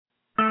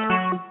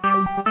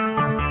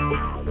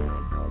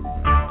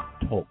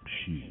Talk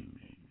Show.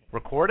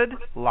 Recorded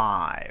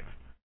live.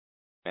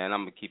 And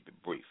I'm going to keep it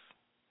brief.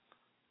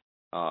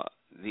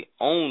 The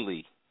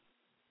only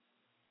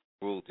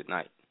rule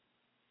tonight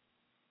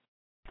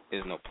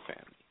is no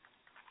profanity.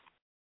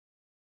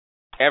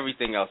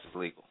 Everything else is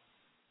legal.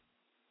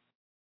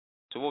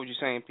 So what were you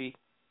saying, P?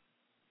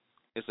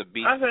 It's a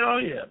beast. I said, oh,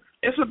 yeah.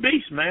 It's a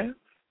beast, man.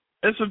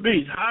 It's a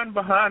beast. Hiding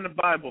behind the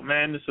Bible,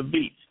 man, it's a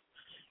beast.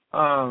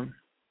 A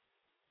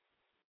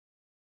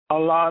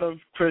lot of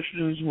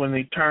Christians, when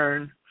they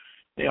turn,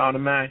 they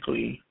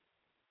automatically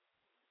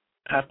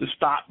have to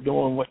stop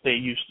doing what they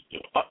used to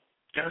do. Oh,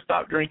 gotta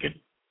stop drinking.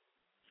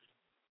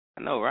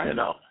 I know, right?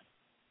 God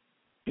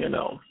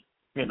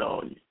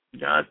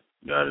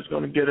is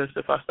going to get us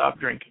if I stop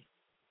drinking.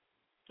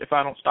 If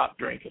I don't stop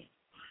drinking.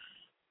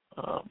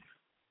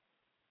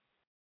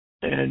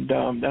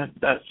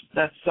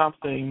 That's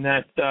something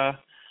that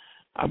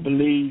I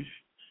believe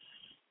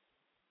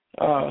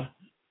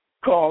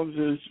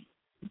causes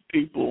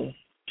people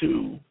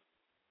to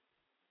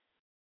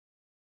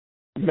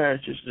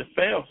marriages to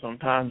fail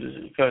sometimes, is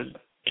because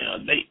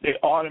they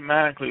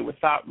automatically,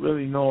 without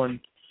really knowing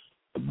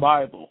the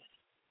Bible,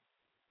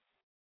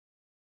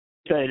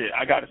 say that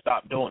I got to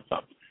stop doing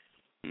something.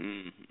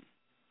 Mm-hmm.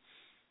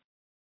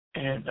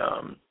 And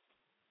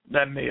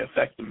that may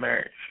affect the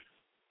marriage.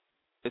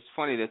 It's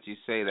funny that you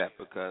say that,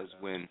 because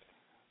when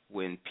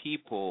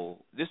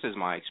people, this is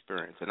my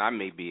experience, and I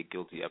may be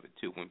guilty of it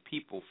too, when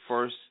people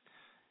first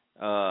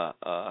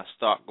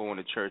start going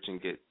to church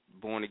and get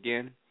born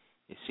again,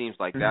 it seems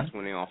like that's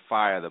when they're on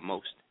fire the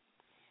most.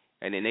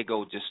 And then they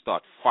go just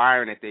start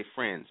firing at their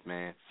friends,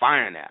 man,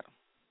 firing at them.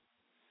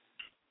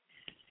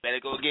 Better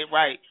go get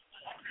right.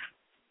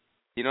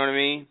 You know what I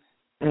mean?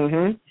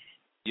 Mm-hmm.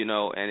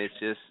 And it's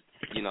just,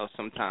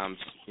 sometimes,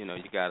 you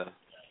got to,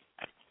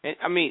 and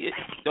I mean,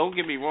 don't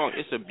get me wrong,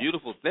 it's a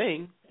beautiful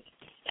thing,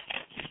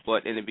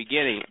 but in the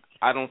beginning,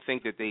 I don't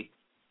think that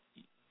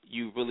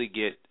you really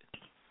get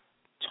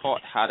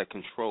taught how to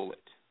control it.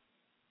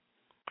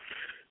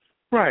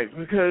 Right,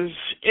 because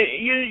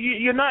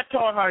you're not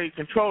taught how you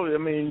control it. I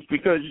mean,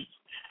 because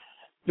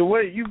the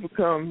way you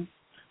become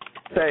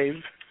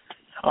saved,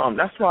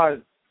 that's why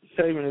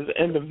saving is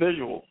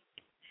individual,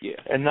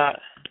 and not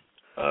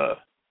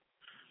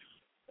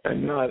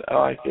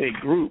like a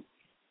group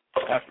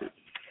effort.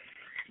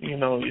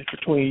 It's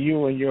between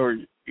you and your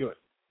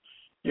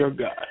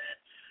God.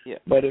 Yeah.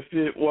 But if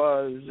it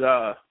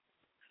was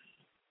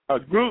a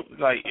group,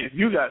 like if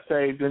you got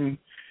saved and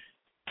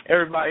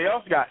everybody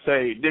else got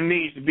saved, that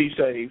needs to be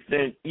saved,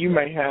 then you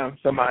may have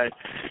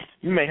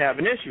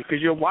an issue,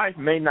 because your wife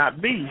may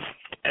not be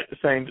at the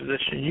same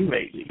position you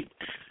may be,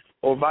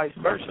 or vice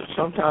versa.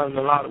 Sometimes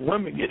a lot of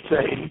women get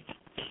saved,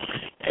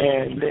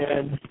 and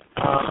then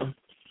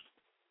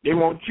they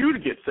want you to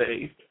get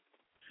saved,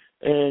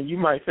 and you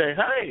might say,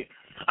 hey,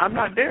 I'm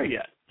not there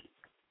yet.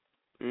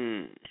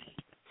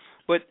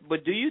 But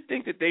do you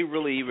think that they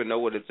really even know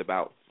what it's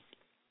about?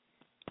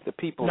 The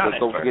people Not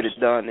that go first. get it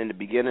done in the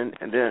beginning,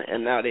 and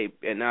now they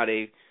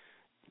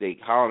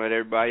hollering at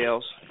everybody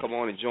else, come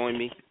on and join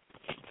me.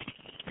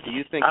 Do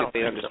you think that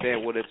they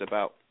understand what it's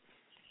about?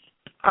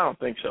 I don't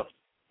think so.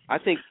 I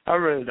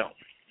really don't.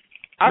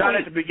 Not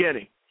at the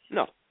beginning.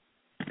 No,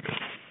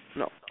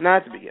 not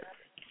at the beginning.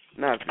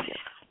 Not at the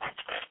beginning.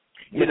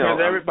 Because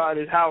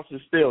everybody's house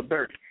is still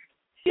dirty.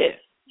 Yeah,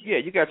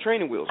 you got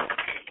training wheels on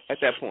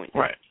at that point.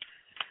 Right.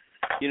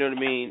 You know what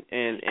I mean?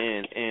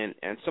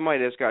 And somebody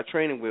that's got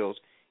training wheels,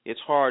 it's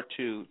hard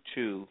to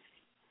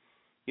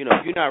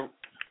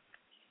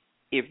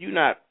if you're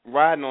not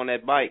riding on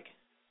that bike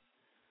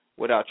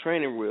without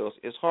training wheels,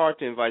 it's hard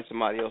to invite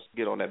somebody else to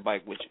get on that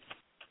bike with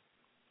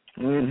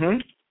you.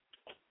 Mhm.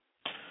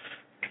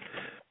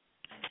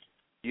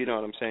 You know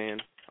what I'm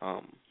saying?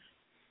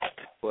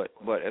 But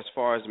as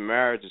far as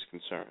marriage is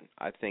concerned,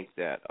 I think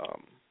that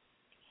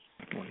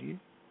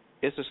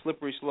it's a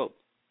slippery slope.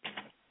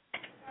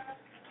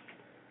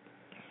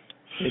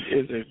 It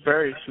is a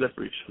very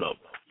slippery slope.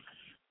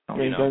 I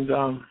mean,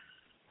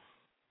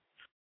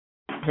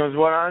 because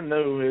what I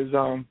know is,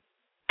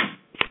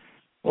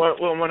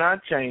 when I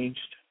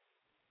changed,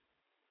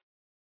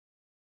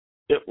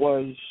 it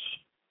was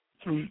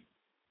through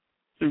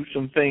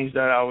some things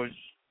that I was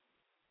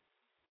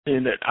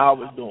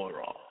doing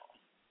wrong.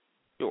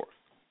 Sure.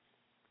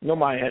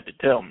 Nobody had to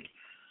tell me.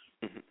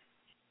 Mm-hmm.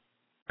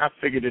 I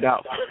figured it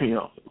out.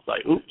 It's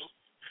like, oops,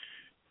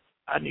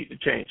 I need to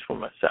change for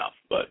myself.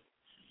 But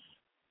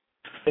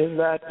is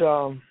that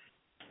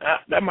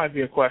might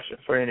be a question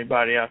for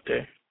anybody out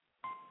there.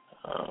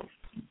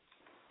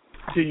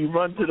 Do you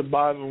run to the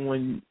Bible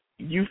when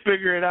you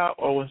figure it out,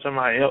 or when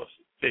somebody else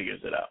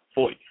figures it out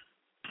for you?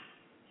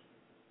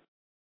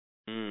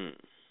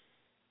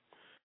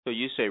 So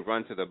you say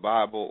run to the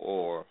Bible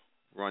or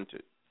run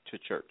to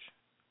church?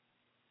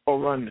 Or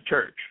run the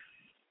church.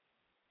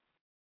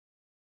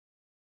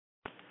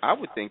 I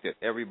would think that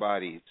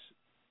everybody's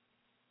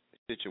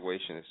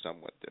situation is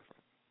somewhat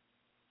different.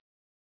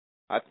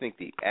 I think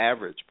the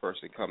average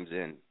person comes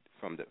in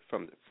from the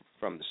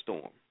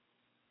storm.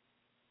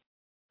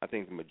 I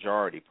think the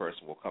majority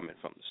person will come in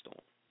from the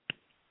storm.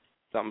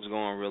 something's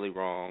going really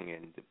wrong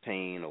and the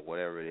pain or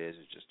whatever it is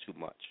just too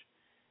much.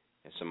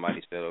 And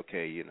somebody said,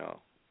 okay, you know,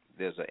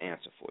 there's an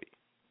answer for you.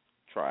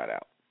 Try it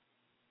out.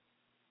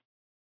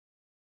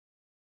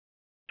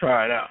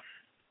 Try it out.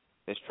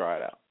 Let's try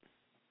it out.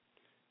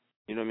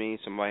 You know what I mean?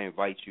 Somebody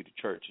invites you to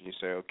church and you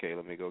say, okay,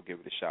 let me go give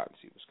it a shot and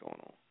see what's going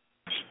on.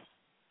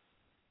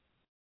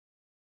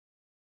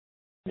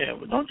 Yeah,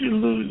 but don't you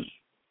lose.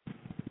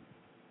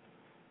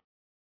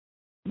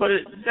 But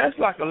that's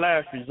like a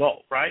last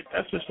result, right?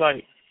 That's just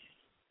like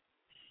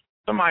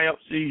somebody else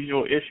sees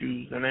your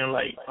issues and they're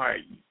like, all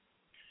right,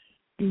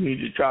 you need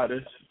to try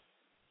this.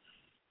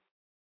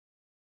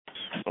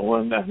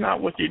 Well, that's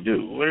not what you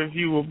do. What if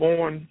you were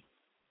born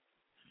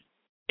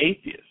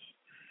atheist?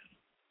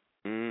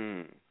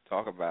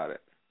 Talk about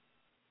it.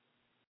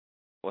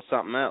 Or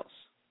something else.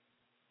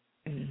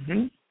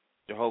 Mm-hmm.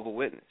 Jehovah's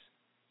Witness.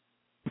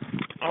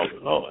 Oh,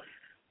 Lord.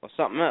 Or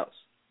something else.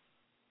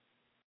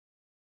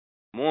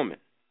 Mormon.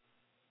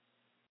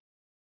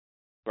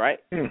 Right?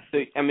 So,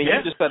 I mean,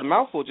 You just said a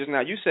mouthful just now.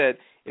 You said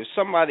if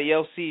somebody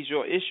else sees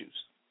your issues.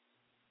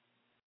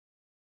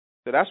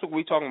 So that's what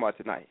we're talking about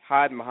tonight,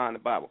 hiding behind the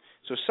Bible.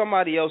 So if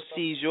somebody else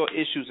sees your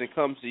issues and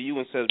comes to you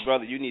and says,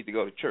 brother, you need to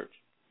go to church.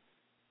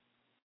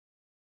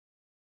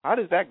 How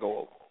does that go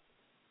over?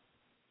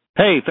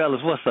 Hey,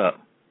 fellas, what's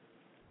up?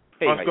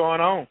 Hey, what's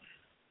going on?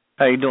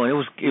 How you doing? It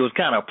was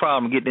kind of a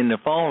problem getting in the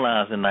phone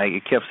lines tonight.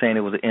 It kept saying it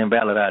was an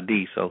invalid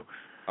ID, so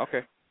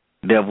okay.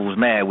 The devil was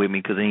mad with me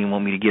because he didn't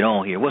want me to get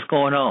on here. What's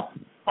going on?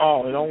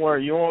 Oh, don't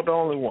worry. You aren't the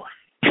only one.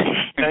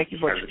 Thank you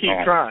for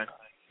keep trying.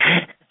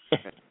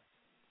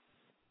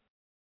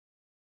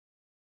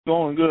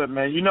 Going good,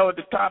 man. You know what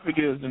the topic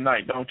is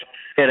tonight, don't you?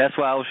 Yeah, that's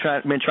why I was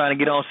been trying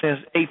to get on since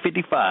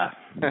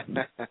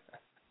 8:55.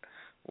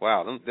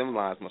 Wow, them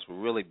lines must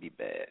really be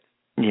bad.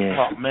 Yeah.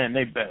 Oh man,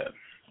 they bad.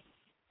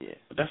 Yeah.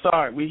 But that's all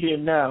right. We here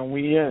now.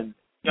 We in.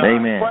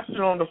 Amen. The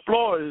question on the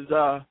floor is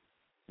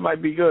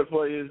might be good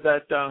for you. Is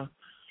that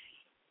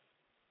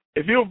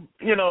if you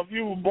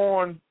were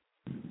born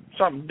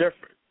something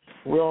different,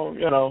 well,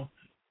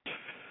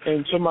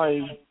 and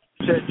somebody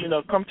said,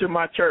 come to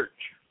my church,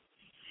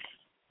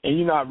 and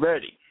you're not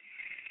ready.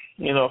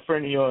 A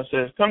friend of yours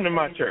says, come to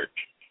my church.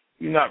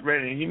 You're not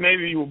ready.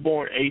 Maybe you were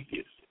born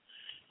atheist.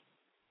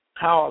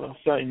 How all of a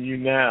sudden you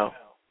now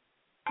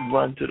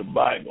run to the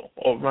Bible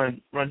or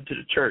run to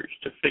the church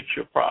to fix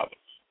your problems?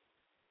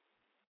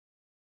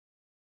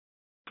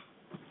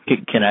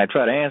 Can I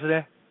try to answer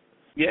that?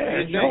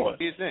 Yeah, what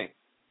do you think?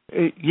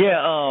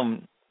 Yeah,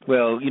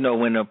 well,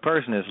 when a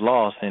person is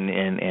lost and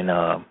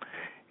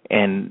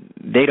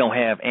they don't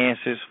have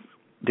answers,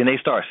 then they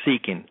start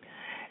seeking.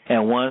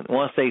 And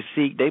once they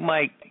seek, they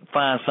might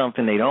find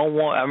something they don't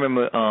want. I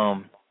remember,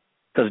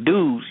 because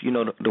dudes,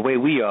 the way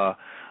we are,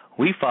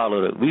 we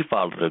follow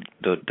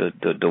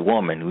the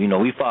woman.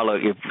 We follow,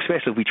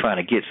 especially if we're trying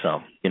to get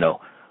some.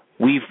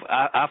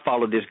 I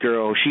followed this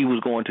girl. She was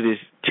going to this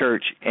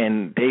church,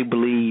 and they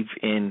believed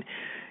in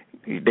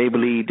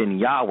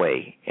Yahweh,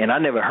 and I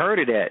never heard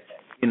of that,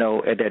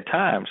 at that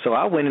time. So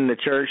I went in the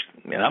church,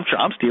 and I'm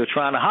still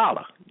trying to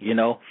holler,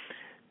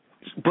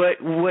 But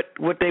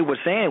what they were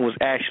saying was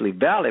actually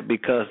valid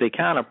because they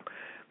kind of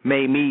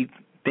made me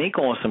think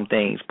on some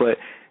things. But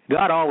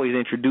God always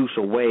introduced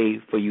a way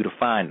for you to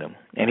find them,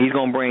 and He's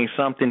going to bring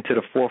something to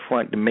the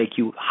forefront to make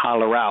you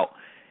holler out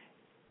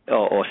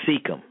or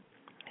seek Him.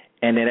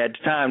 And then at the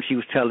time,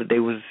 they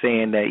was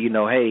saying that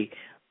hey,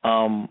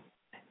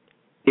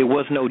 it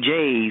was no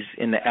J's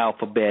in the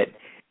alphabet,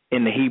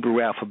 in the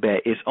Hebrew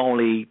alphabet. It's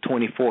only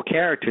 24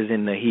 characters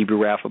in the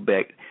Hebrew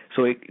alphabet.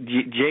 So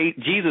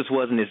Jesus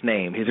wasn't his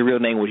name. His real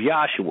name was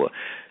Yahshua.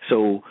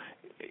 So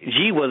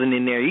G wasn't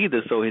in there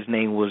either, so his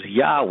name was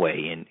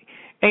Yahweh. And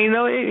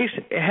it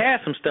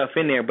had some stuff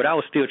in there, but I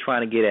was still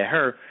trying to get at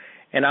her.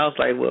 And I was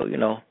like, well,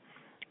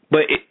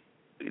 but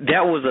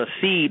that was a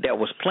seed that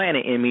was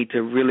planted in me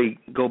to really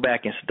go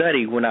back and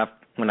study when I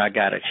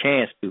got a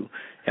chance to.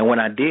 And when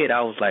I did,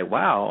 I was like,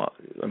 wow,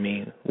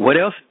 what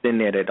else is in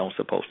there that don't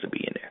supposed to be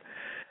in there?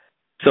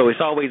 So it's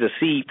always a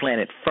seed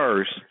planted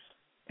first,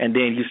 and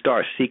then you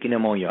start seeking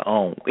them on your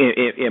own,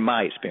 in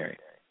my experience.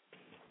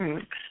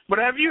 Mm-hmm. But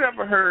have you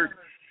ever heard,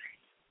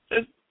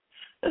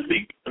 let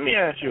me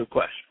ask you a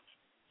question.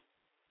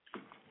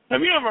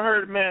 Have you ever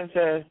heard a man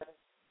say,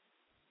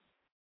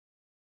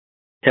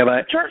 Have I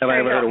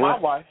ever heard of my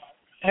what? wife?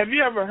 Have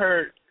you ever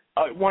heard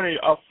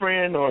a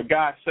friend or a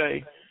guy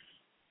say,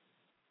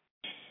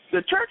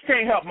 the church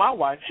can't help my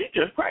wife, she's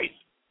just crazy.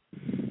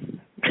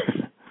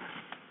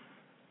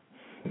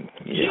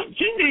 Yeah.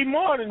 She need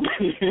more than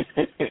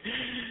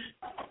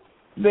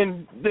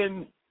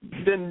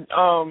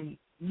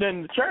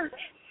the church.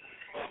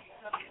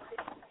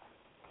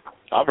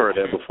 I've heard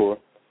that before.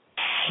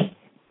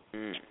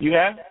 You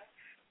have?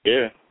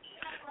 Yeah.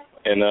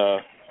 And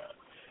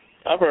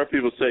I've heard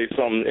people say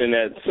something in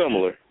that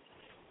similar,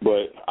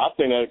 but I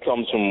think that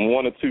comes from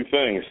one of two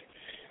things.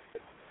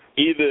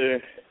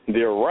 Either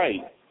they're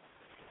right,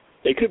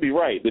 they could be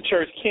right, the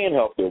church can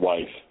help their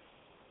wife,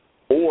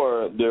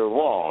 or they're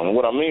wrong. And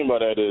what I mean by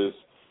that is,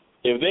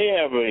 if they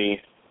have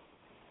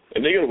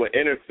if they go to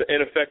an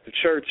ineffective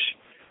church,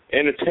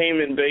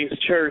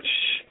 entertainment-based church,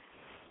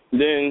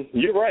 then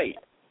you're right.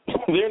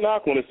 They're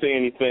not going to say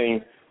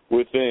anything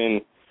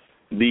within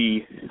the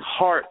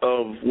heart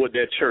of what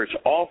that church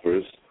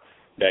offers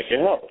that can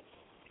help.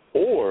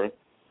 Or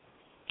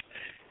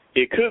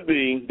it could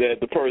be that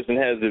the person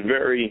has a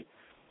very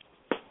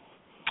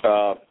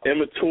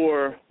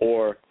immature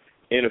or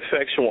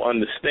ineffectual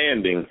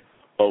understanding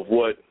of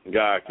what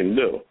God can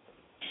do.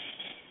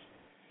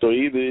 So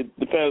either it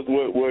depends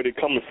where they're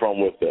coming from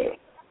with that.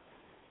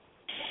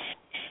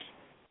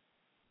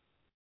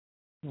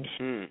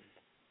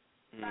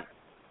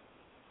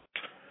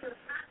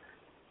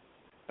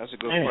 That's a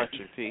good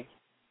question, P.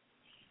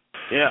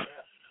 Yeah,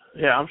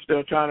 I'm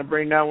still trying to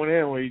bring that one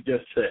in what you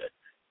just said.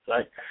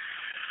 Like,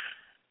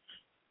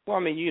 well, I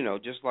mean, you know,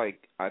 just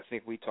like I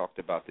think we talked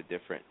about the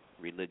different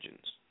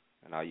religions,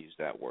 and I'll use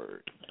that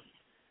word.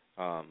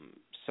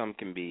 Some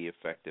can be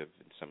effective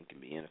and some can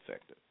be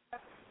ineffective,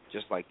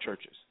 just like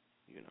churches,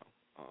 you know.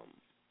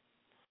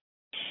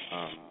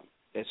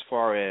 As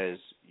far as,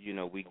 you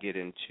know, we get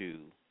into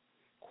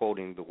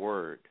quoting the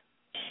word,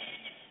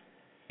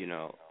 you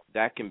know,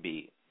 that can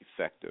be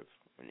effective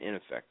and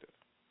ineffective,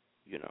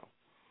 you know.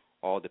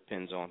 All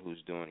depends on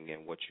who's doing it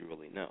and what you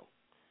really know.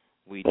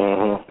 We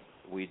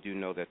do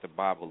know that the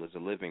Bible is a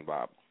living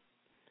Bible.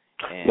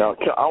 And now,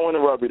 I want to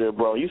rub you there,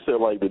 bro. You said,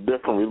 like, the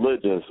different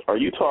religions. Are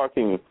you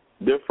talking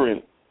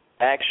different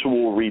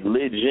actual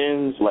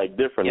religions, like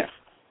different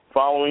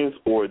followings,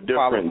 or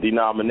different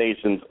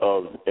denominations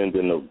of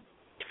Christianity?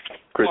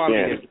 Well, I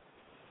mean,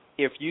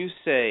 if you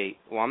say,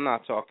 well, I'm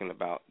not talking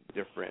about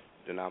different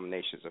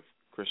denominations of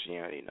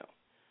Christianity, no.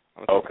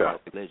 I'm talking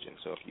about religion.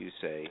 So if you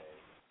say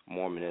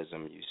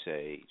Mormonism, you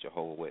say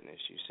Jehovah's Witness,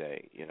 you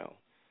say, you know,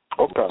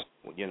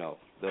 you know,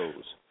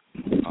 those.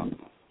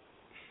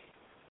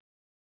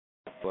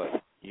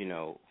 But, you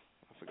know,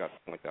 I forgot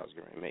the point that I was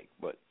going to make.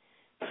 But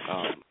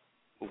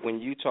when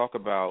you talk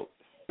about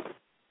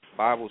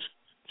Bible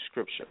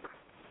scripture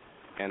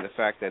and the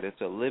fact that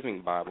it's a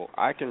living Bible,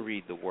 I can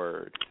read the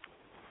word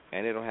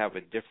and it'll have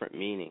a different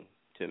meaning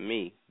to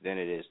me than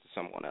it is to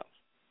someone else.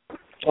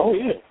 Oh,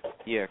 yeah.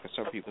 Yeah, because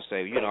some people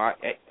say, you know,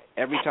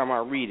 every time I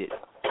read it,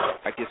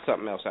 I get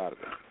something else out of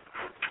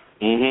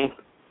it. Mm-hmm.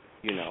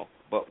 You know,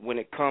 but when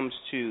it comes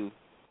to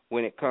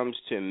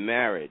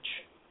marriage,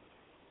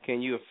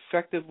 can you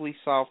effectively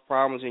solve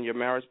problems in your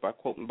marriage by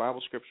quoting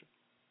Bible scripture?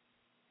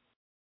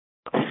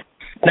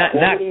 Nah,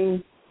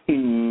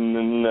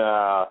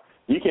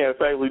 you can't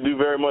effectively do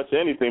very much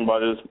anything by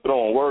just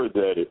throwing words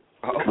at it.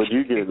 Okay. But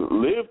you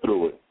can live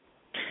through it.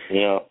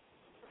 You know,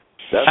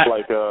 that's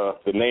like the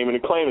naming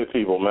and claiming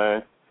people,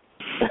 man.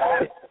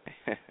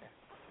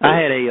 I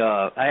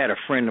had a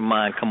friend of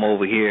mine come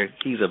over here.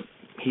 He's a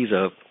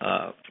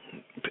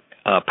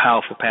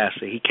powerful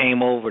pastor. He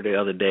came over the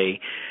other day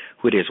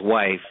with his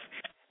wife,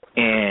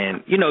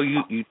 and you know,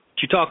 you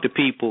talk to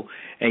people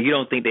and you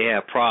don't think they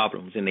have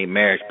problems in their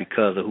marriage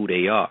because of who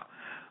they are.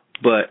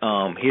 But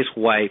his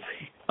wife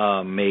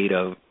made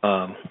a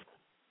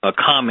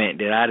comment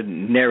that I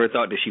never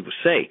thought that she would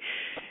say,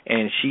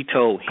 and she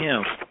told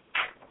him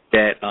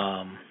that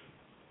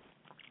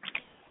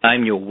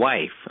I'm your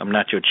wife. I'm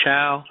not your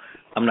child.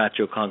 I'm not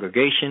your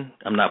congregation.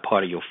 I'm not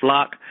part of your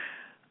flock.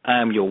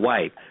 I'm your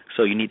wife.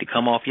 So you need to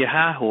come off your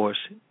high horse.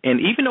 And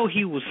even though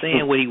he was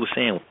saying what he was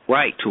saying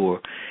right to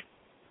her,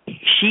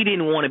 she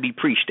didn't want to be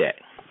preached at.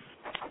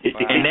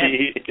 And that,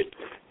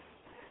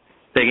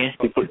 say again?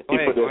 He put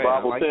the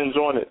Bible tinge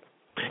on it.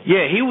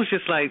 Yeah, he was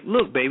just like,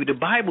 look, baby, the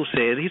Bible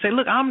says. He said,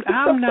 look, I'm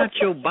not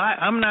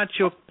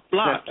your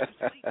flock.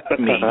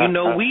 You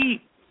know,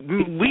 we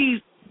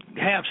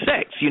have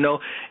sex, you know,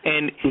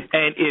 and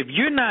if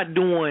you're not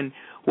doing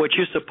what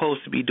you're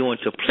supposed to be doing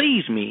to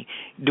please me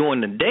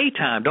during the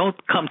daytime, don't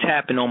come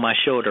tapping on my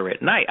shoulder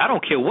at night. I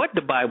don't care what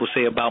the Bible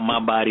say about my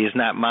body is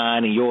not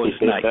mine and yours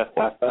is not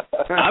yours.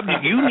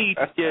 You need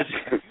to just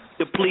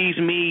to please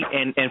me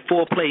and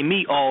foreplay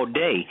me all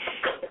day.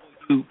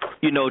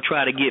 You know,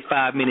 try to get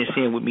 5 minutes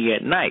in with me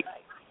at night.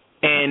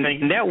 And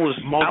that was,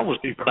 I was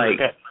like,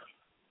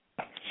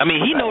 I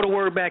mean, he know the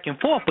word back and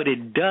forth, but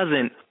it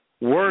doesn't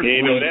work.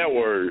 He know that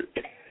word.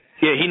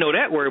 Yeah, he know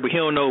that word, but he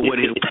don't know what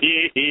it is.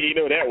 He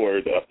know that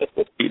word, though.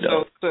 You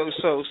know.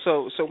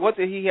 So what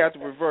did he have to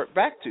revert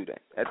back to then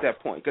at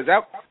that point? Because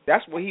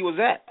that's where he was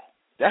at.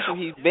 That's where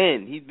he's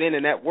been. He's been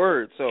in that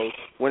word. So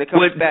when it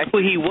comes back, that's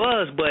where he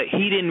was, but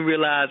he didn't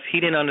realize, he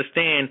didn't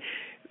understand.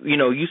 You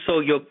know, you so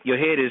your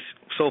head is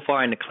so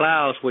far in the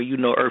clouds where you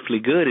know earthly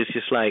good. It's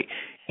just like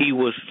he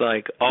was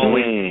like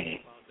always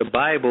the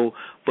Bible,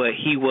 but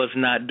he was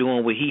not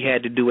doing what he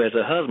had to do as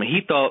a husband. He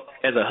thought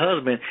as a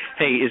husband,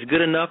 hey, it's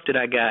good enough that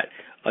I got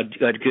a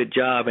good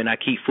job and I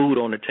keep food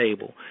on the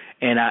table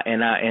and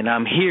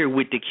I'm here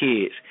with the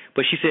kids.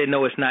 But she said,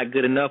 no, it's not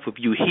good enough if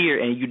you here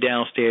and you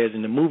downstairs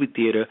in the movie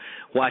theater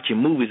watching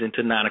movies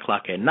until 9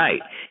 o'clock at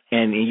night,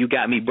 and you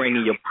got me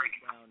bringing your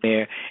down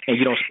there and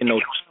you don't spend no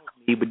time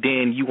with me, but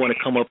then you want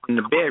to come up in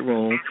the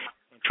bedroom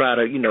and try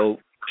to, you know,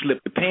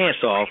 slip the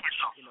pants off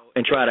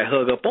and try to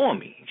hug up on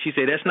me. She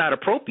said, that's not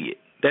appropriate.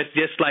 That's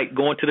just like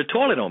going to the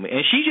toilet on me.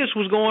 And she just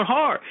was going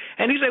hard.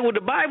 And he said, well,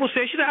 the Bible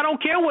says, she said, I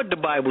don't care what the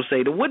Bible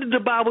say. What did the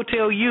Bible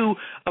tell you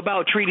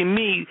about treating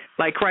me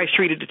like Christ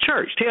treated the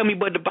church? Tell me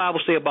what the Bible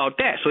say about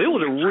that. So it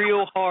was a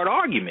real hard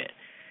argument.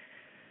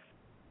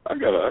 I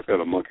got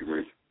a monkey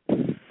wrench,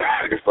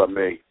 if I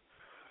may.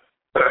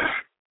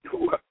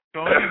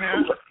 Go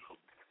ahead.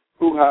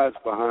 Who hides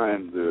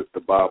behind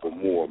the Bible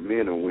more,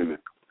 men or women?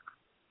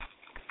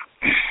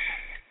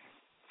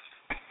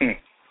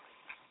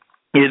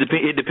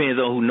 It depends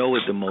on who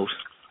knows it the most.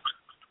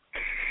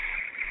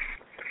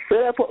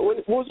 What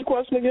was the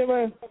question again,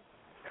 man?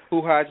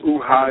 Who hides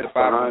behind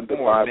the Bible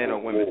more, men or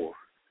women? more?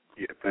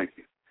 Yeah, thank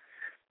you.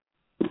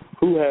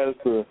 Who has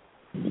the?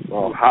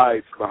 Who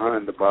hides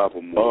behind the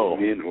Bible more,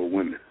 men or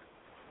women?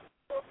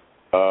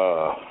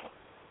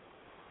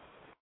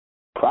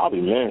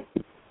 Probably men.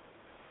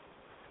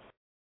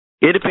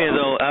 It depends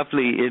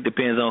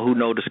on who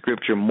know the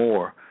scripture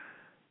more.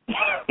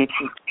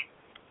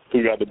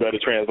 Who got the better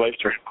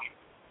translation?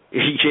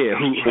 Yeah.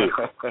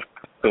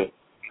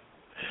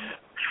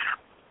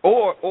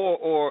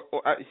 Or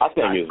I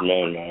think it's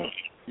men, man.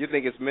 You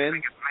think it's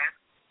men?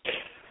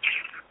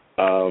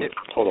 Hold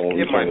on.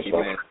 It might be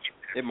men.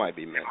 It might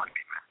be men.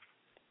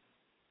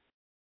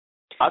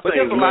 I think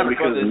there's a lot of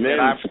because brothers men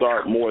that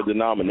start more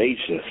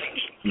denominations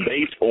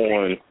based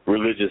on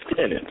religious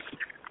tenets,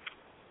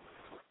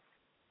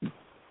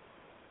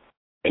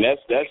 and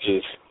that's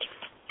just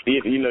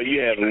if you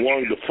have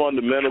the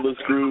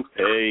fundamentalist group.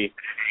 Hey,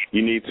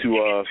 you need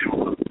to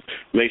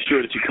make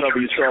sure that you cover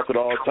yourself at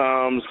all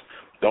times.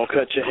 Don't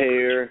cut your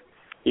hair.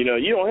 You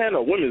don't have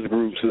no women's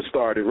groups that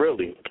started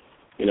really.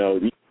 You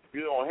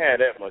don't have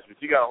that much, but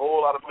you got a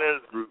whole lot of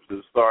men's groups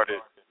that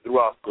started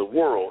throughout the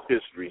world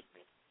history.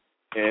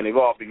 And they've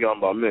all begun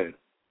by men.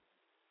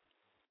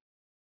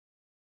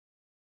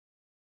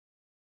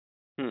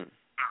 I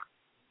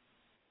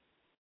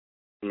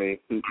mean,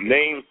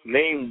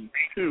 name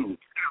two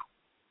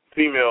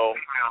female,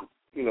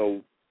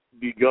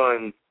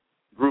 begun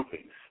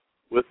groupings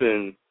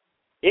within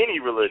any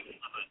religion.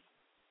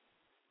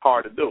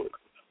 Hard to do it.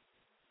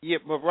 Yeah,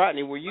 but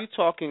Rodney, were you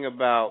talking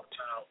about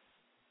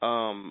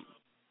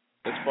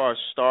as far as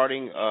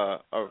starting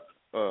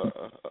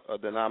a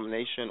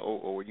denomination,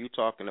 or were you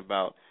talking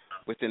about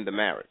within the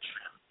marriage?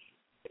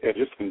 Yeah,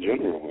 just in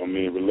general. I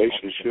mean,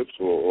 relationships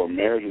or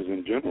marriages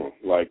in general.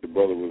 Like the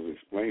brother was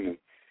explaining,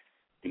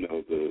 the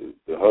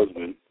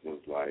husband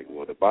was like,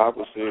 well, the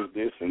Bible says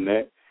this and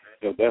that.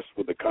 That's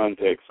what the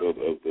context of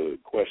the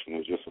question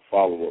was, just a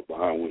follow-up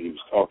behind what he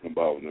was talking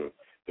about. And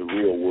the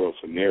real-world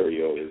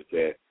scenario is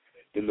that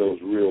in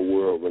those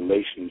real-world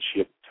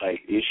relationship-type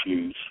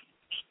issues,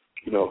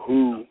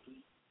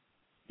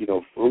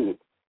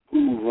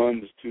 who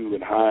runs to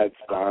and hides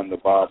behind the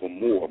Bible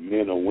more,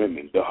 men or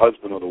women, the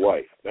husband or the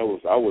wife? I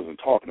wasn't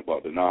talking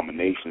about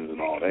denominations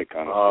and all that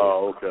kind of stuff.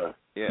 Oh, okay.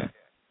 Yeah.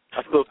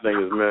 I still think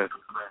it's men.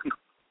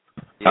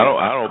 I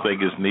don't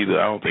think it's neither.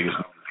 I don't think it's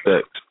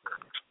sex.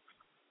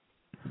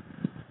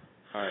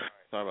 All right.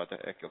 Sorry about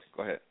that echo.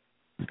 Go ahead.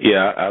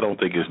 Yeah, I don't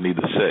think it's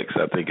neither sex.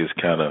 I think it's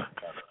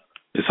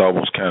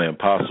almost kind of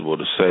impossible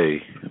to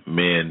say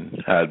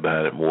men hide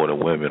behind it more than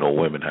women or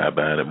women hide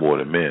behind it more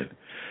than men.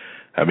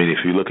 I mean,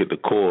 if you look at the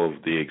core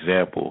of the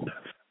example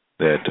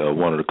that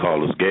one of the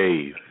callers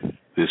gave,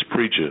 this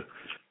preacher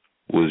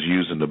was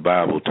using the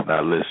Bible to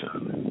not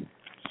listen.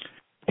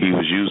 He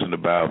was using the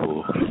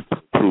Bible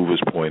to prove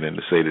his point and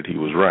to say that he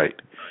was right.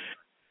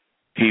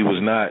 He was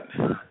not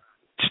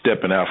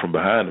stepping out from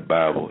behind the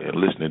Bible and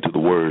listening to the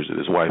words that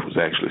his wife was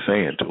actually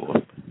saying to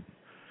him.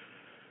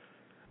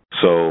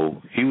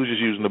 So he was just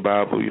using the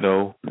Bible,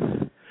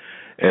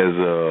 as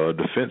a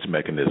defense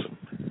mechanism.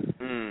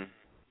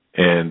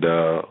 And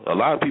a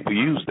lot of people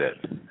use that.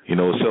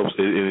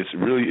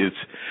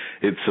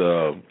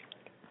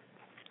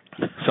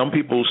 Some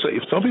people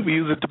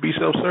use it to be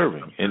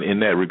self-serving in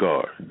that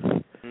regard.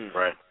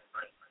 Right.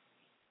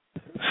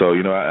 So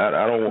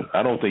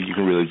I don't think you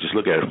can really just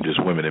look at it from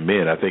just women and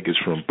men. I think it's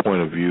from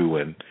point of view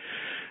and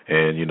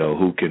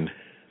who can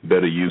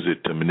better use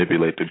it to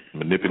manipulate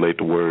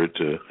the word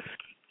to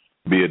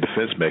be a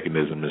defense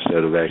mechanism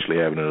instead of actually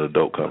having an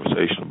adult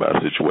conversation about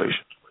a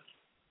situation.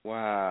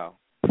 Wow.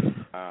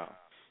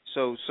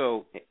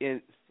 So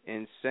in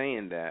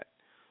saying that,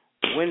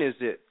 when is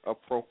it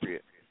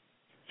appropriate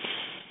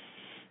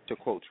to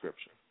quote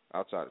scripture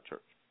outside of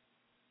church?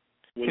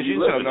 Because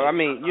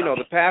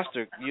the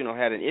pastor,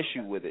 had an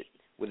issue with it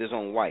with his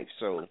own wife.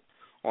 So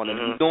on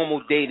a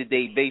normal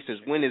day-to-day basis,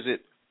 when is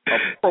it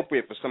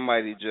appropriate for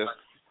somebody to just,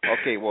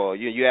 okay, well,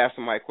 you ask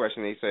somebody a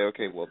question, and they say,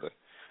 okay, well,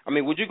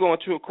 would you go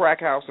into a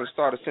crack house and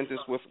start a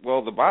sentence with,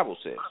 well, the Bible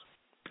says?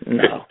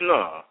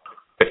 No.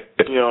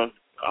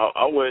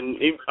 I wouldn't.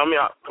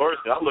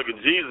 Personally, I look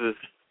at Jesus.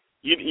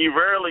 You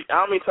rarely.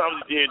 How many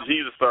times did you hear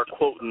Jesus start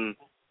quoting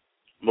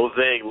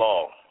Mosaic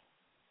law?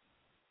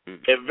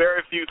 And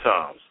very few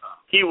times.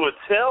 He would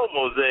tell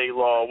Mosaic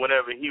law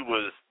whenever he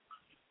was,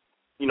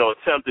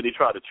 attempted to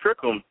try to trick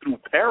them through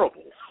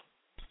parables.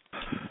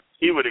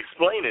 He would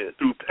explain it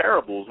through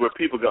parables where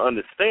people could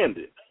understand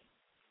it.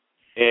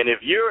 And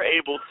if you're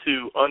able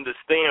to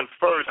understand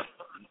first,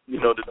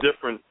 the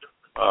different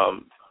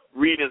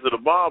readings of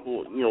the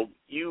Bible,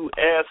 you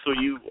ask or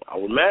I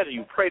would imagine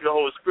you pray to the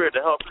Holy Spirit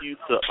to help you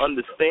to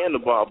understand the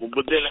Bible,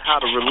 but then how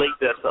to relate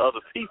that to other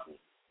people.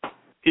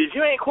 Because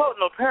you ain't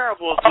quoting no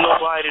parables to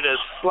nobody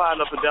that's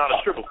sliding up and down a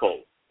stripper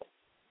pole.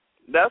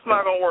 That's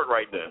not going to work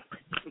right there.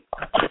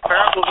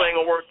 Parables ain't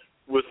going to work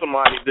with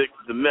somebody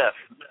addicted to meth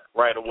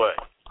right away.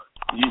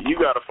 You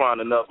got to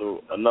find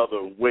another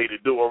way to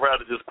do it, or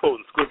rather just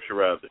quoting scripture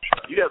rather.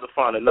 You have to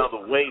find another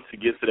way to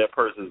get to that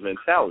person's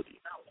mentality.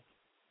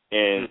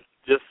 And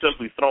just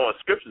simply throwing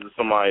scriptures at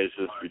somebody is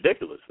just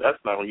ridiculous. That's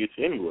not going to get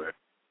you anywhere.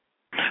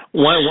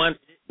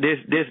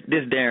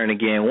 This Darren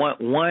again.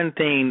 One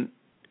thing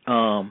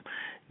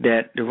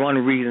that the one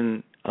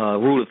reason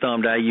rule of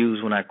thumb that I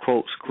use when I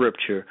quote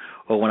scripture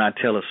or when I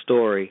tell a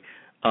story,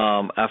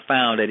 I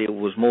found that it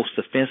was most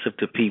offensive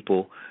to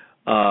people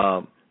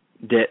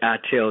that I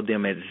tell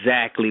them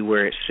exactly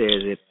where it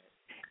says it,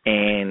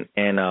 and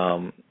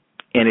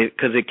it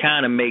because it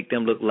kind of make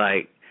them look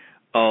like,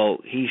 oh,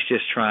 he's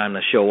just trying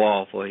to show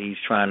off, or he's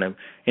trying to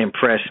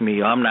impress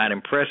me, or I'm not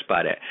impressed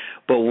by that.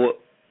 But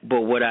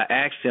what I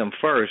asked them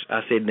first,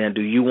 I said, now,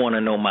 do you want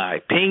to know my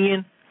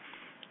opinion?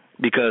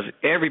 Because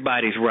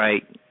everybody's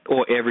right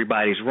or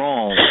everybody's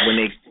wrong when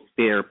they give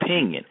their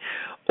opinion.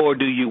 Or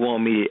do you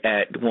want me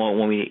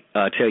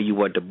to tell you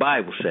what the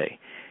Bible say?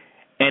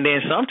 And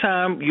then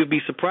sometimes you'll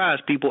be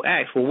surprised. People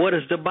ask, well, what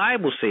does the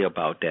Bible say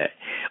about that?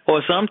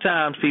 Or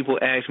sometimes people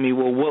ask me,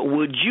 well, what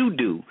would you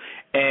do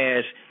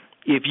as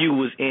if you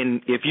was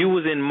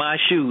in my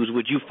shoes?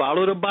 Would you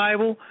follow the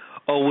Bible,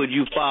 or would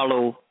you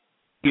follow,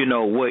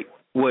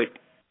 what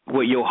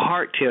your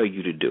heart tell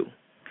you to do?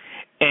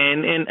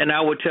 And I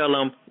would tell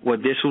them, well,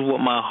 this is what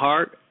my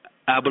heart,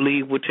 I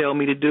believe, would tell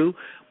me to do.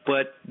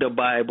 But the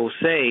Bible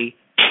say,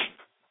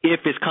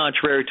 if it's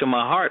contrary to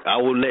my heart, I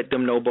will let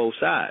them know both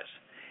sides.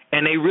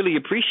 And they really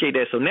appreciate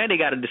that. So now they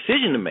got a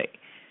decision to make.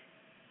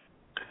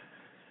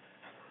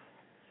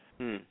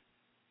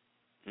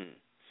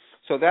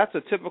 So that's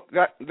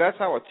that's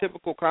how a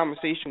typical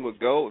conversation would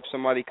go if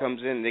somebody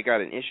comes in and they got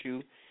an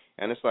issue,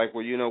 and it's like,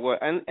 well, you know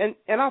what? And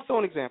I'll throw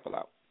an example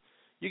out.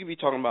 You could be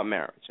talking about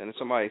marriage, and if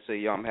somebody say,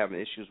 "Yo, I'm having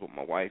issues with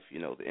my wife. The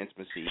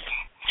intimacy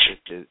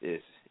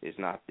is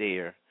not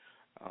there.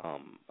 I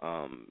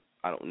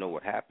don't know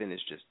what happened.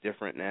 It's just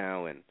different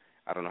now, and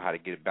I don't know how to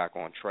get it back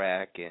on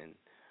track. And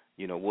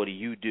what do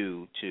you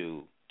do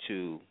to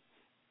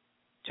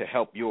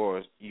help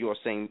your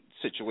same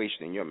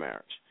situation in your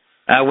marriage?"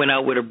 I went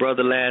out with a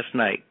brother last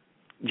night,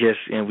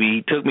 and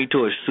he took me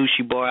to a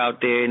sushi bar out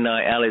there in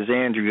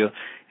Alexandria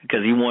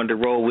because he wanted to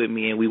roll with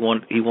me, and he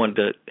wanted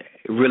to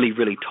really,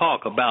 really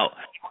talk about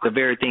the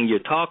very thing you're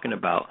talking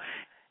about.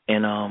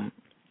 And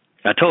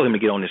I told him to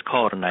get on this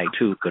call tonight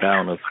too, because I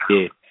don't know if he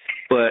did.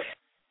 But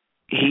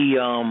he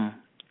had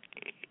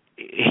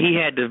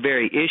the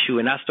very issue,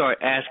 and I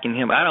started asking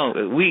him. I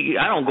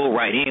don't go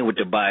right in with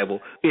the Bible,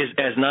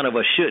 as none of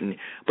us shouldn't.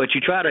 But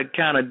you try to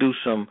kind of do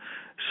some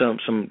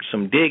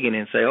digging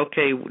and say,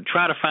 okay,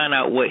 try to find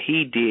out what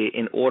he did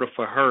in order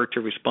for her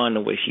to respond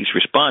the way she's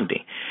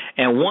responding.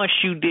 And once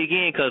you dig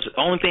in, because the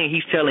only thing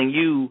he's telling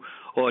you,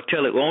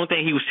 the only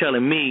thing he was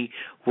telling me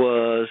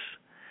was,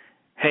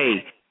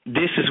 hey,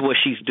 this is what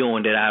she's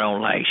doing that I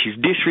don't like. She's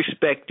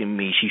disrespecting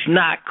me. She's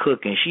not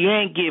cooking. She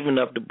ain't giving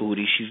up the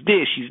booty. She's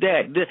this, she's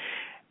that.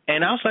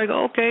 And I was like,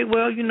 okay,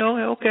 well,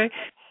 okay.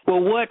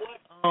 Well,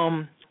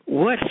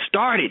 what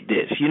started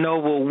this?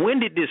 Well, when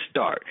did this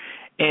start?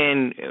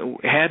 And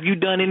have you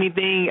done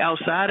anything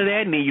outside of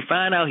that? And then you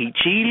find out he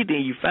cheated,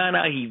 and you find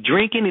out he's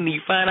drinking, and then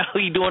you find out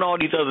he's doing all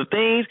these other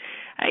things.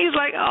 And he's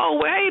like, oh,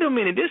 wait a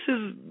minute, this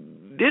is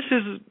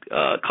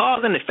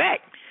cause and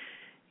effect.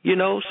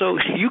 So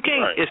you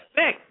can't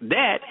expect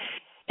that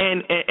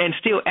and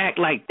still act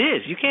like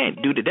this. You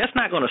can't do that. That's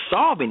not going to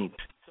solve anything.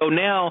 So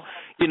now,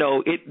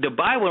 the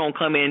Bible don't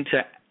come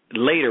into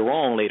later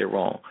on.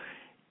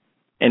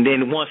 And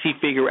then once he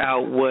figure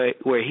out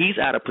where he's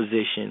out of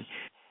position,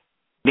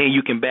 then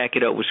you can back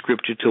it up with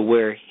scripture to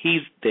where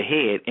he's the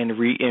head and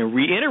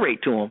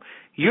reiterate to him,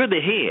 you're the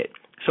head.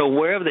 So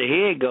wherever the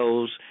head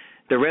goes,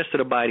 the rest of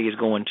the body is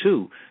going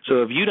too.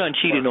 So if you done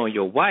cheated on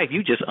your wife,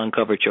 you just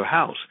uncovered your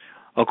house,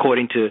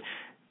 according to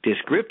this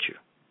scripture.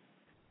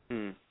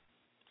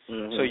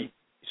 Mm-hmm.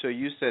 So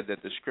you said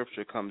that the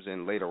scripture comes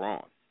in later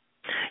on.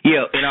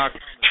 Yeah, in our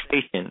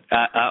conversation,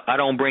 I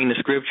don't bring the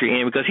scripture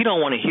in because he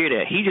don't want to hear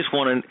that. He just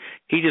want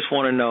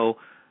to know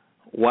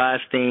why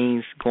is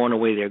things going the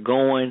way they're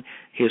going.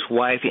 His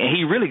wife, and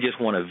he really just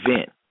want to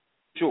vent.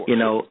 Sure.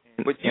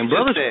 But and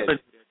brothers,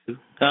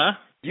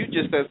 you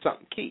just said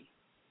something key.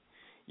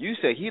 You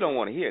said he don't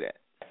want to hear that.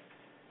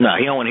 No,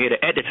 he don't want to hear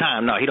that. At the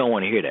time, no, he don't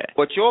want to hear that.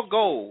 But your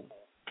goal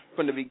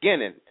from the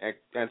beginning, and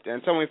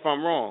tell me if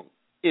I'm wrong,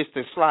 is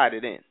to slide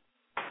it in.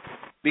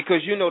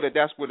 Because you know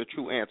that's where the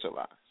true answer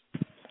lies.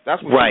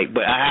 That's what right,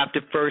 but I have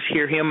to first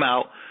hear him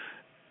out,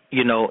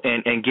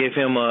 and give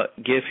him a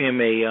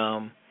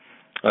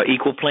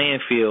equal playing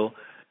field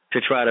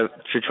to try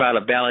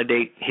to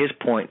validate his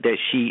point that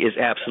she is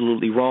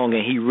absolutely wrong,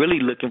 and he really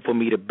looking for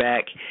me to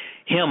back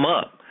him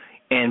up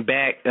and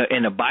back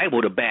in the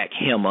Bible to back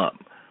him up.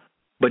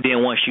 But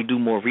then once you do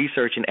more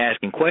research and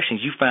asking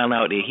questions, you found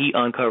out that he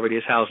uncovered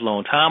his house a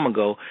long time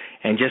ago,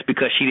 and just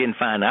because she didn't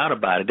find out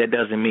about it, that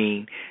doesn't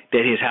mean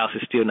that his house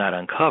is still not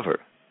uncovered.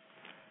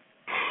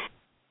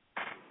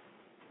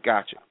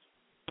 Gotcha.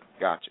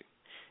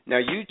 Now,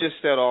 you just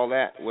said all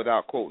that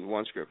without quoting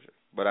one scripture,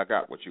 but I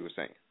got what you were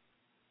saying.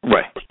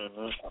 Right. You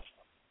know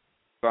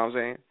what I'm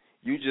saying?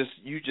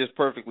 You just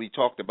perfectly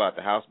talked about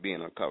the house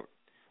being uncovered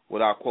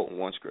without quoting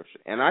one scripture.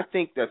 And I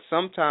think that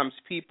sometimes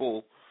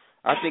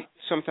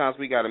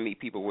we got to meet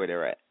people where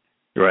they're at.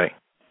 Right.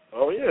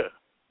 Oh, yeah.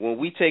 When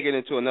we take it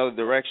into another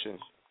direction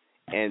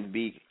and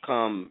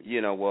become,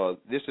 well,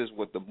 this is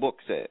what the book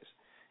says.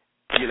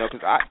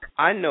 Because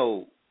I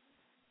know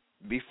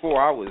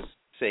before I was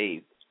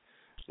saved,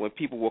 when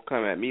people would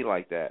come at me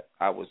like that,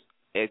 I was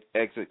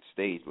exit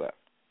stage left.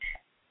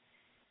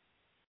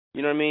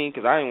 You know what I mean?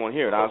 Because I didn't want to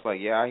hear it. I was like,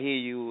 yeah, I hear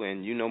you,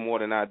 and you know more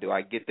than I do.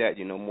 I get that.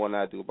 You know more than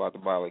I do about the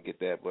Bible. I get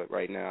that. But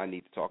right now I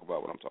need to talk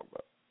about what I'm talking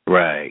about.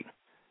 Right.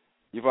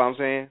 You know what I'm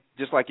saying?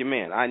 Just like your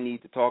man. I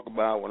need to talk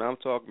about what I'm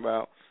talking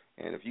about.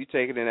 And if you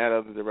take it in that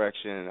other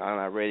direction, I'm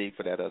not ready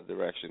for that other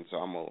direction, so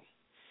I'm old.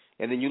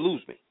 And then you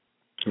lose me.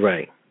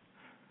 Right.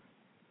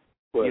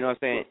 But, you know what I'm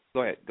saying?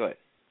 Go ahead.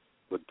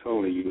 But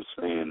Tony, you were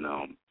saying,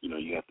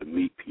 you have to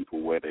meet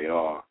people where they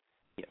are,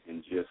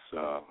 and just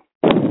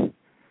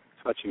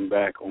touching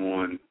back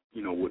on,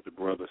 what the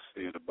brother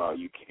said about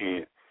you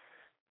can't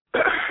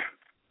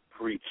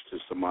preach to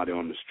somebody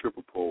on the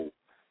stripper pole.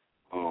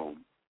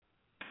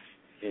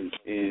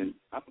 And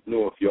I don't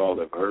know if y'all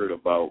have heard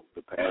about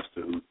the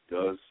pastor who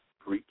does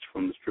preach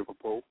from the stripper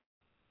pole.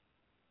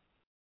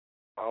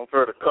 I've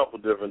heard a couple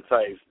different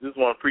types. This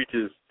one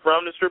preaches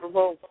from the stripper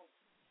pole?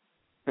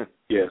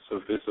 Yeah, so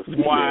if it's a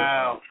female.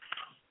 Wow.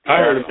 I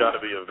heard it's got to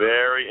be a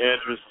very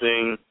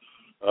interesting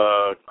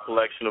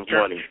collection of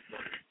money.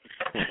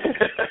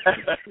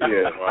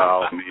 Yeah,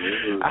 wow. I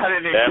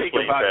didn't even think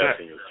about that.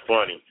 It's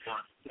funny.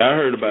 I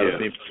heard about a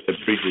female that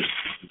preaches.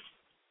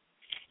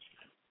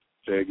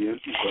 Say again?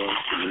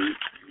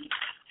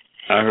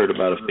 I heard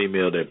about a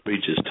female that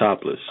preaches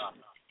topless.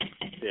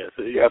 Yeah,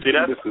 so I think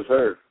this is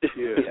her.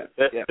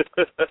 Yeah.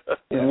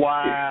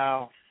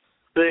 Wow.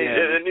 See,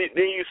 and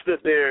then you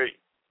sit there.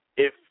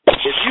 If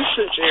you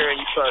sit there and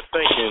you start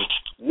thinking,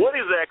 what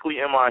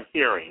exactly am I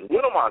hearing?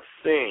 What am I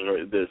seeing? Or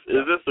is this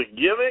a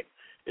gimmick?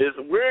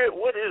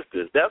 What is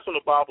this? That's when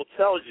the Bible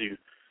tells you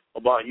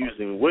about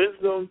using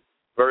wisdom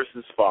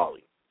versus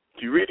folly.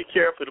 If you read it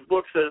carefully, the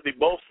book says they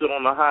both sit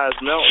on the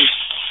highest mountain.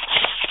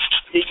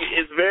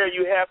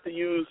 You have to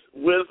use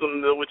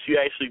wisdom to what you're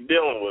actually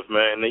dealing with,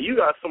 man. Now, you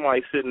got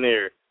somebody sitting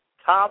there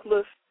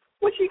topless.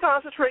 What you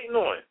concentrating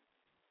on?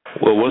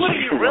 Well, what are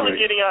you really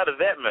getting out of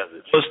that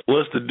message?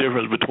 What's the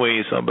difference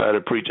between somebody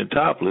preaching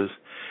topless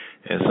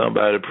and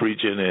somebody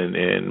preaching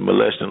and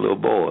molesting little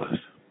boys?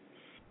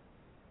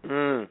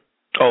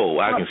 Oh,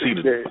 I can see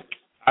that.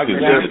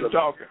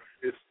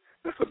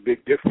 That's a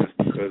big difference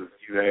because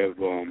you have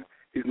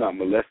he's not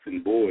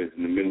molesting boys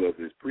in the middle of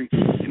his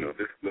preaching.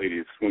 This lady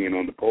is swinging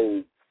on the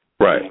pole,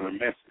 right? On her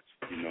message,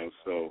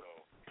 So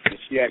and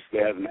she actually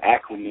has an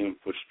acronym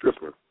for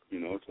stripper.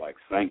 It's like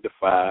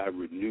sanctified,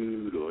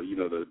 renewed, or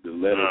the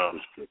letter for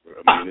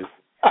stripper. I mean,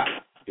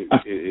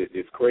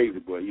 it's crazy,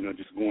 but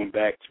just going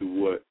back to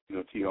what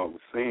T-Hawk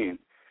was saying,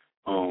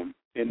 and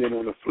then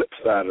on the flip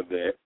side of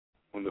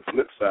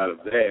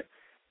that,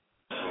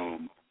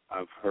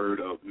 I've heard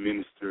of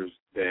ministers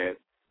that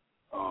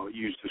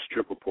use the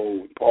stripper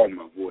pole. Pardon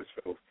my voice,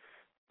 fellas,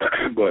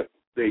 but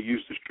they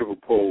use the stripper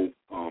pole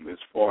as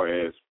far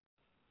as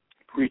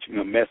preaching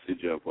a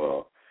message of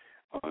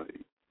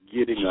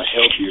getting a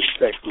healthier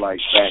sex life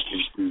back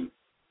into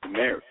the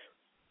marriage.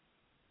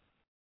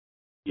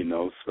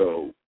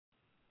 So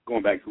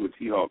going back to what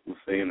T-Hawk was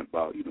saying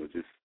about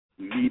just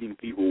meeting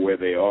people where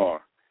they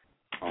are.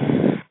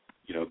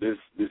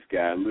 This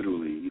guy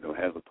literally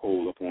has a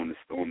pole up on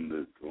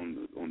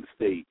the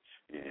stage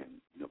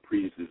and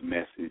preaches his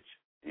message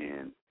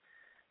and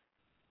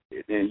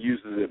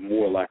uses it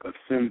more like a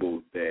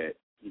symbol that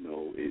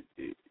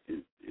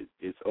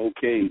it's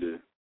okay to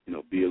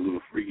be a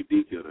little freaky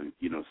deaky or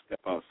to step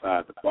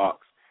outside the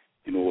box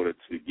in order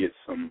to get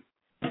some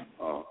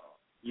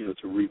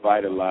to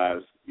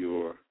revitalize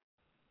your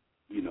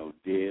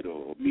dead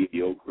or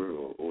mediocre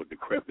or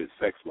decrepit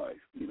sex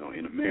life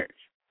in a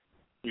marriage.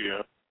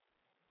 Yeah.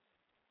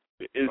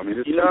 I mean,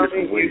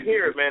 You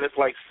hear it, man. It's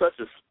like such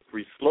a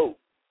slippery slope.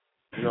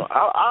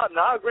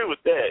 I agree with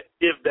that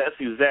if that's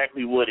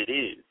exactly what it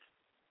is.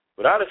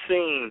 But I'd have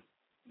seen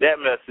that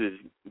message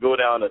go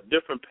down a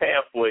different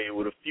pathway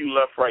with a few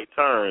left-right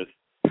turns,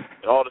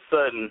 and all of a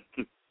sudden,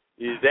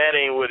 that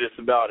ain't what it's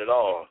about at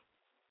all.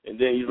 And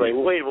then he's like,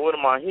 wait, but what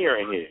am I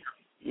hearing here?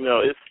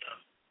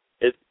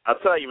 I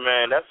tell you,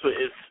 man, that's what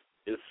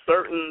it's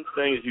certain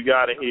things you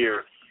got to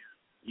hear.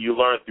 You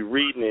learn through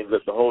reading and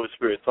let the Holy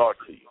Spirit talk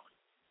to you.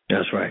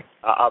 That's right.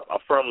 I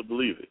firmly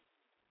believe it.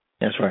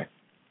 That's right.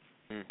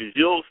 Because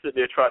you'll sit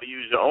there try to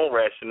use your own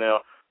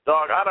rationale.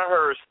 Dog, I done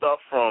heard stuff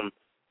from,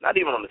 not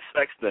even on the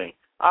sex thing,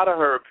 I done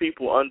heard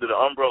people under the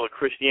umbrella of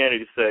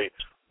Christianity say,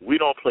 we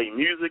don't play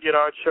music at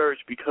our church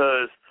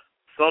because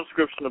some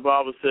scripture in the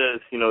Bible says,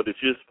 that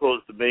you're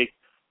supposed to make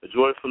a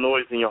joyful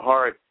noise in your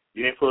heart.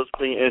 You ain't supposed to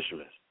play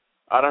instruments.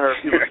 I done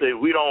heard people say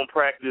we don't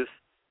practice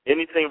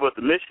anything but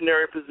the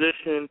missionary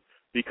position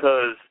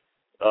because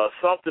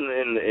something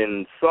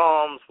in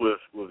Psalms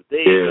with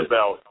David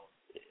about.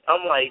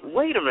 I'm like,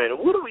 wait a minute,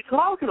 what are we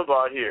talking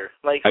about here?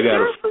 Like, I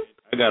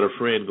got a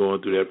friend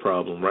going through that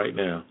problem right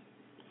now.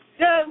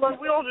 Yeah, like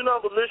we don't do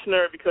nothing but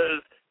missionary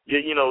because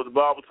the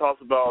Bible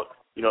talks about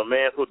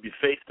man supposed to be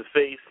face to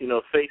face,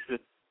 facing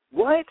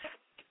what?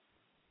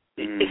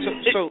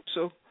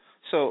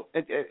 So,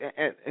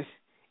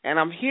 and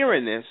I'm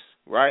hearing this,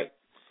 right?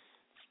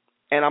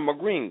 And I'm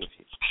agreeing with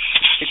you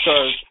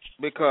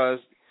because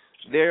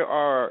there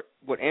are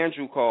what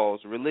Andrew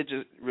calls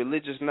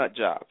religious nut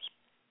jobs.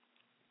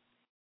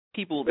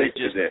 People that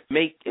just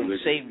make and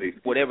say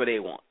whatever they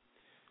want.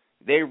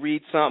 They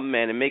read something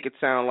and make it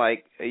sound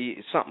like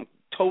something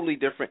totally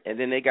different, and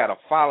then they got a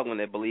following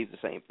that believes the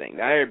same thing.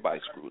 Now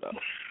everybody's screwed up.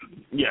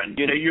 Yeah,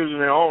 they're using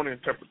their own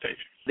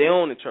interpretation. Their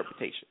own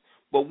interpretation.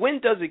 But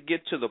when does it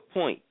get to the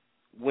point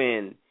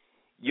when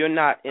you're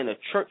not in a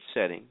church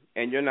setting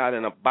and you're not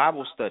in a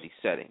Bible study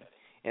setting,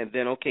 and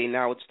then, okay,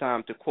 now it's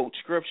time to quote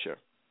Scripture?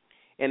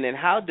 And then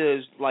how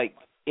does,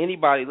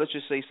 anybody, let's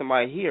just say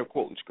somebody here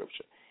quoting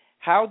Scripture,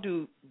 how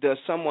does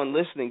someone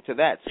listening to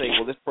that say,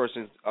 well, this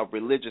person's a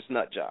religious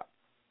nut job?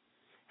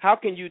 How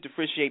can you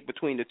differentiate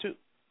between the two?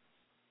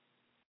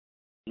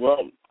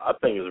 Well, I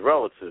think it's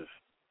relative.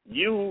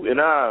 You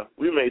and I,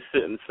 we may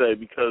sit and say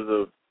because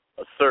of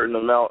a certain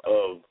amount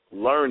of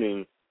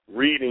learning,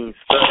 reading,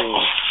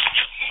 studying,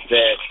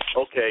 that,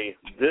 okay,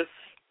 this,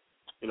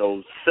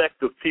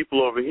 sect of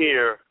people over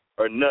here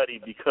are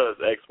nutty because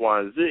X, Y,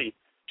 and Z.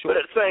 Sure. But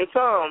at the same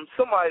time,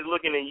 somebody's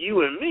looking at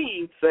you and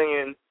me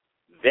saying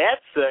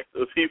that sect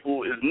of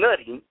people is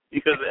nutty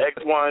because of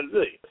X, Y, and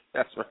Z.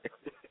 That's right.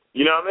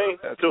 You know what I mean?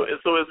 So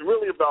it's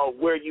really about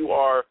where you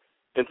are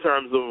in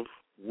terms of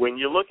when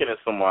you're looking at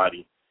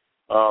somebody.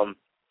 And,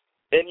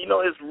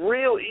 it's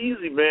real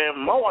easy, man.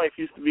 My wife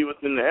used to be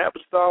within the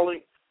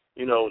apostolic,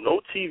 no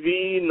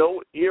TV,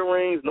 no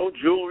earrings, no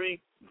jewelry,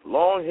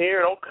 long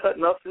hair, don't cut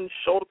nothing,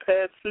 shoulder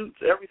pad suits,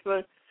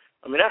 everything.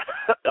 I mean,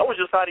 that was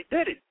just how they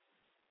did it.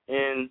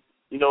 And,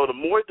 the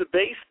more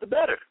debased, the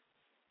better.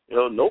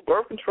 No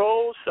birth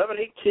control, 7,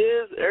 8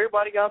 kids,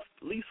 everybody got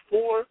at least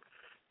 4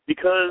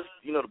 because,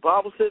 the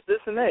Bible says this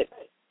and that.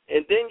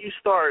 And then you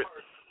start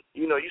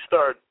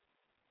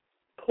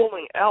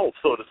pulling out,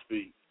 so to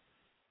speak,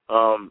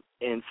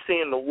 and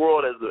seeing the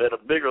world at a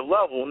bigger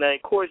level. Now,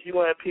 of course, you're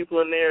going to have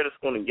people in there that's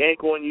going to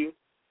yank on you,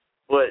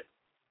 but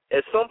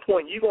at some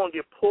point you're going to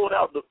get pulled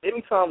out.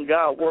 Anytime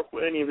God worked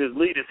with any of his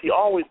leaders, he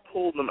always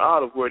pulled them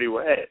out of where they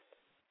were at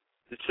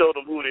to show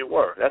them who they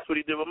were. That's what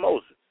he did with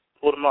Moses.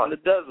 Pulled them out in the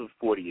desert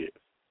for 40 years.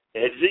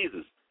 And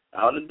Jesus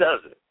out in the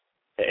desert.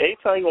 And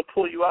anytime he's going to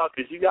pull you out,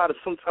 because you got to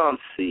sometimes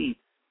see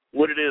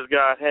what it is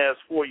God has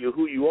for you,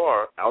 who you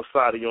are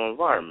outside of your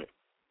environment.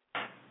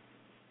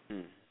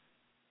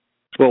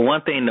 Well,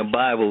 one thing the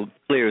Bible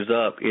clears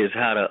up is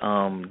how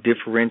to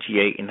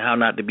differentiate and how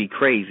not to be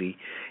crazy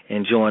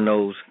and join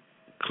those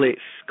cliques,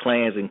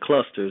 clans, and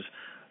clusters.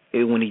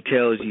 When he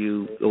tells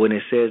you, when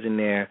it says in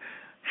there,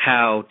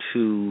 how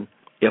to,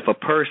 if a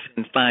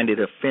person find it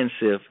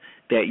offensive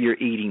that you're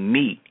eating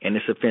meat and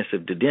it's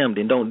offensive to them,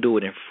 then don't do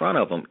it in front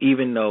of them.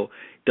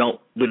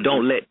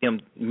 Don't let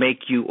them make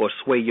you or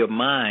sway your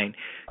mind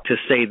to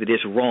say that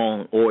it's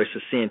wrong or it's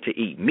a sin to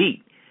eat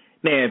meat.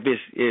 Now,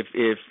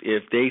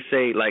 if they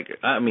say,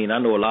 I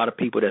know a lot of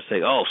people that say,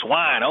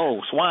 swine.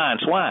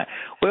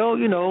 Well,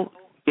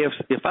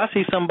 if I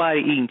see somebody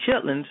eating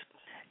chitlins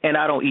and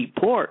I don't eat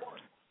pork,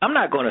 I'm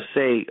not going to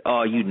say,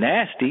 oh, you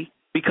nasty,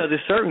 because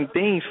there's certain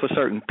things for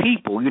certain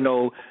people.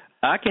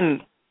 I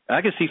can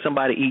see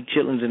somebody eat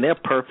chitlins and they're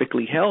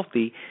perfectly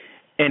healthy,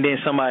 and then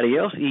somebody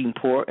else eating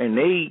pork and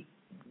they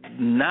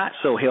not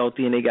so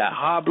healthy and they got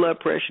high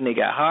blood pressure and they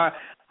got high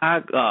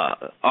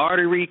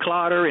artery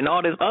clotter and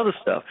all this other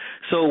stuff.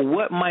 So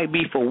what might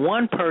be for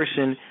one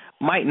person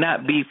might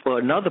not be for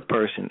another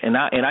person. And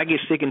I get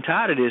sick and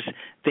tired of this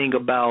thing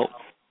about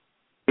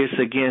it's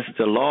against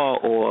the law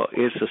or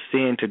it's a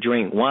sin to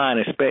drink wine.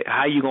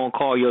 How you going to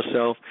call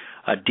yourself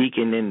a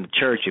deacon in the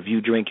church if you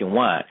drinking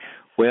wine?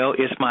 Well,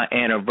 it's my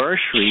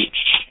anniversary,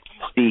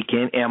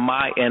 deacon,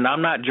 and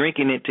I'm not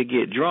drinking it to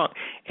get drunk.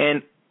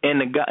 And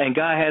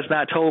God has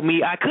not told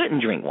me I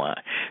couldn't drink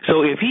wine.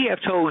 So if he have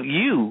told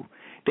you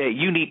that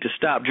you need to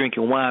stop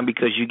drinking wine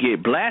because you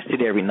get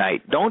blasted every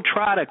night, don't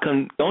try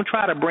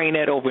to bring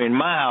that over in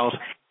my house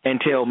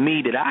and tell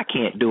me that I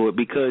can't do it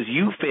because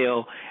you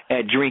fail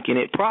at drinking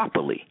it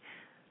properly.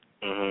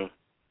 Mm-hmm.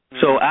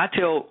 So I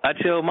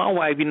tell my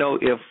wife,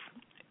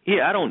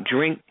 I don't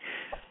drink,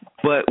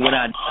 but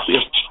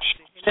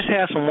let's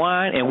have some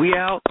wine and we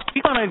out,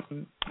 we're gonna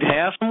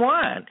have some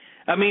wine.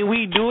 I mean,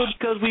 we do it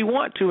because we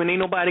want to, and ain't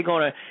nobody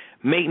gonna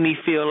make me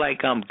feel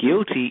like I'm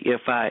guilty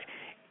if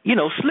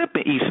slip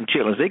and eat some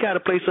chitlins. They got a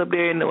place up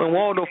there in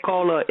Waldorf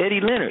called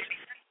Eddie Leonard's.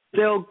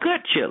 Sell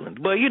good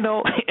chitlins, but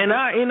and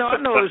I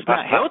know it's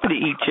not healthy to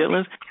eat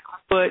chitlins,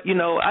 but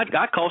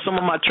I called some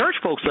of my church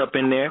folks up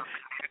in there,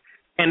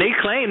 and they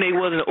claimed they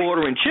wasn't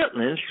ordering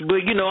chitlins,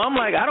 but I'm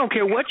like, I don't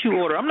care what you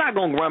order, I'm not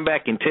gonna run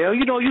back and tell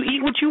you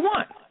eat what you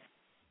want.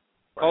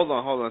 Hold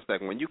on a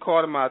second. When you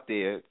called them out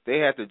there, they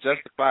had to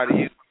justify to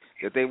you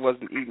that they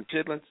wasn't eating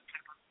chitlins.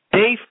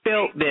 They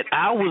felt that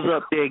I was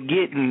up there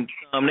getting.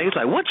 They was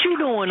like, "What you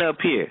doing up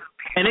here?"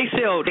 And they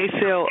sell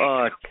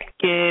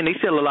chicken. They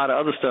sell a lot of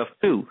other stuff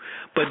too.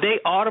 But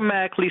they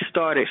automatically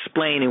started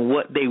explaining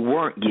what they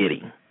weren't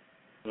getting.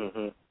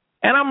 Mm-hmm.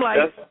 And I'm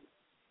like,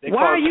 they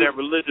why are you? That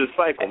religious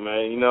cycle,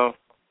 man.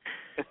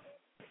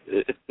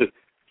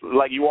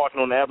 Like you walking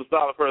on the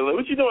apostolic prayer. Like,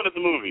 what you doing at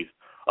the movies?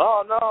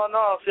 Oh no.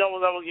 See, I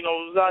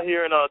was out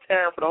here in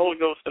Tarrant for the Holy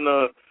Ghost, and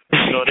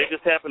they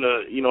just happened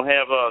to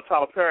have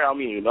Tyler Perry. I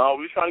mean, no,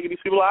 we trying to get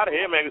these people out of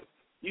here, man.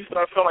 You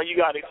start feeling like you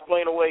got to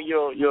explain away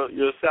your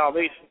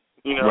salvation.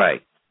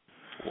 Right.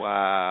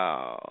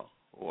 Wow.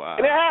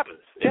 And it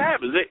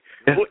happens.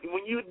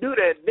 When you do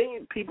that,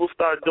 then people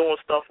start doing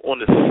stuff on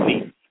the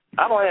sneak.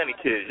 I don't have any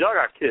kids. Y'all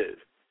got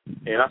kids.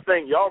 And I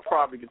think y'all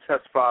probably can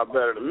testify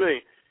better than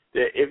me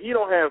that if you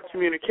don't have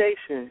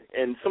communication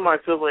and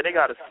somebody feels like they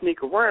got to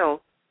sneak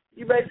around,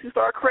 you basically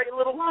start creating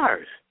little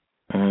liars.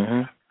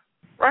 Mm-hmm.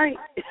 Right?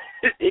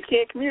 It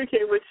can't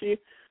communicate with you.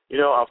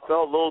 I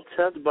felt a little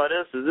tempted by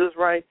this. Is this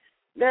right?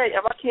 Now,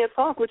 if I can't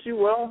talk with you,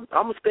 well,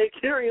 I'm going to stay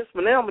curious,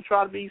 but now I'm going to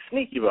try to be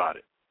sneaky about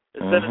it.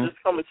 Instead of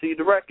just coming to you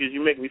direct because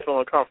you make me feel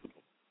uncomfortable.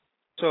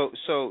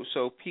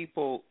 So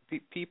people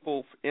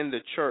in the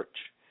church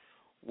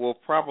will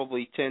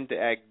probably tend to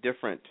act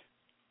different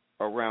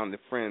around the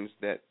friends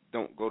that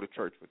don't go to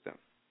church with them.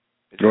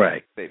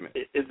 Right. Statement.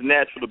 It's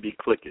natural to be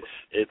cliquish.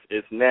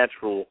 It's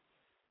natural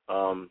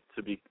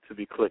to be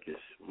cliquish.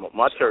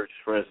 My church,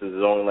 for instance,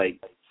 is only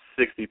like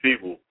 60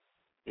 people.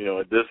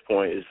 At this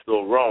point, it's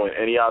still growing.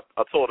 And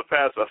I told the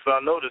pastor, I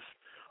noticed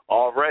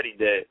already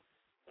that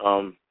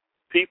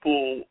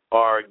people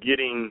are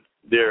getting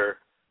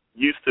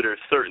used to their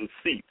certain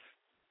seats.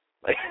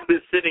 Like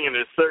they're sitting in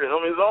their certain.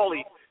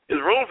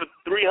 There's room for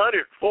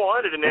 300,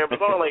 400 in there, but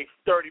it's only like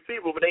 30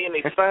 people, but they in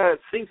their assigned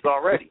seats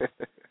already.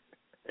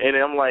 And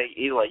I'm like,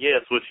 he's like, yeah,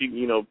 switch.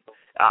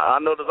 I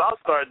noticed I'll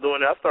start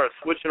doing that. I start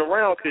switching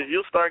around because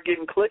you'll start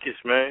getting cliquish,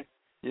 man.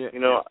 Yeah.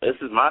 This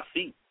is my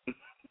seat.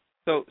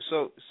 So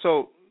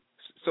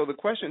the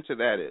question to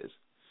that is,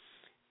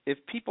 if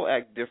people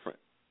act different,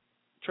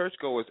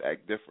 churchgoers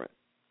act different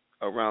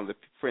around the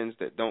friends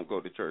that don't go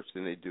to church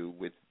than they do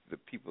with the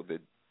people that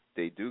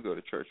they do go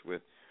to church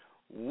with,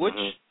 which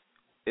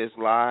is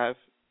live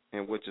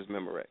and which is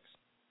Memorex?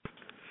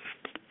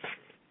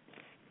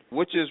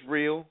 Which is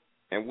real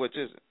and which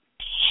isn't?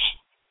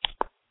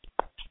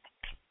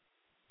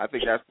 I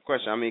think that's the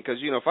question. I mean,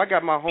 because, if I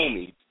got my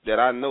homies that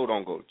I know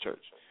don't go to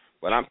church,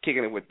 but I'm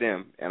kicking it with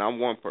them, and I'm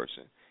one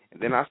person,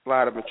 and then I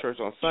slide up in church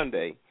on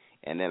Sunday,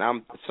 and then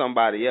I'm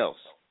somebody else,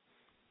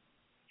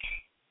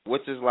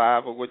 which is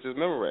live or which is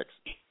Memorex?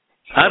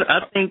 I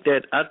think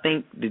that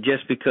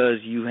just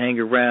because you hang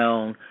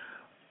around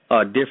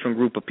a different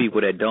group of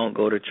people that don't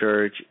go to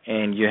church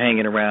and you're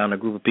hanging around a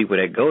group of people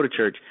that go to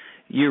church,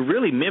 you're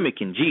really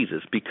mimicking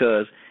Jesus,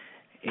 because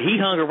he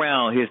hung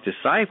around his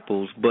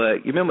disciples,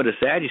 but you remember the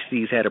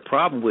Sadducees had a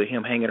problem with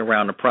him hanging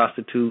around the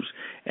prostitutes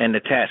and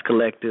the tax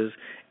collectors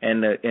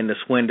and the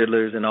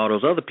swindlers and all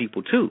those other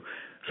people too.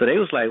 So they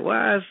was like,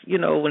 why is,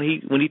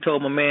 when he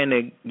told my man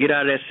to get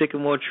out of that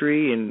sycamore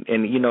tree and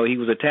he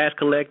was a tax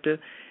collector,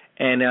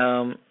 and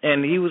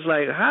he was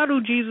like, how do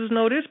Jesus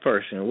know this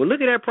person? Well,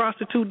 look at that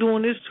prostitute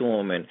doing this to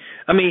him. And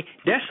I mean,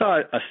 that's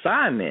our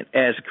assignment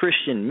as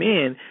Christian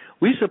men.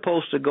 We're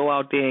supposed to go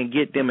out there and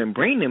get them and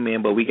bring them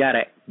in, but we got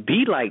to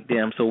be like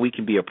them so we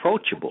can be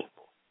approachable.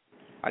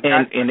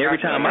 And every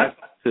time I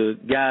talk to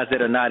guys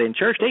that are not in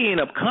church, they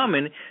end up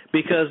coming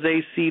because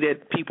they see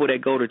that people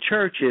that go to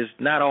church is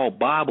not all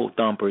Bible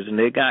thumpers, and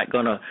they're not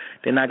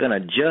gonna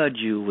judge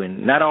you,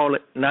 and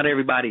not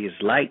everybody is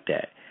like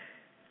that.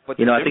 But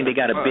I think they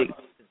got a big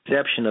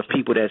perception of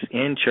people that's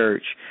in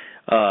church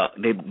of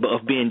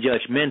being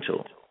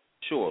judgmental.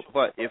 Sure,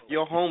 but if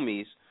your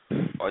homies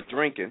are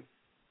drinking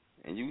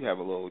and you have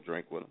a little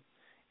drink with them,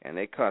 and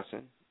they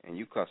cussing and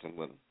you cussing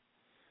with them,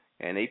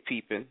 and they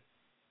peeping,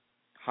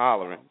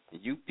 hollering,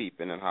 and you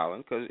peeping and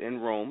hollering, because in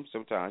Rome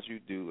sometimes you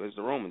do as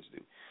the Romans do.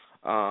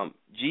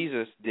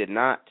 Jesus did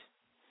not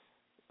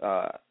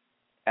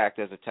act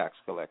as a tax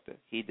collector.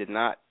 He did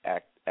not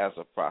act as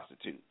a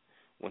prostitute.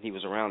 When he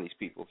was around these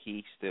people,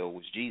 he still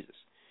was Jesus.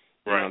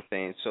 You know what I'm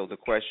saying? So the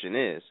question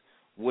is,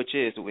 which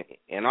is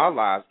in our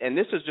lives, and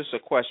this is just a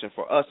question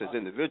for us as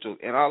individuals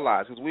in our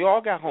lives, because we all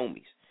got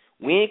homies.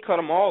 We ain't cut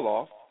them all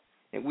off,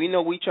 and we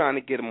know we trying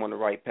to get them on the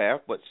right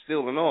path, but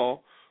still in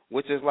all,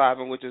 which is live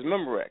and which is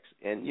Memorex.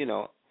 And,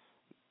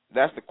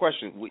 that's the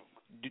question.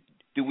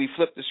 Do we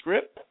flip the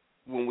script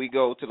when we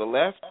go to the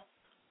left,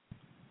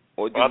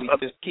 or do we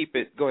just keep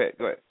it? Go ahead.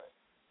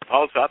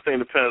 Also, I think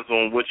it depends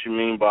on what you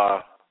mean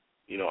by,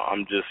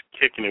 I'm just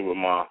kicking it with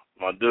my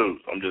my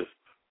dudes.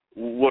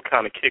 What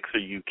kind of kicks are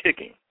you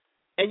kicking?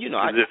 And, you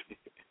know,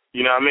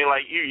 you know what I mean?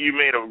 Like, you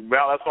made a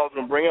valid, that's what I was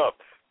going to bring up.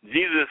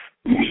 Jesus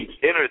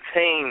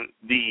entertained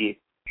the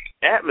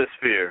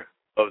atmosphere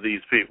of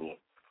these people,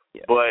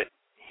 but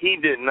he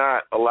did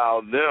not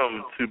allow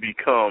them to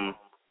become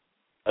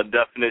a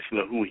definition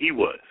of who he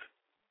was.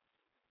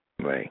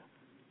 Right.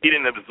 He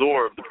didn't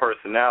absorb the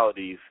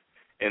personalities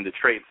and the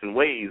traits and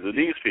ways of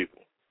these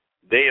people.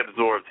 They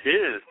absorbed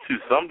his to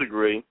some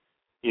degree,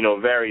 you know,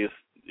 various,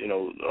 you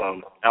know,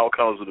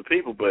 outcomes of the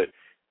people, but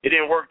it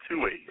didn't work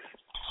two ways.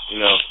 You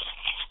know,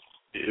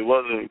 it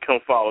wasn't come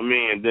follow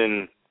me and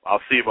then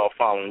I'll see about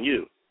following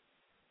you.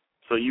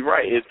 So you're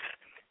right.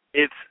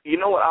 It's you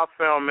know what I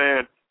found,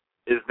 man,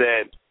 is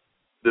that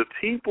the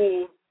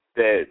people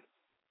that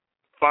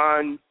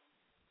find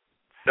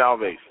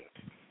salvation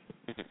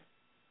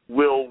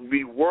will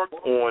be worked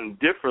on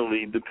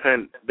differently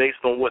based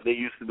on what they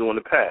used to do in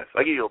the past.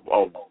 I give you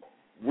a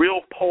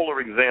real polar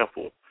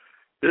example.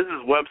 There's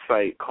this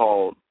website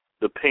called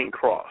the Pink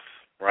Cross,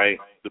 right?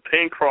 The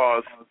Pink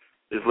Cross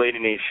is a lady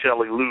named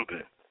Shelley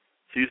Lubin.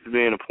 She used to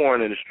be in the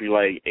porn industry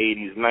like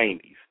 80s,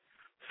 90s.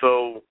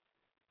 So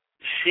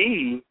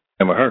she,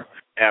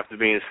 after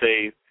being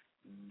saved,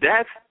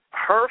 that's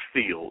her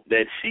field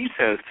that she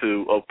tends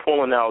to of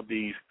pulling out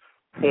these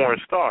porn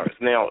stars.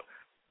 Now,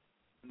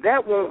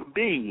 that won't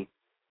be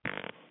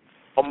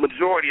a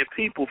majority of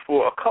people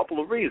for a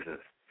couple of reasons.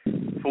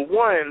 For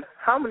one,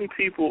 how many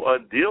people are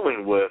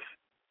dealing with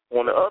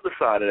on the other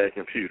side of that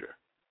computer,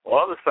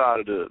 or other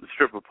side of the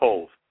stripper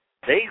poles?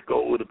 They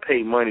go to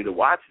pay money to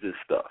watch this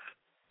stuff.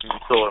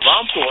 So if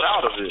I'm pulled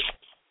out of it,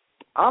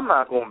 I'm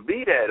not going to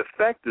be that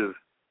effective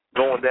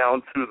going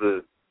down to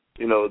the,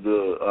 you know,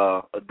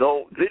 the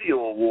adult video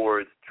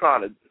awards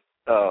trying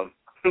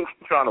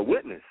to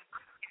witness.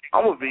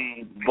 I'm going to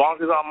be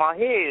bonkers out my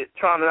head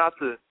trying not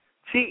to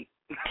cheat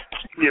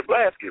your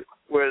basket.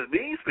 Whereas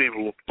these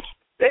people,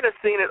 they done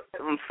seen it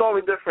from so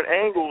many different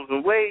angles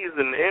and ways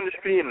in the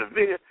industry and the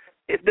video.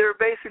 They're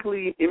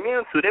basically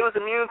immune to it. They was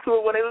immune to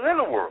it when they was in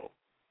the world.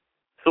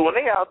 So when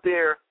they out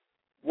there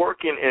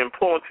working and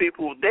pulling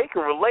people, they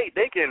can relate.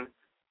 They can,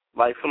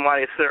 like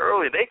somebody said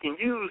earlier, they can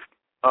use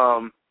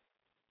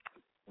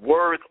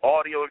words,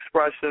 audio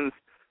expressions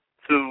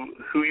to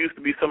who used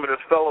to be some of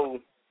their fellow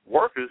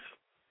workers,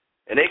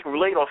 and they can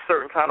relate on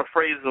certain kind of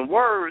phrases and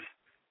words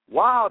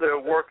while they're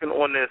working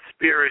on their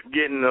spirit,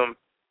 getting them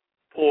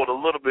pulled a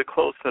little bit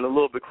closer and a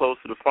little bit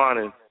closer to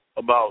finding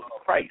about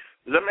Christ.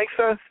 Does that make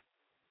sense?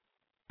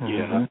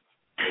 Mm-hmm.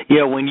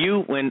 Yeah,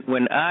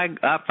 when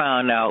I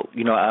found out,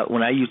 you know,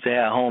 when I used to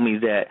have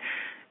homies that,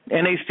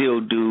 and they still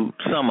do,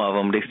 some of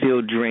them, they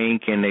still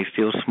drink and they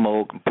still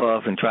smoke and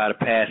puff and try to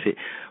pass it.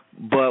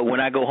 But when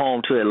I go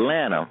home to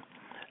Atlanta,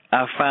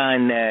 I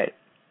find that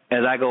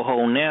as I go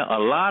home now,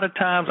 a lot of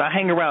times I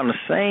hang around the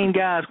same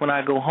guys when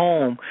I go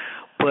home,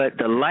 but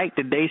the light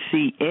that they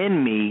see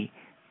in me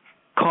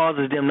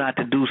causes them not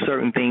to do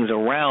certain things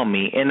around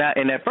me. And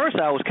at first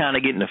I was kind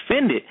of getting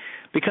offended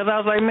because I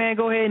was like, man,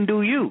 go ahead and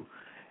do you.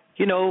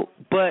 You know,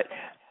 but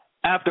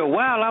after a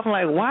while, I'm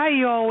like, why are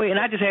you always, and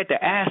I just had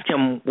to ask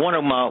him, one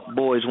of my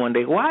boys one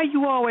day, why are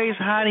you always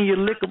hiding your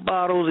liquor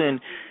bottles and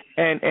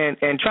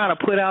trying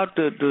to put out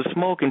the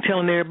smoke and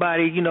telling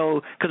everybody, you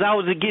know, because I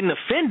was getting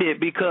offended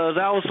because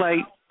I was like,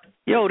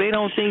 yo, they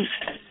don't think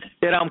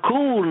that I'm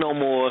cool no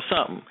more or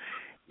something,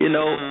 you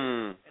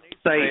know.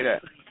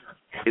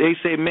 They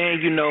say, man,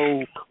 you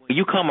know, when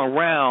you come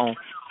around,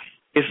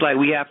 it's like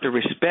we have to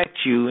respect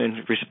you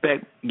and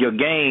respect your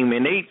game,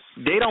 and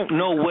they don't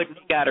know what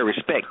they got to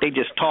respect. They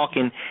just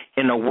talking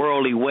in a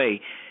worldly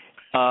way,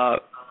 but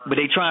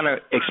they trying to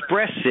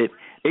express it.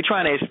 They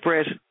trying to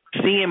express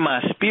seeing my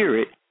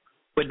spirit,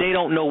 but they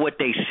don't know what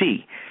they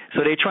see.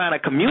 So they're trying to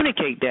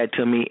communicate that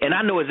to me, and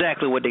I know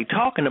exactly what they're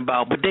talking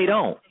about, but they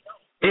don't.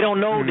 They don't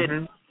know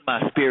that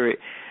my spirit,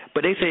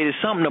 but they say there's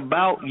something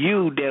about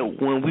you that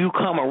when you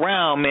come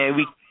around, man,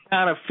 we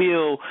kind of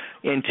feel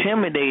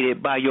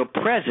intimidated by your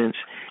presence,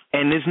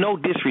 and there's no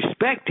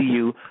disrespect to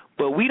you,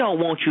 but we don't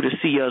want you to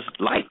see us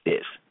like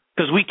this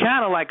because we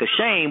kind of like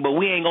ashamed, but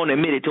we ain't going to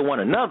admit it to one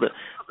another.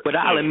 But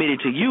I'll admit it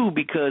to you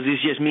because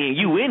it's just me and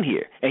you in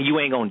here, and you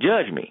ain't going to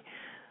judge me.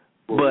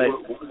 But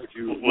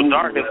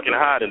darkness can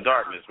hide in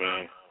darkness,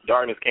 man.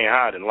 Darkness can't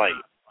hide in light.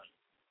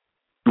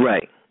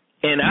 Right.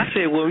 And I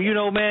said, well, you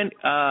know, man,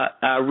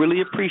 I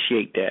really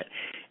appreciate that.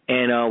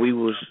 And we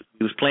was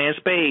playing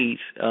spades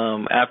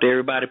after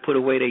everybody put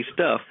away their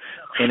stuff.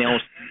 And on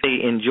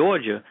Sunday in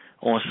Georgia,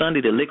 on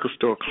Sunday the liquor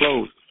store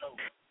closed.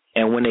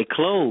 And when they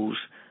closed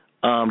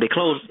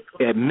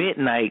at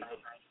midnight,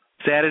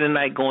 Saturday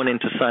night going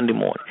into Sunday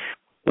morning.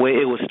 Well,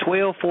 it was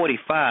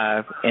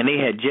 12:45, and they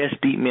had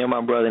just beat me and my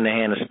brother in the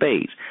hand of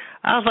spades.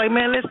 I was like,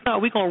 man,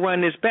 we're going to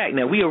run this back.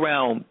 Now, we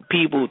around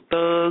people,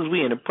 thugs,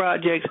 we in the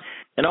projects,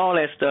 and all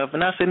that stuff.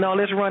 And I said, no,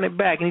 let's run it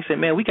back. And he said,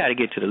 man, we got to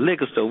get to the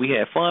liquor store. We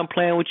had fun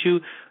playing with you.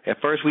 At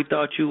first we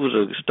thought you was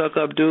a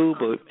stuck-up dude,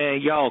 but,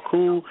 man, y'all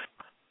cool.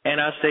 And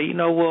I said, you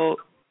know, well,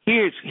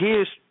 here's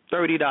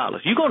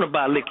 $30. You're going to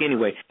buy liquor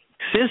anyway.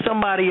 Send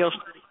somebody else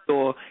to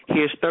store.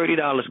 Here's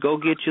 $30. Go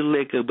get your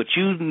liquor, but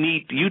you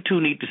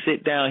two need to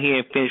sit down here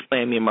and finish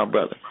playing me and my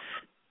brother.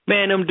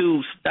 Man, them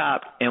dudes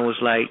stopped and was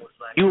like,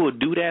 you will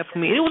do that for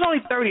me? It was only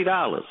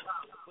 $30,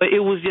 but it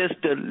was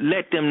just to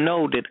let them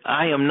know that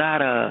I am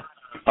not a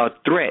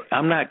threat.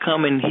 I'm not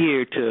coming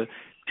here to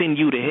send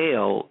you to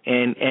hell.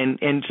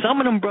 And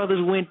some of them brothers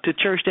went to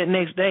church that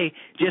next day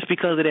just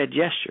because of that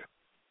gesture.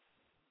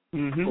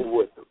 Mm-hmm.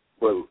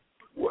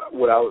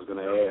 What I was going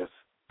to ask,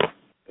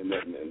 and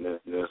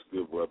that's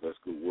good, brother, that's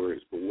good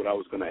words, but what I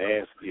was going to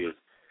ask is,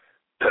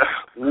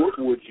 what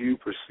would you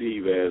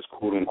perceive as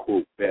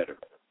quote-unquote better?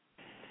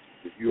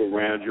 If you're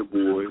around your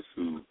boys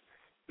who,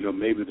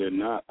 maybe they're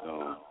not,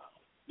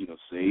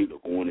 saved or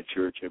going to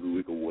church every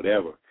week or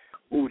whatever,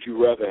 what would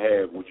you rather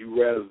have? Would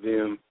you rather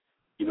them,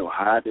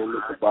 hide their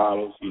liquor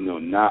bottles,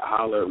 not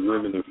holler at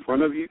women in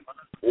front of you?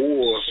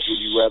 Or would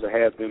you rather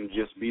have them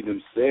just be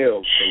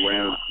themselves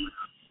around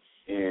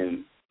you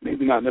and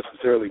maybe not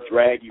necessarily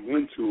drag you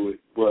into it,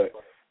 but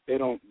they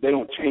don't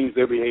change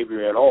their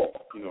behavior at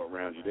all,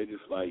 around you. They're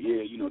just like,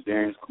 yeah,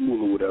 Darren's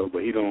cool or whatever,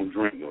 but he don't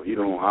drink or he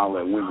don't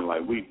holler at women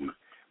like we do.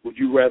 Would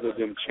you rather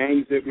them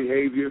change their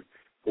behavior,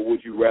 or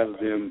would you rather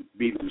them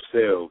be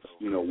themselves,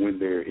 when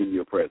they're in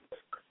your presence?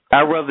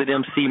 I'd rather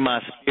them see my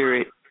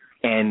spirit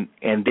and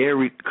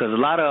because a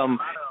lot of them,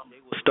 they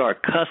will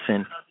start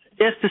cussing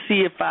just to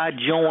see if I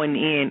join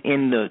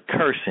in the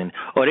cursing,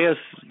 or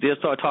they'll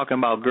start talking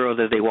about girls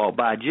as they walk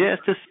by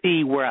just to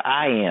see where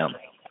I am.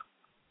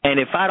 And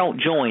if I don't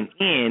join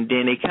in,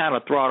 then they kind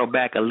of throttle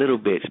back a little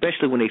bit,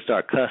 especially when they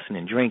start cussing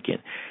and drinking.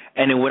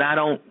 And then when I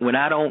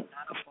don't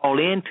fall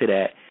into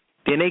that,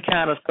 then they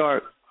kind of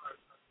start,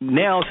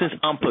 now since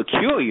I'm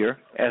peculiar,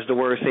 as the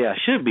words say I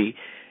should be,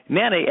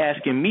 now they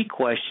asking me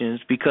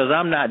questions because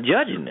I'm not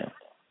judging them.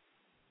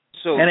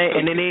 So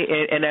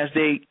and as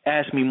they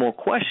ask me more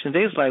questions,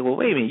 they was like, well,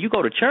 wait a minute, you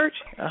go to church?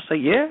 I say,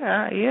 yeah,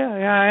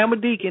 I am a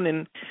deacon,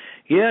 and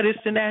yeah, this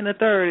and that and the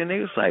third. And they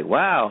was like,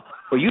 wow,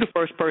 well, you the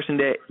first person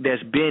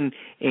that's been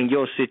in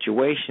your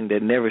situation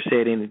that never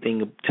said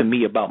anything to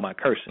me about my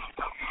cursing.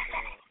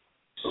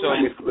 So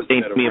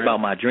anything to me about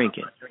my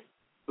drinking.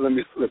 Let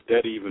me flip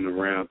that even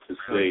around to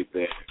say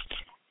that,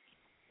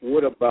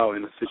 what about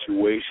in a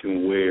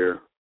situation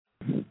where,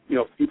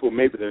 people,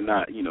 maybe they're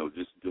not,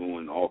 just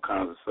doing all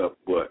kinds of stuff,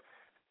 but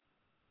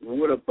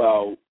what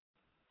about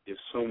if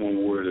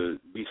someone were to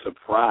be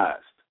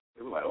surprised?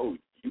 They were like, oh,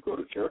 you go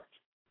to church?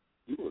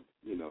 You would,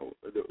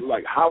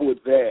 like, how would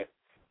that,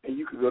 and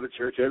you could go to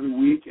church every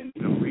week and,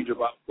 read your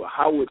Bible, but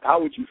how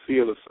would you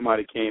feel if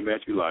somebody came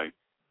at you like,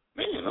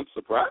 man, I'm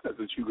surprised that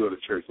you go to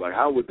church? Like,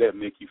 how would that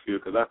make you feel?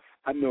 Because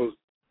I know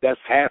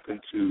that's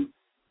happened to,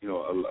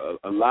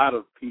 a lot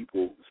of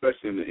people,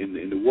 especially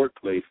in the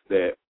workplace,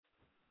 that,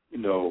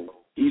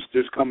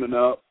 Easter's coming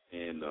up,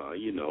 and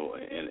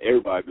and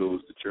everybody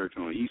goes to church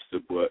on Easter,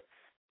 but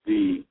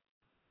the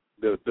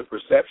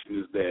perception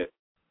is that,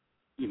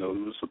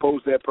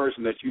 suppose that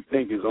person that you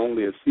think is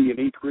only a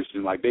C&E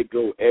Christian, like they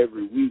go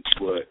every week,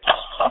 but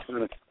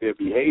their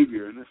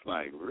behavior, and it's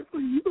like,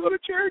 really, you go to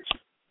church?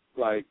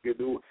 Like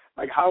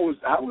how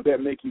would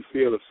that make you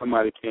feel if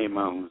somebody came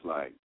out and was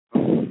like,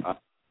 I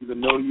didn't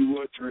know you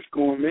were a church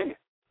going man?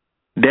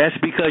 That's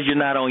because you're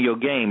not on your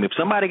game. If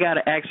somebody got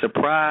to act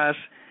surprised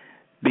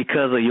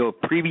because of your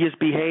previous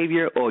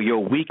behavior or your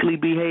weekly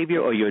behavior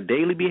or your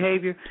daily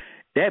behavior,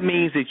 that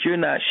means that you're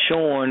not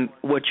showing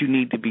what you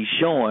need to be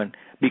showing.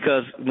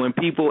 Because when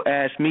people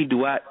ask me,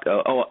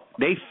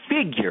 they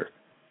figure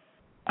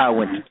I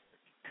went to,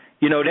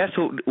 that's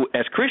what,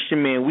 as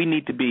Christian men, we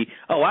need to be,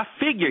 I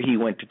figure he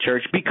went to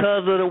church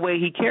because of the way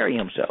he carry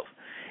himself.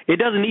 It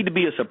doesn't need to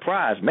be a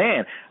surprise.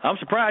 Man, I'm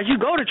surprised you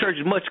go to church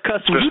as much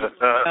custom you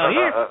down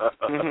here.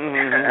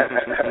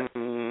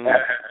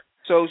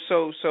 So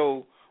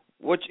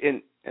what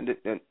and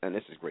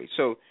this is great.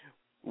 So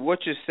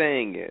what you're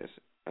saying is,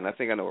 and I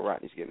think I know what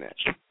Rodney's getting at.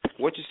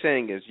 What you're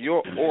saying is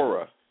your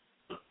aura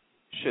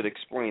should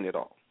explain it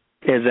all.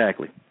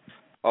 Exactly.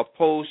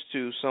 Opposed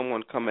to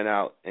someone coming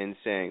out and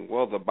saying,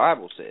 well, the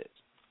Bible says.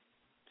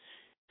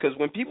 Because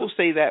when people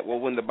say that, well,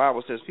 when the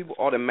Bible says, people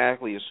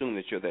automatically assume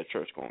that you're that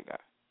church-going guy.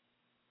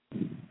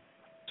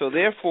 So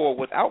therefore,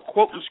 without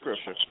quoting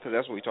scripture, because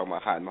that's what we're talking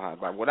about, hiding behind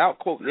the Bible, without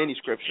quoting any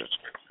scripture,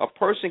 a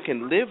person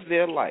can live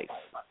their life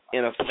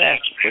in a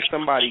fashion where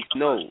somebody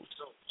knows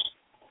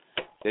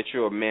that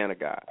you're a man of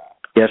God.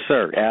 Yes,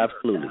 sir,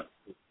 absolutely.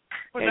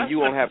 And you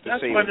won't have to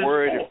say a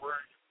word.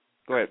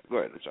 Go ahead,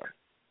 I'm sorry.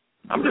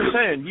 I'm just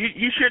saying,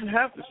 you shouldn't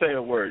have to say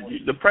a word.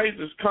 The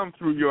praises come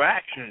through your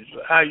actions,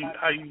 how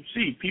you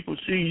see. People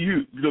see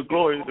you, the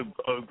glory, the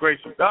grace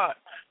of God,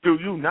 through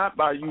you, not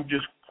by you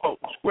just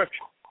quoting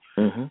scripture.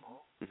 Mm-hmm.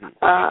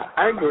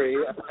 I agree.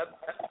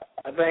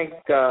 I think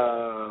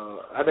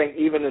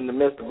even in the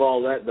midst of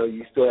all that, though,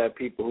 you still have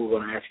people who are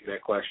going to ask you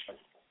that question.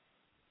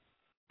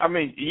 I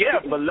mean, yeah,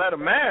 but let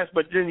them ask,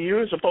 but then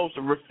you're supposed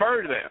to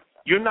refer to them.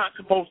 You're not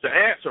supposed to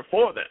answer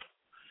for them.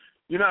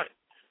 You're not,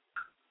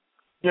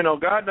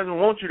 God doesn't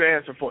want you to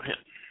answer for him.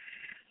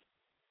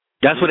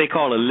 That's what they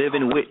call a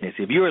living witness.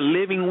 If you're a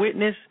living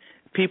witness,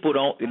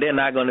 they're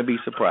not going to be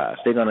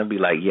surprised. They're going to be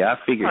like, yeah, I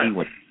figured he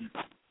went.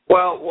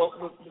 Well,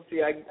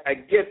 see, I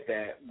get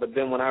that, but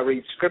then when I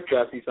read scripture,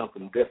 I see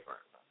something different.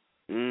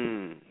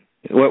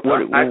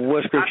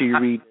 What scripture you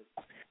read?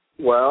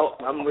 Well,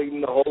 I'm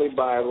reading the Holy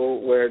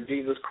Bible where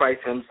Jesus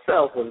Christ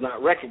himself was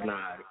not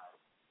recognized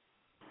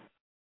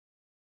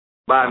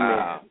by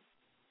men.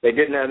 They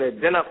didn't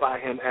identify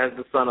him as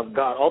the Son of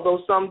God,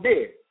 although some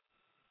did.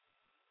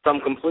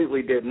 Some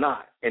completely did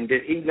not. And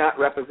did he not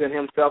represent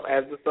himself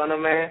as the Son of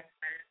Man?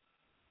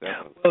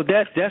 Well,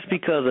 that's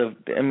because of,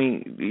 I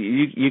mean,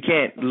 you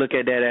can't look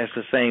at that as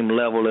the same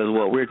level as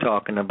what we're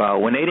talking about.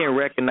 When they didn't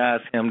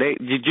recognize him,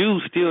 the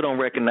Jews still don't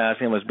recognize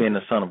him as being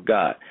the Son of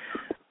God.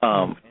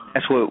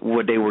 That's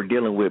what they were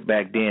dealing with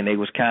back then. They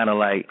was kind of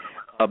like,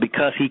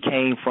 because he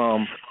came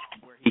from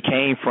where he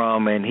came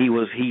from, and he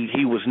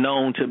was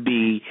known to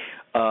be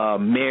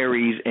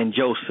Mary's and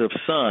Joseph's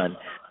son.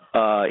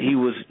 He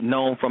was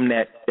known from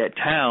that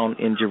town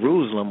in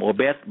Jerusalem or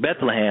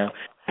Bethlehem.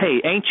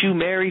 Hey, ain't you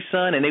Mary's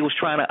son? And they was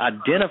trying to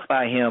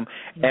identify him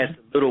as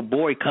the little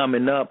boy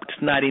coming up,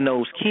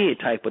 snotty-nosed kid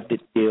type of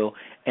deal,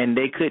 and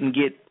they couldn't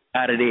get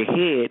out of their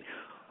head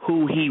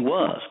who he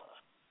was.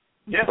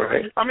 Yeah,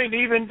 right. I mean,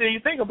 even you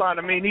think about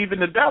it, I mean, even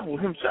the devil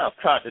himself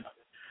tried to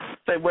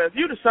say, well, if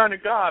you're the Son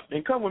of God,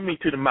 then come with me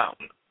to the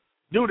mountain.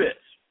 Do this.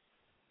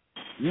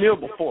 Kneel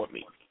before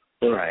me.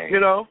 Right. You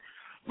know,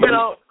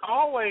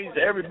 always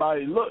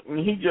everybody look, and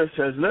he just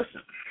says,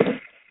 listen,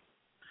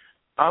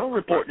 I don't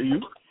report to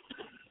you.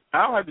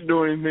 I don't have to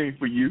do anything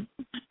for you.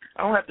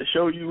 I don't have to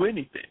show you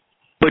anything.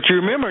 But you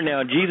remember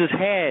now, Jesus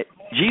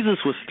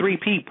was 3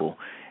 people,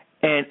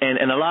 and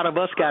a lot of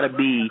us got to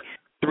be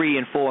 3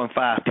 and 4 and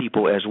 5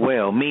 people as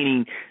well,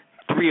 meaning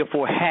 3 or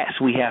 4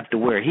 hats we have to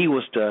wear. He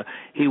was the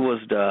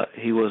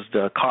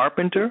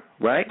carpenter,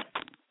 right?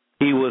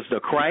 He was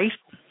the Christ,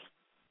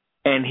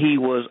 and he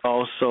was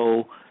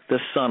also the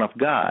Son of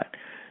God.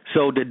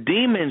 So the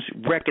demons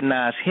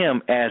recognized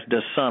him as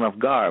the Son of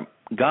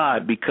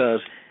God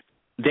because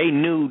they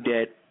knew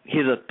that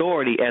his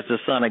authority as the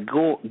Son of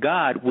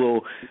God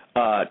will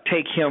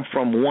take him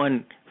from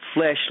one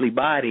fleshly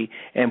body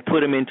and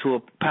put him into a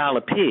pile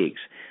of pigs.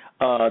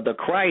 The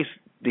Christ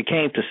that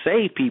came to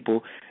save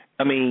people,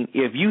 I mean,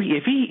 if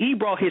he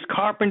brought his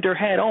carpenter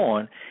hat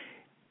on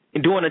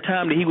during the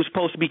time that he was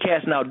supposed to be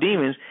casting out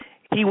demons,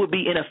 he would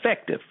be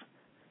ineffective.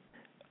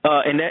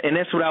 And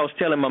that's what I was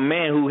telling my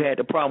man who had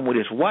the problem with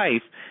his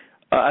wife.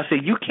 I said,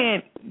 you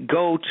can't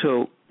go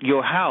to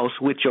your house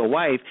with your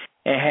wife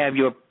and have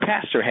your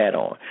pastor hat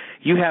on.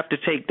 You have to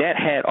take that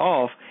hat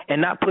off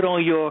and not put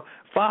on your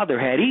father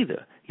hat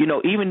either. You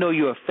know, even though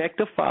you're an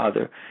effective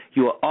father,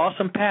 you're an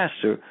awesome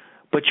pastor,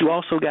 but you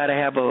also got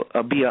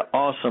to be an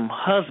awesome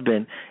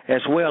husband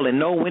as well and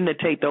know when to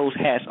take those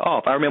hats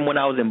off. I remember when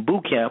I was in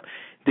boot camp,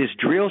 this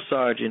drill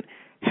sergeant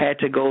had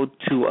to go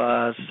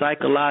to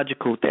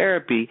psychological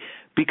therapy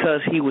because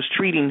he was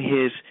treating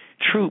his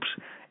troops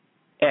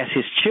as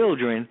his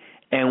children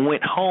and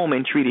went home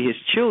and treated his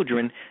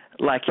children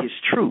like his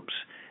troops.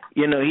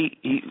 You know,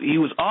 he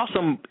was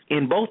awesome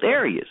in both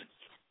areas,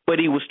 but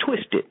he was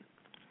twisted.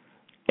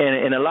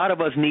 And a lot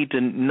of us need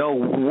to know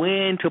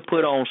when to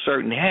put on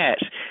certain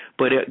hats,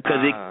 but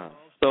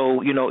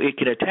so you know it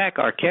could attack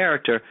our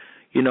character.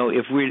 You know,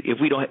 if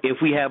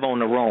we have on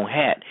the wrong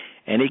hat,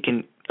 and it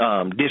can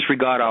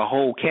disregard our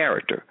whole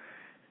character.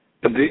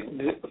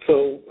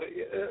 So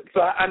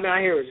I mean,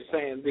 I hear what you're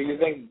saying. Do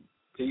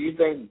you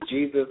think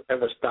Jesus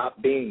ever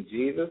stopped being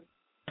Jesus?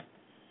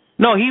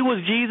 No, he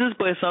was Jesus,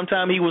 but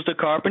sometimes he was the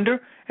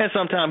carpenter, and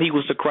sometimes he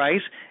was the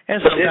Christ,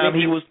 and sometimes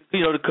he was,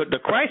 you know, the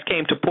Christ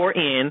came to pour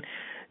in,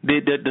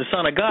 the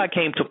Son of God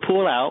came to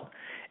pull out,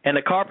 and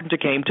the carpenter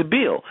came to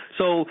build.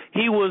 So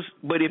he was,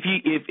 but if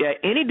at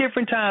any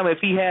different time, if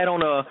he had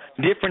on a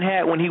different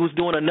hat when he was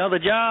doing another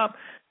job,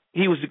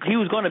 he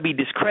was going to be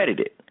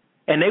discredited.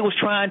 And they was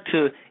trying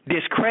to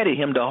discredit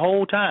him the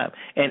whole time,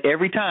 and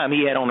every time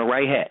he had on the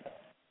right hat.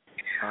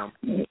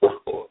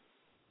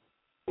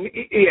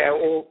 Yeah,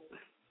 well,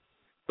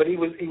 but he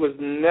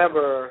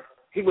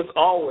was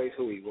always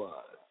who he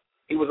was.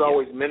 He was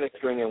always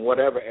ministering in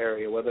whatever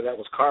area, whether that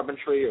was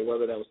carpentry or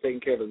whether that was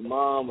taking care of his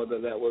mom, whether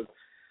that was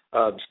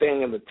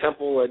staying in the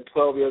temple at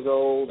 12 years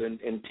old and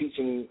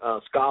teaching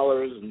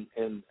scholars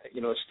and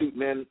you know, astute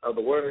men of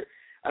the word.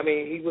 I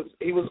mean,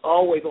 he was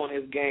always on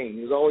his game.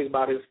 He was always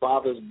about his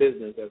father's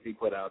business, as he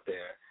put out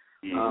there.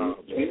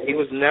 He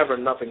was never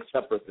nothing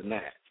separate than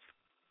that.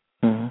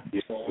 Mm-hmm.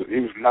 He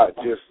was not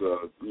just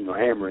you know,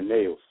 hammering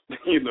nails.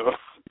 You know.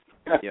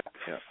 Yeah.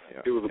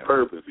 It was a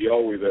purpose. He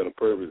always had a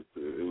purpose.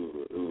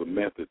 It was a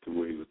method to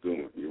what he was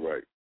doing. You're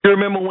right. You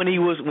remember when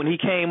he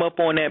came up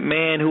on that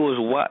man who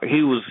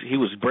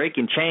was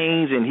breaking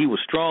chains and he was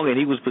strong and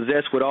he was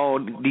possessed with all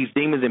these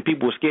demons and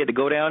people were scared to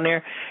go down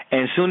there.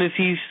 And as soon as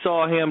he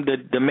saw him,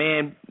 the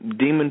man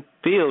demon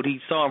filled, he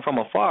saw him from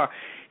afar.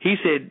 He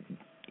said,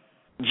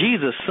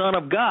 "Jesus, Son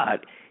of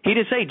God." He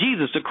didn't say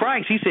Jesus the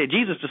Christ. He said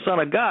Jesus the Son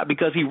of God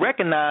because he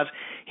recognized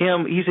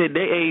him. He said,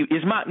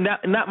 "It's not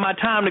my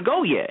time to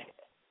go yet."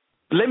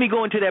 let me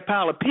go into that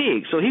pile of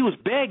pigs. So he was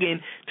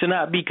begging to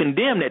not be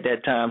condemned at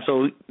that time.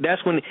 So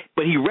that's when,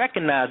 but he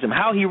recognized him.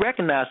 How he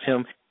recognized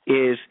him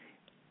is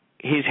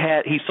his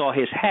hat. He saw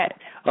his hat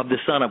of the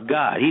Son of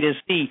God. He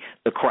didn't see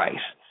the Christ.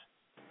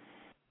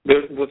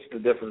 What's the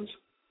difference?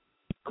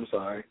 I'm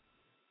sorry.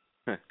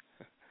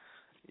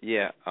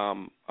 Yeah.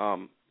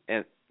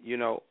 And you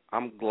know,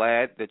 I'm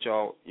glad that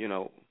y'all, you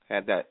know,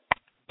 had that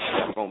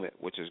moment,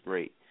 which is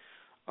great.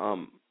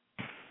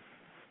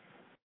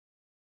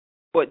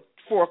 But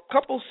for a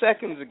couple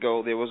seconds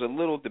ago, there was a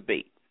little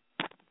debate,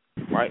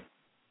 right?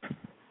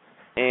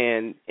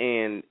 And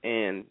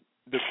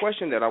the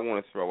question that I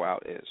want to throw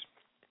out is,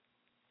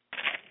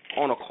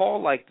 on a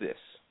call like this,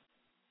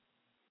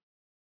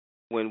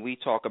 when we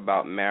talk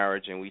about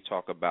marriage and we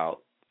talk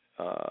about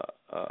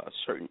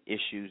certain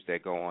issues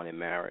that go on in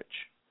marriage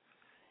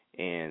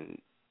and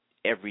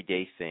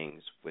everyday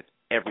things with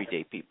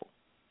everyday people,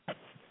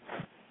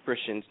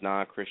 Christians,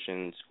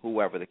 non-Christians,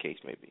 whoever the case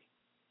may be,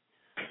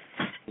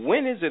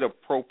 when is it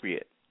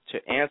appropriate to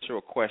answer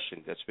a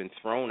question that's been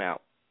thrown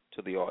out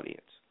to the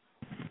audience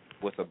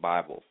with a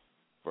Bible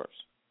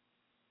verse?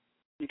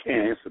 You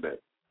can't answer that.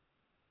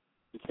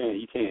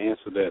 You can't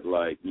answer that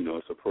like, you know,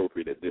 it's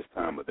appropriate at this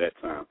time or that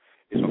time.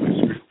 It's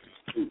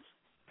truth.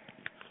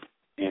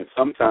 And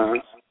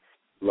sometimes,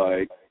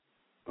 like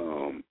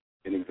an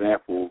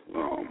example,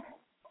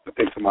 I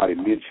think somebody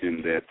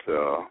mentioned that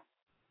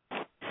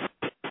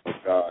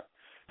God,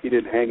 he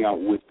didn't hang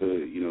out with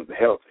the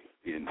healthy.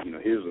 And, you know,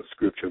 here's a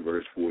scripture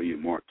verse for you,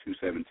 Mark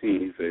 2:17.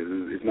 He says,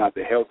 it's not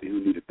the healthy who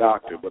need a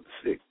doctor, but the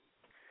sick.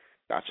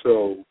 Gotcha.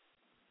 So,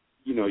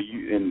 you know,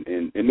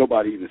 and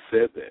nobody even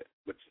said that,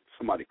 but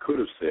somebody could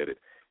have said it,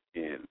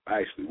 and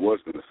I actually was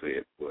going to say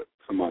it, but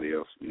somebody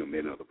else, you know,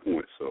 made another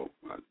point, so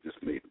I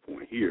just made the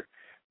point here.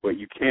 But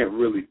you can't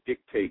really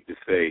dictate to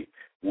say,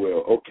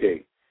 well,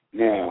 okay,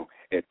 now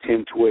at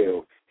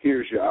 10:12,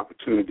 here's your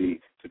opportunity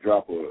to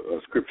drop a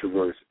scripture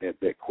verse at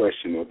that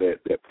question or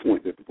that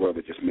point that the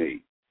brother just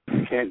made.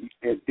 You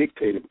can't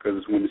dictate it, because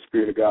it's when the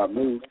Spirit of God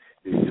moves,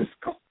 it just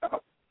comes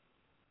out.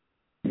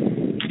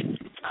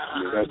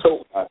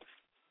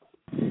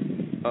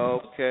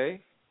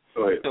 Okay.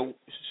 Go ahead.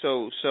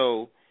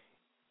 So,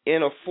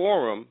 in a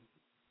forum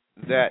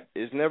that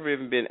has never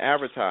even been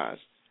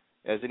advertised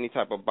as any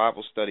type of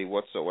Bible study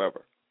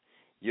whatsoever,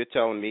 you're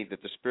telling me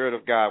that the Spirit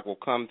of God will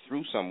come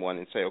through someone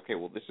and say, okay,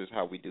 well, this is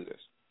how we do this.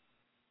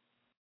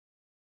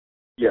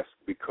 Yes,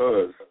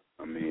 because,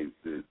 I mean,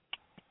 the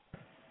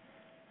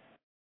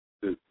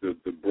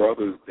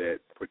brothers that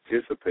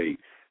participate,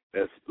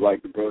 that's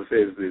like the brother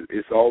says,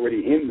 it's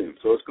already in them,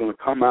 so it's going to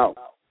come out.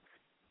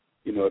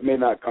 You know, it may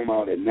not come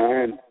out at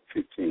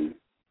 9:15,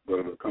 but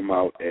it'll come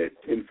out at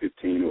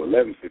 10:15 or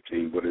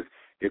 11:15. But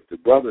if the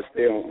brother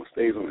stays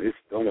on, it's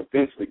going to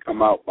eventually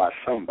come out by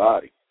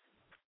somebody.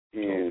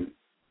 And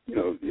you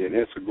know, and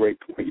that's a great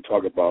point. You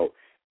talk about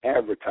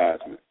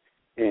advertisement.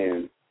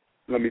 And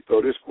let me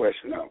throw this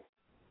question out.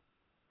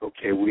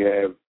 Okay, we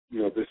have, you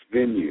know, this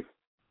venue,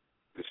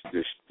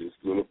 this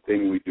little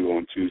thing we do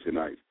on Tuesday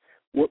nights.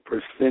 What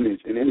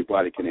percentage, and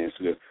anybody can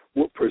answer this,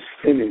 what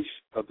percentage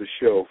of the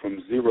show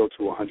from 0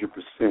 to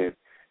 100%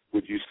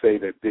 would you say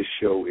that this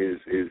show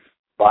is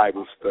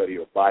Bible study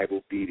or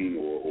Bible beating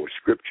or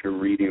scripture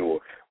reading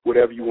or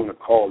whatever you want to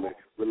call it,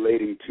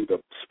 relating to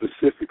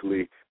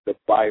specifically the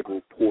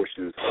Bible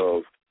portions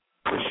of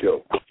the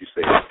show? Would you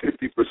say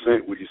it's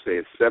 50%? Would you say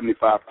it's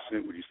 75%?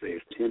 Would you say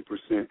it's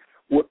 10%?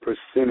 What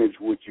percentage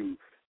would you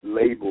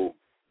label,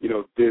 you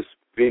know, this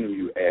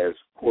venue as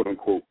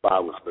quote-unquote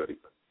Bible study?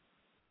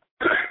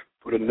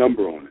 Put a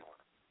number on it.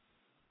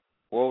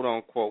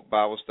 Quote-unquote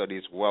Bible study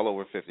is well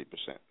over 50%.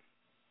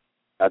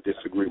 I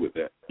disagree with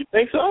that. You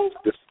think so?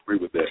 Disagree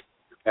with that.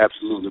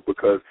 Absolutely,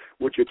 because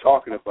what you're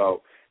talking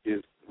about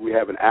is we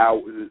have an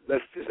hour.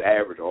 Let's just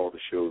average all the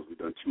shows. We've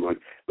done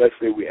 200. Let's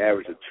say we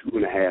average a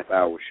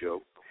 2.5-hour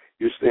show.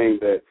 You're saying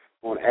that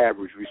on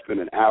average we spend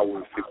an hour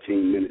and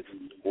 15 minutes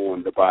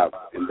on the Bible,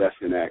 and that's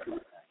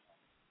inaccurate.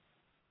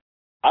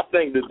 I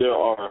think that there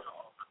are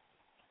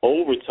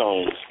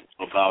overtones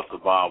about the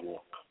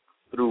Bible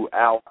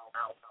throughout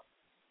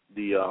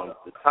the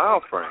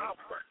time frame,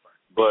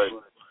 but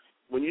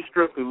when you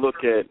strictly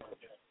look at,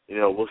 you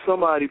know, will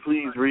somebody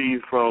please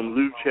read from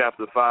Luke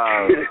chapter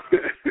 5,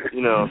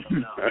 you know,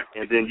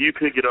 and then you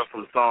pick it up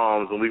from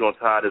Psalms and we're going to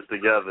tie this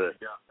together.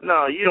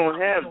 No, you don't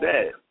have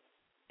that.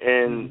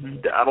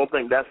 And I don't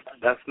think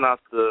that's not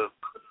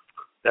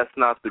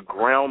the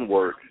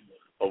groundwork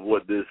of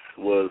what this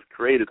was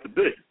created to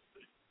be.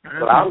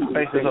 But I don't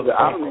even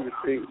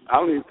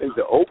think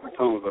the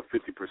overtones are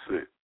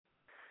 50%.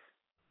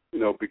 You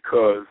know,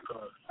 because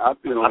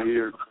I've been on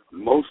here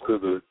most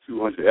of the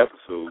 200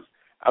 episodes.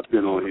 I've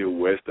been on here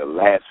where it's the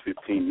last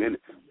 15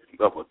 minutes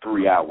of a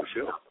 3-hour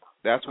show.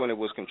 That's when it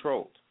was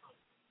controlled.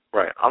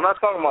 Right. I'm not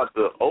talking about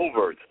the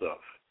overt stuff.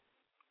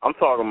 I'm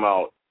talking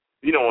about,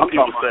 you know, when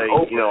people say,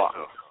 you know,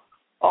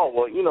 oh,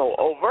 well, you know,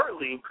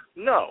 overtly,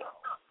 no.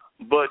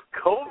 But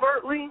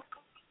covertly,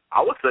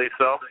 I would say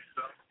so.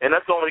 And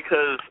that's only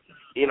because,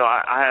 you know,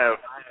 I have,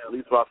 at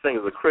least what I think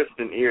is a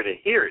Christian ear to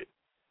hear it.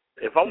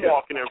 if I'm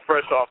walking in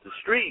fresh off the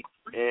street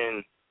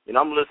and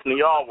I'm listening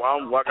to y'all while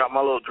I got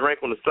my little drink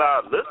on the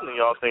side, listening to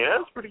y'all saying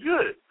that's pretty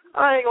good,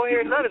 I ain't gonna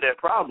hear none of that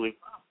probably.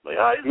 Like,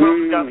 these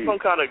brothers got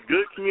some kind of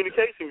good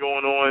communication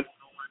going on.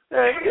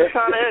 It's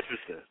kind of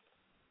interesting,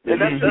 and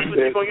that's what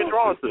you're gonna get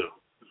drawn to.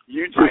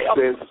 You just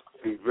said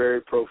something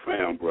very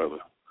profound, brother.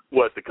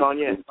 What, the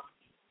cognac?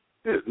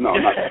 No,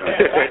 not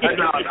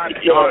not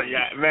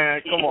cognac,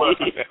 man. Come on.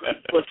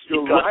 But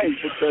you're right,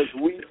 because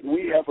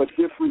we have a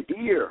different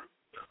ear,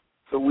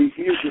 so we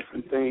hear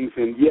different things.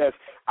 And yes,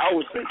 I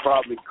would say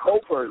probably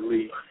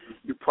covertly,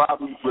 you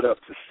probably get up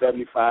to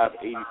 75,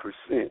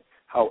 80%.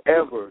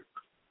 However,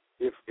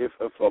 if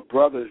a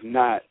brother's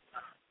not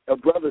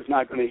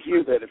going to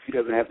hear that if he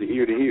doesn't have the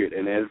ear to hear it.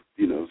 And as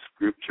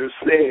Scripture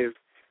says,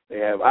 they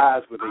have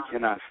eyes but they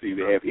cannot see.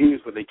 They have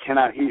ears but they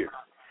cannot hear.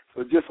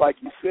 So just like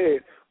you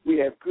said, we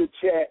have good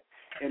chat,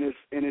 and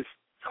it's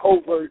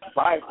covert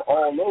Bible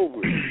all over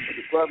it.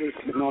 The brother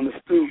sitting on the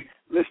stoop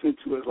listening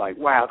to us like,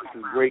 wow, this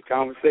is a great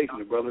conversation.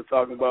 The brother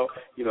talking about,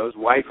 his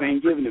wife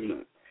ain't giving him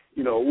none,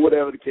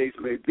 whatever the case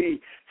may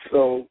be.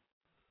 So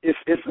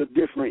it's a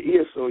different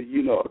ear. So,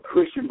 a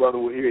Christian brother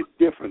will hear it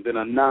different than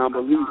a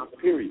non-believer,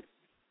 period.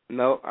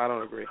 No, I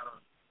don't agree.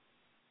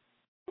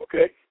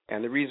 Okay.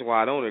 And the reason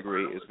why I don't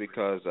agree is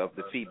because of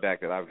the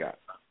feedback that I've got.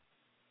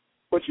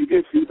 But you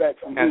get feedback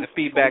from and the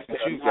feedback that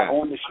you've got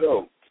on the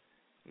show.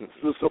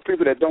 So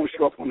people that don't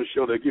show up on the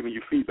show, they're giving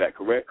you feedback,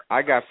 correct?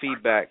 I got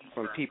feedback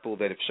from people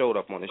that have showed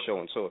up on the show,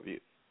 and so have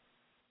you.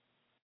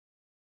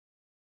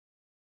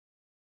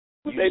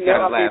 But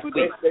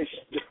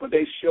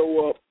they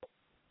show up.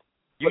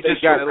 You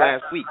just got it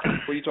last week.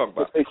 What are you talking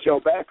about? But they show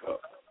back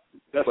up.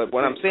 But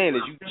what I'm saying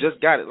is you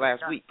just got it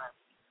last week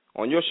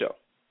on your show.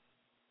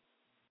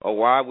 Or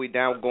why are we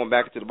down going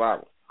back into the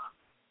Bible?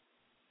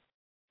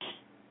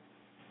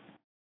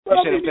 You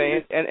see what I'm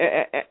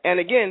saying? And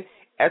again,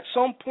 at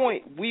some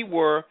point we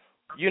were,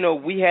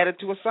 we had it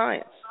to a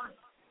science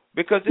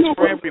because it's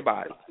for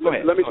everybody.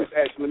 Let me just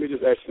ask you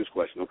this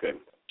question, okay?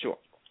 Sure.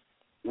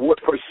 What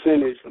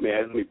percentage?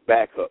 Let me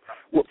back up.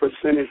 What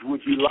percentage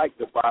would you like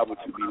the Bible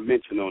to be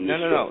mentioned on this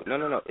show?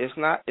 No. It's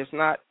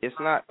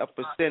not a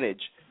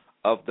percentage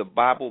of the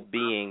Bible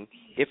being.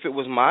 If it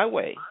was my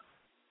way,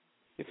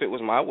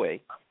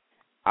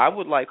 I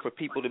would like for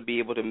people to be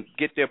able to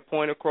get their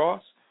point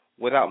across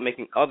without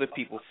making other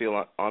people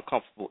feel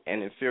uncomfortable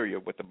and inferior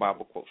with the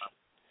Bible quotient.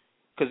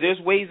 Because there's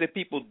ways that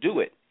people do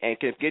it and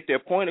can get their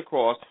point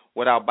across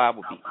without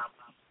Bible beating.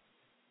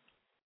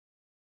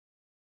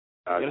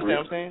 You understand what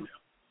I'm saying?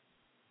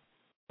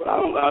 But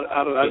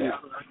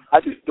I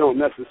just don't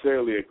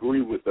necessarily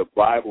agree with the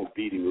Bible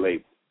beating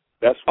label.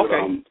 That's what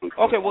I'm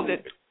okay, well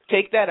then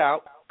take that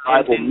out.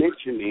 Bible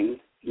mentioning,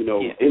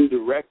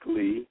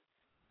 indirectly,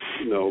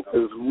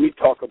 because we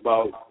talk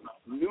about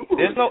numerous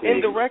There's no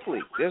things.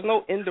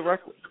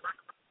 indirectly.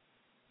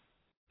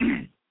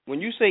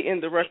 When you say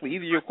indirectly,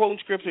 either you're quoting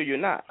scripture or you're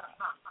not.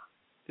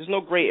 There's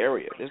no gray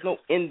area. There's no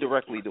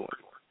indirectly doing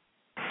it.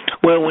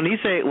 Well,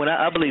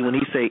 I believe when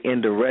he say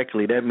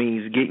indirectly, that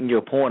means getting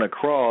your point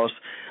across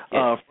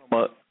from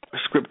a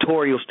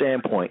scriptorial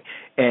standpoint,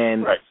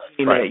 and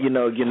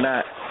you're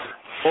not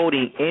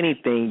quoting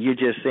anything. You're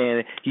just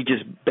saying, you're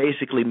just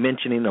basically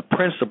mentioning a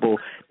principle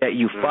that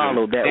you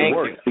follow that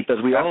works. Because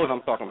that's what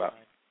I'm talking about.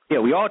 Yeah,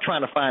 we all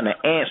trying to find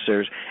the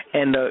answers,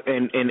 and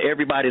in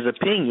everybody's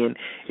opinion,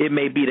 it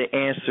may be the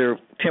answer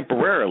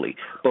temporarily,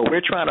 but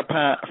we're trying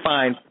to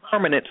find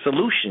permanent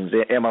solutions.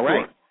 Am I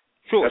right?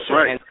 Sure. That's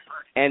right.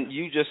 And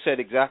you just said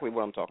exactly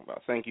what I'm talking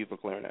about. Thank you for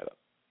clearing that up.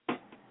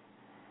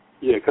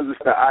 Yeah, because it's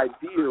the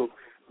ideal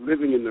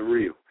living in the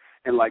real.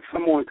 And like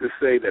someone could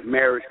say that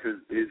marriage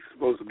is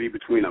supposed to be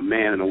between a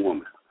man and a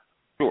woman.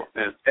 Sure.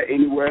 And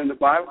anywhere in the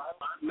Bible,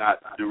 not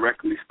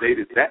directly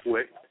stated that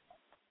way.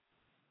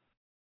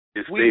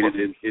 It's stated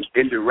in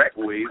indirect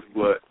ways,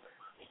 but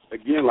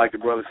again, like the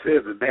brother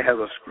says, that they have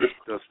a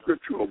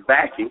scriptural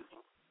backing,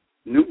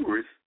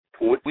 numerous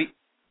points.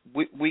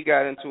 We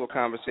got into a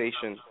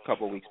conversation a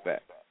couple of weeks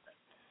back.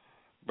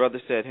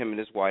 Brother said him and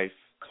his wife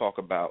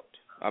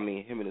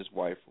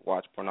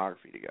watch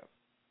pornography together.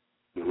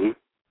 Mm-hmm.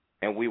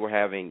 And we were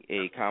having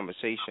a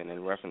conversation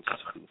in reference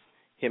to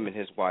him and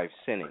his wife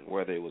sinning,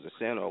 whether it was a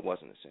sin or it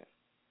wasn't a sin.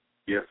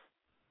 Yes.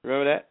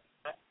 Remember that?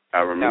 I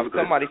remember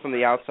now, somebody from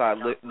the outside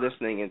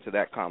listening into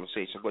that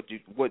conversation, what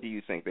do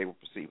you think they will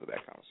perceive of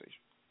that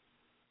conversation?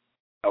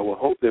 I would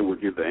hope they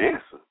would give the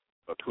answer,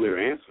 a clear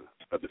answer,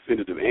 a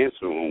definitive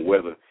answer on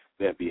whether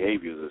that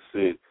behavior is a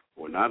sin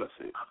or not a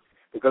sin.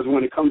 Because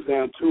when it comes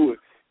down to it,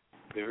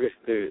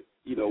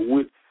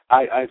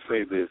 I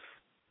say this,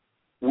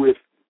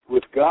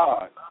 with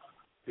God,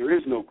 there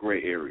is no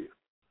gray area.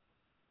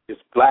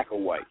 It's black or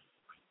white.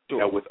 Sure.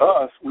 Now, with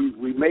us,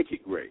 we make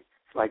it gray.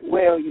 It's like,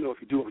 well,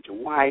 if you do it with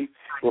your wife,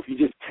 or if you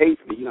just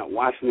taste it, you're not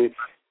watching it.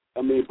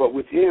 I mean, but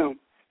with him,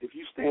 if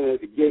you stand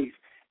at the gates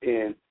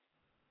and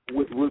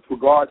with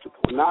regard to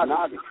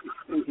pornography,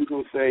 he's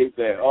going to say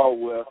that, oh,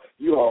 well,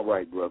 you're all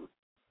right, brother.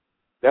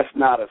 That's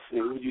not a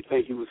sin. Would you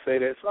think he would say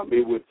that? So, I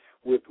mean,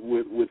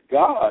 with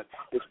God,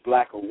 it's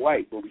black or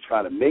white, but we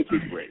try to make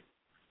it gray.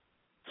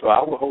 So I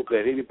would hope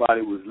that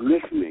anybody who was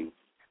listening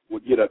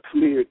would get a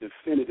clear,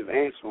 definitive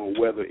answer on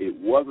whether it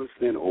was a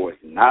sin or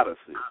it's not a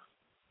sin.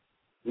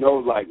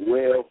 Like,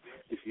 well,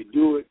 if you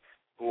do it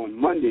on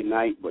Monday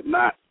night but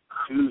not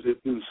Tuesday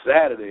through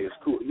Saturday, it's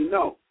cool.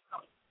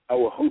 I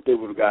would hope they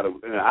would have got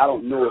I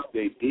don't know if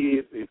they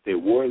did, if they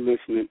were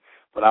listening,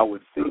 but I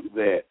would think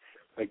that,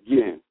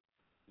 again,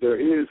 there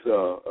is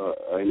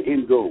an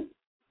end goal.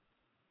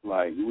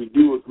 Like, we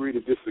do agree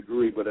to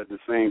disagree, but at the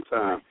same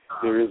time,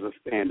 there is a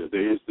standard.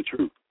 There is the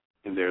truth,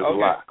 and there's a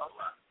lie.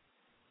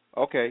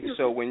 Okay,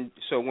 so when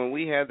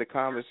we had the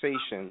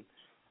conversation,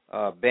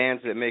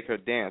 bands that make her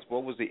dance,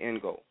 what was the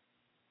end goal?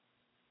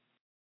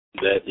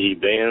 That the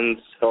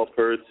bands help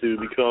her to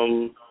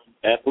become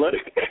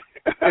athletic.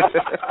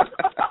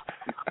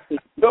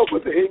 No,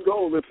 but the end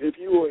goal,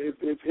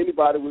 if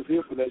anybody was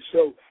here for that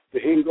show,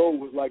 the end goal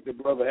was like the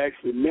brother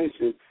actually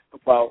mentioned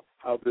about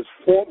how this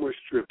former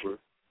stripper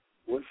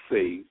was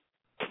saved,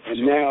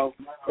 and now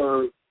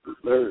her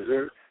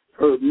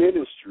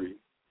ministry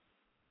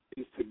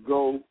is to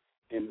go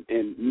and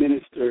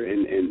minister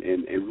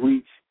and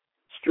reach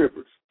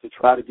strippers, to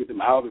try to get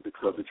them out of the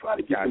club, to try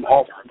to get them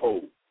off the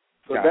pole.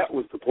 So that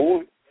was the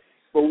point.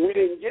 But we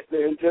didn't get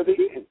there until the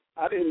end.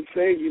 I didn't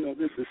say,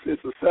 this is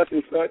such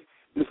and such.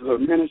 This is a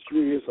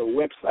ministry. It's a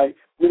website.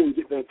 We didn't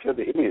get there until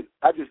the end.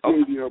 I just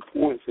gave you her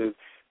points as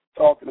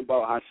talking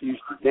about how she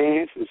used to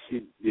dance and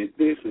she did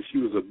this and she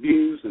was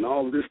abused and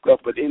all of this stuff.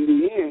 But in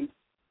the end,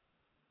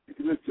 if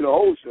you listen to the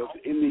whole show,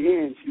 in the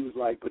end, she was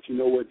like, but you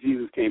know what?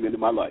 Jesus came into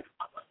my life.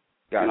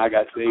 And I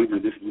got saved,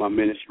 and this is my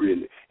ministry.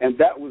 And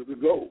that was the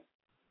goal.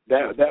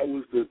 That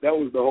was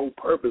the whole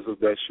purpose of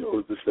that show,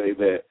 is to say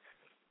that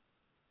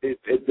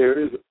there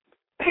is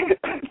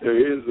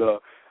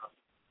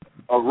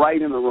a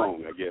right and a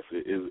wrong, I guess,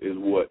 is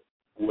what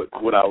we're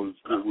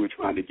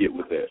trying to get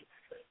with that.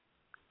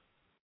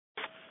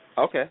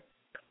 Okay,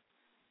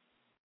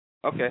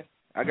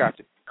 I got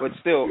you. But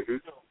still,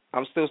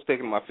 I'm still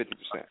sticking to my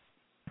 50%.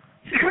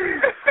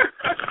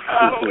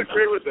 I don't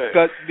agree with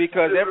that.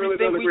 Because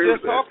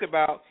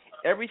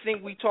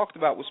everything we talked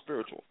about was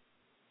spiritual.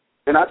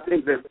 And I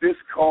think that this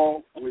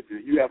call,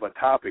 you have a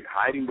topic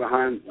hiding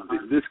behind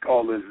this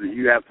call, is that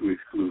you have to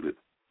exclude it.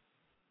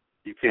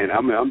 You can't.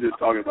 I'm just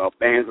talking about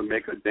bands that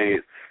make her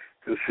dance,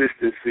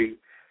 consistency.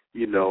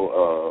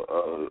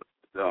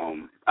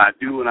 I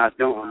do and I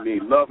don't.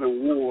 Love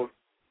and war.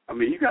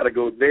 You got to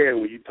go there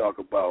when you talk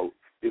about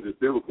is it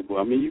biblical.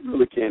 But you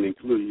really can't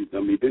include.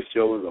 This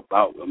show is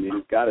about.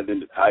 It's got it in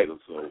the title,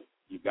 so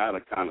you got to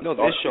kind of. No,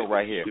 this show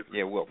right here.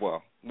 Yeah,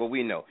 well,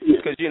 we know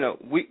because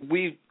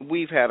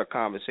we've had a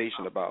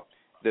conversation about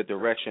the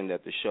direction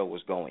that the show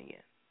was going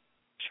in.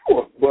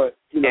 Sure, but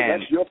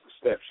that's your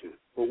perception.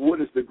 But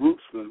what is the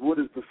group's? What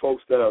is the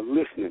folks that are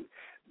listening?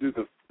 Do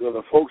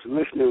the folks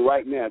listening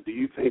right now? Do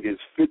you think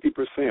it's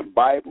 50%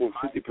 Bible and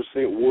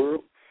 50%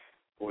 world,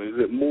 or is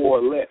it more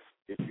or less?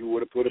 If you were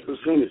to put a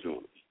percentage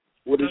on it,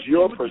 what is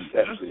your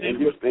perception?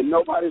 And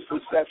nobody's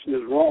perception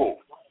is wrong.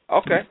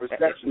 Okay,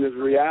 perception is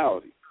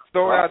reality.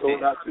 Throw it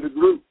out to the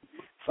group.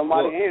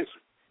 Somebody answer.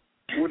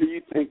 What do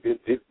you think that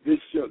this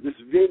show, this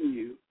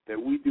venue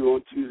that we do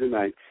on Tuesday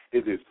night,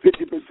 is it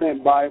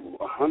 50% Bible,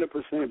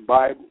 100%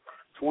 Bible,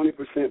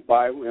 20%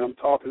 Bible? And I'm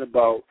talking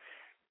about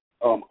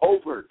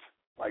overt.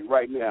 Like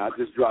right now, I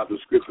just dropped the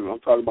scripture. I'm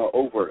talking about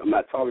overt. I'm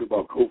not talking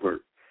about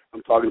covert.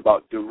 I'm talking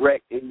about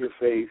direct, in your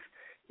face.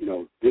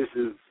 This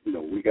is,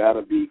 we got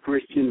to be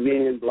Christian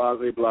men,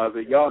 blase,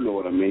 blase. Y'all know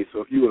what I mean. So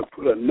if you were to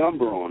put a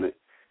number on it,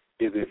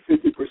 is it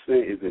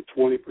 50%? Is it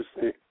 20%?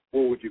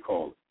 What would you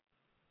call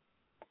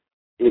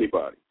it?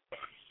 Anybody?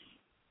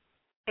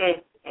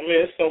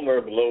 It's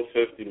somewhere below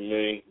 50 to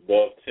me,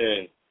 above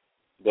 10.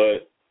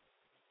 But,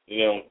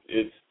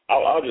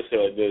 I'll just say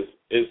like this.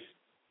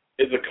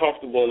 It's a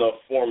comfortable enough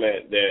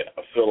format that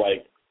I feel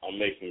like I'm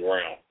making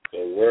ground. So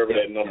wherever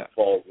that number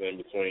falls in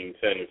between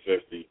 10 and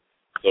 50,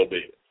 so be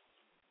it.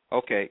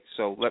 Okay,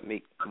 so let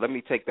me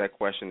take that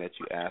question that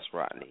you asked,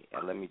 Rodney,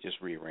 and let me just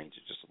rearrange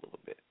it just a little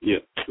bit. Yeah,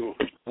 sure.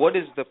 What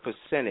is the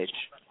percentage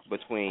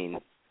between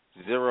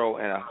 0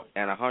 and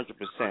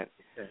 100%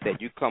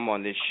 that you come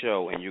on this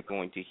show and you're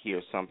going to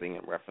hear something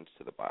in reference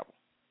to the Bible?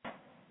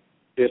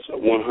 It's a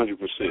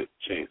 100%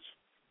 chance.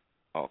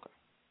 Okay.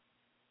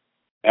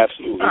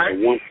 Absolutely.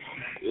 Right.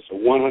 It's a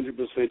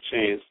 100%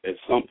 chance at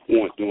some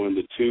point during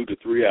the 2 to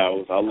 3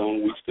 hours, how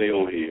long we stay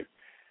on here.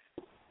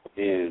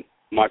 And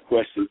my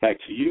question back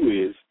to you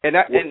is, and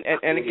again,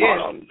 that's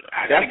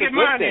a good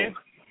thing.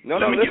 No,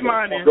 get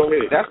mine in. Go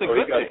ahead. That's a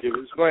good thing.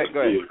 Go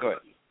ahead.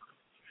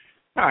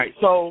 All right,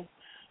 so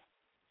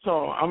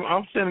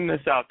I'm sending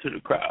this out to the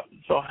crowd.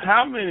 So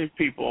how many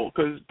people?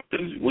 Because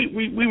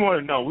we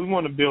want to know. We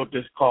want to build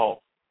this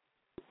call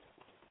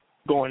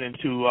going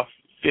into a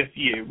 5th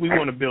year. We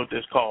want to build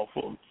this call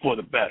for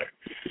the better.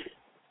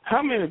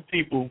 How many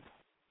people,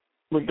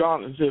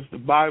 regardless if the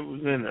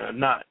Bible's in it or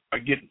not, are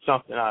getting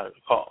something out of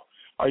the call?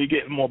 Are you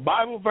getting more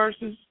Bible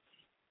verses,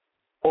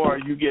 or are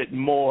you getting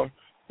more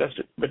that's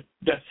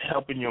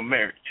helping your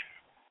marriage?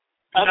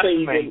 I think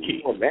you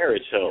get more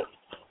marriage help.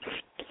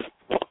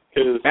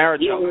 Because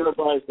you don't hear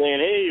nobody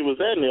saying, hey, was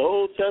that in the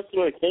Old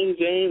Testament, King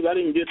James? I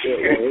didn't get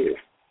that.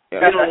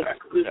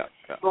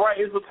 Right,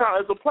 it's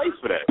a place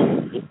for that.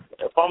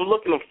 If I'm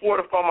looking to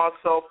fortify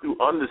myself through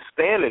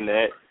understanding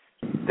that,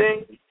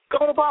 then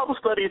go to Bible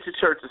study at your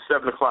church at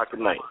 7 o'clock at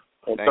night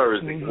on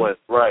Thursday.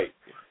 Right.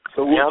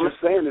 So what I'm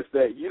saying is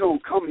that you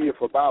don't come here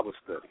for Bible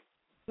study.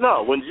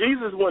 No, when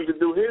Jesus wanted to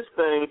do his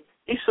thing,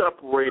 he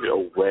separated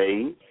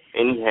away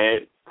and he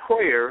had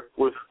prayer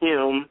with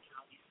him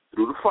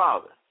through the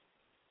Father.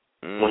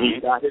 When he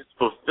got his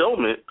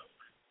fulfillment,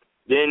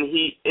 then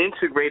he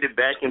integrated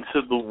back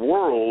into the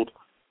world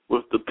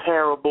with the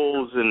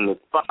parables and the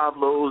 5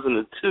 loaves and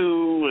the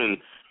 2 and,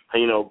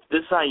 this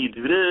is how you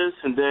do this.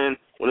 And then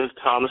when it's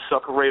time to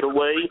separate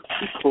away,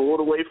 he pulled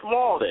away from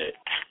all that.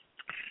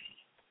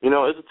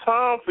 It's a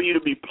time for you to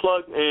be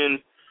plugged in.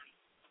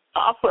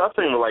 I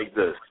think like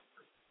this.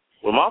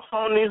 When my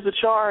phone needs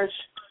a charge,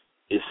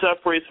 it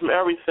separates from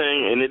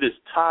everything, and it is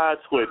tied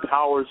to a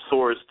power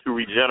source to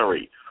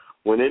regenerate.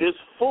 When it is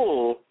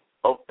full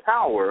of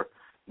power,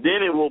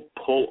 then it will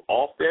pull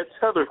off that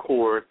tether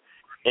cord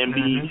and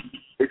be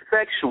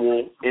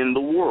effectual in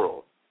the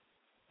world.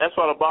 That's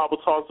why the Bible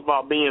talks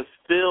about being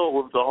filled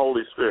with the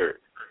Holy Spirit.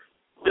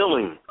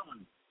 Filling.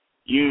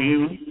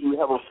 You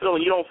have a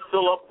filling. You don't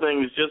fill up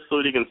things just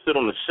so they can sit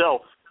on the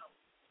shelf.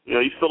 You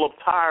fill up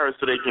tires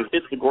so they can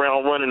hit the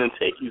ground running and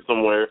take you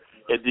somewhere,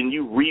 and then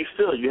you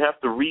refill. You have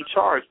to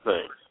recharge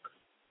things.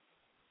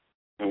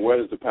 And where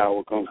does the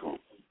power come from?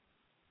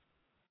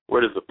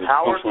 Where does the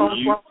power come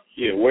from?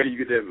 Yeah, where do you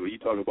get that? When you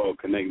talk about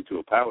connecting to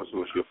a power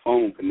source, your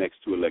phone connects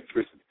to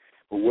electricity.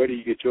 But where do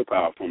you get your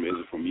power from? Is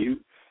it from you?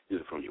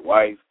 Is it from your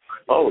wife?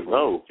 Oh, is it from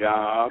your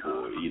job?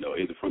 Or,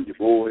 is it from your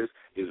boys?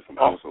 Is it from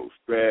household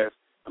stress?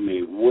 I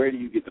mean, where do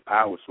you get the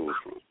power source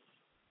from?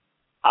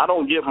 I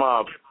don't get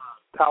my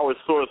power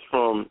source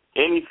from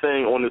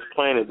anything on this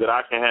planet that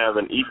I can have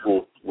an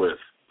equal with.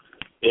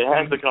 It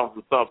has to come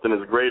from something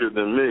that's greater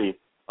than me.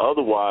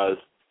 Otherwise,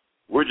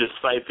 we're just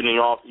siphoning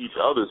off each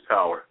other's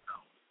power.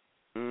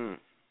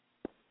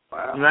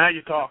 Wow. Now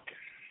you're talking.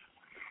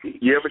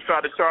 You ever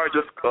try to charge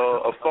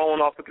a phone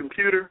off a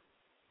computer?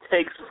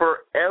 Takes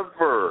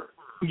forever.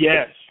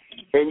 Yes.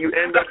 And you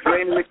end up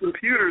draining the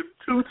computer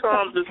 2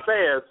 times as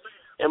fast.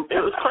 And it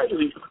was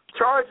crazy.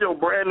 Charge your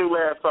brand new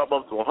laptop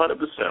up to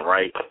 100%,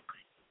 right?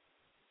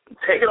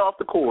 Take it off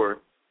the cord,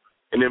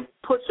 and then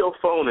put your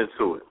phone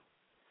into it.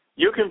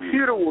 Your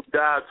computer will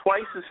die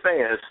twice as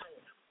fast,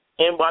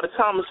 and by the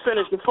time it's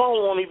finished, the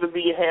phone won't even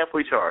be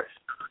halfway charged.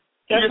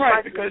 That's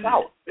right, because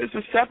it's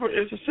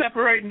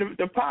separating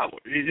the power.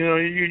 You're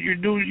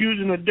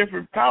using a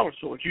different power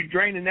source. You're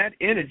draining that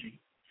energy.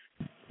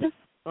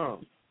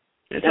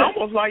 It's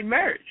almost like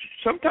marriage.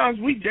 Sometimes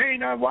we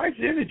drain our wife's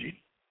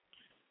energy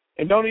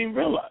and don't even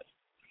realize.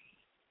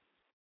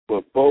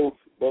 But both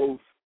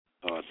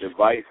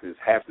devices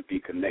have to be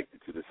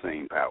connected to the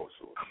same power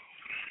source.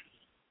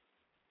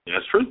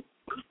 That's true.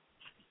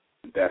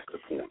 That's the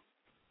point.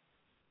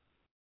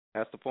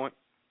 That's the point?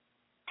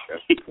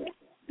 That's the point.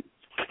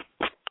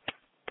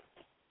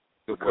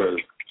 Because,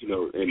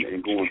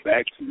 and going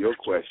back to your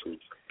question,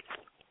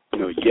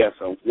 yes,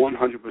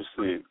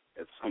 100%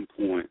 at some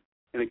point,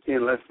 and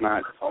again, let's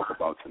not talk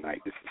about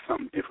tonight. This is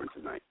something different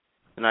tonight.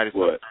 Tonight is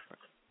something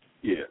different.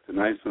 Yeah,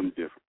 tonight is something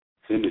different.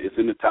 It's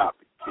in the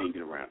topic. Can't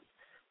get around it.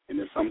 And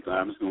then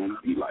sometimes it's going to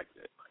be like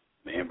that.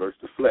 Man versus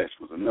the flesh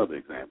was another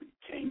example. You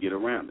can't get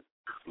around it.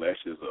 Flesh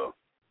is a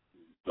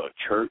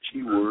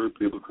churchy word,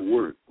 biblical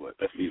word, but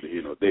that's neither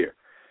here nor there.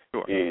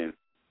 Sure. And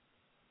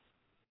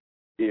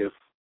if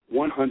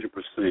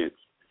 100%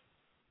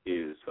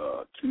 is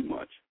too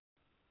much,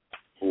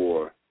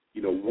 or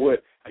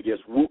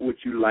what would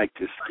you like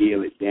to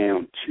scale it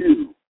down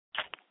to?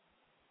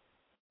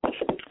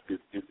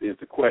 Is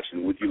the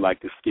question? Would you like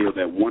to scale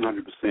that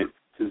 100%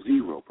 to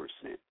 0%?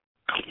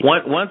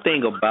 One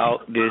thing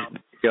about this,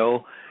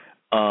 Joe,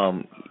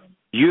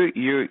 you're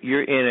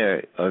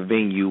in a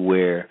venue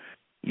where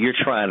you're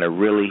trying to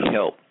really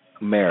help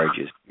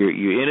marriages.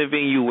 You're in a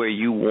venue where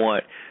you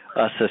want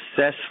a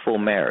successful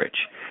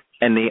marriage,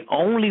 and the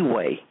only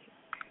way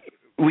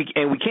we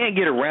can't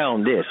get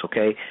around this,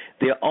 okay?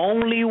 The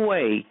only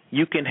way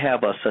you can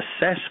have a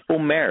successful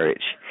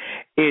marriage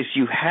is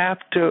you have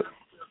to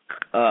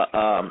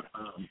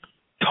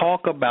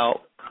talk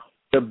about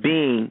the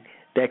being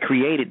that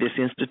created this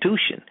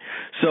institution.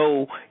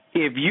 So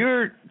if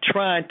you're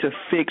trying to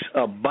fix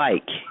a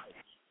bike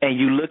and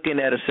you're looking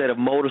at a set of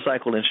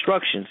motorcycle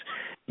instructions,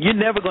 you're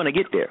never going to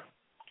get there.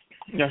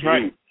 That's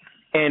right.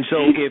 And so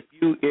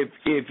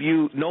if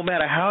you no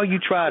matter how you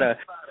try to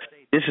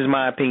say, this is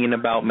my opinion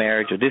about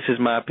marriage, or this is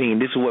my opinion,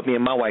 this is what me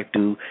and my wife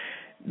do,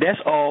 that's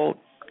all,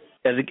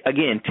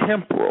 again,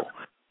 temporal.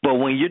 But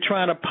when you're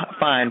trying to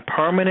find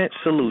permanent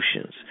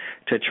solutions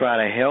to try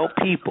to help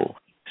people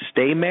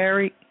stay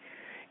married,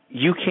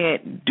 you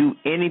can't do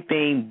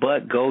anything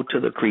but go to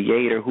the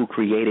Creator who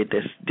created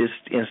this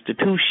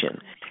institution.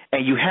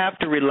 And you have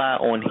to rely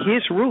on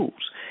His rules.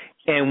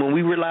 And when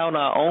we rely on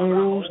our own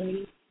rules,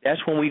 that's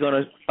when we're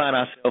going to find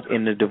ourselves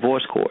in the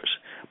divorce courts.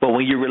 But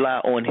when you rely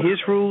on His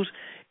rules,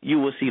 you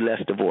will see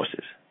less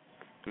divorces.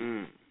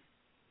 Mm.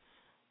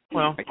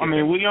 Well, I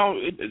mean, we don't.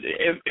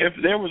 If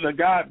there was a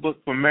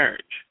guidebook for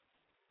marriage,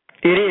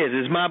 it is.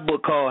 It's my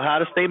book called How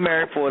to Stay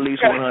Married for at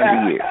Least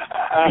 100 Years.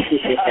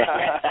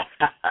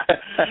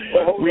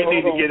 We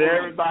need to get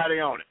everybody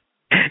on it.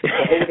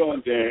 Well, hold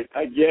on, Darren.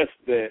 I guess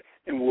that,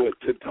 and what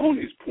to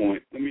Tony's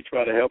point, let me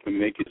try to help him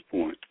make his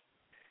point,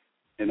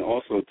 and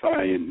also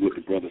tie in what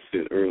the brother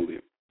said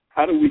earlier.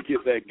 How do we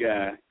get that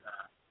guy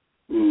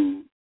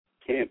who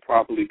can't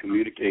properly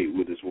communicate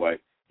with his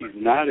wife? He's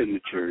not in the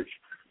church,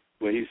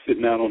 but he's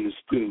sitting out on the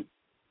stoop,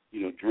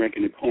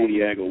 drinking a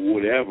cognac or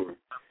whatever.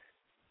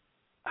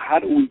 How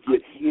do we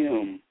get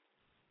him?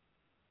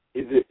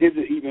 Is it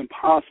even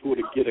possible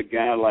to get a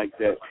guy like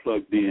that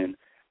plugged in,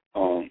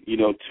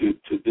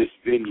 to this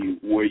venue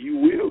where you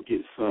will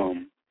get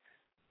some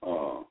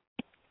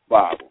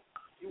Bible,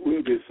 you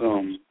will get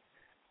some,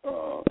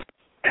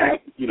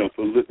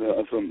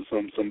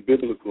 some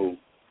biblical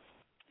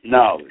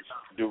knowledge,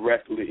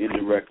 directly,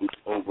 indirectly,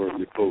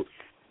 overtly, both.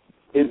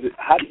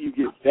 How do you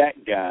get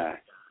that guy?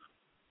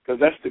 Because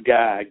that's the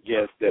guy, I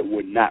guess, that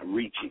we're not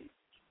reaching.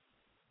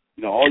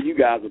 All you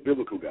guys are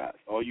biblical guys.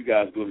 All you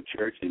guys go to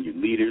church, and your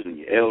leaders and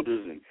your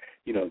elders, and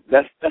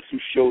that's who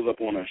shows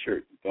up on our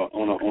shirt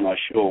on our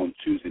show on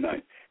Tuesday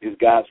night. Is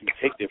guys who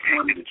take their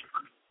family to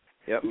church,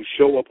 yep, who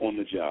show up on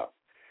the job.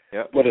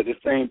 Yep. But at the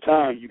same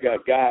time, you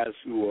got guys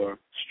who are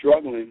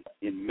struggling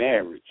in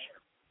marriage.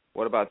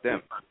 What about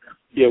them?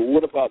 Yeah,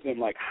 what about them?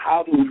 Like,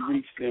 how do we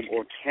reach them,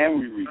 or can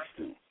we reach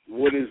them?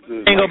 What is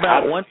the thing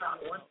about one?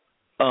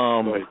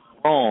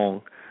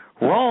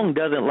 Wrong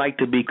doesn't like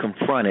to be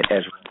confronted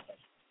as.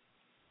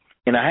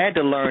 And I had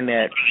to learn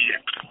that.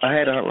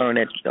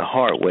 The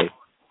hard way.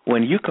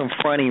 When you're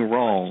confronting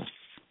wrong,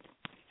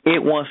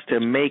 it wants to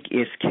make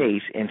its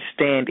case and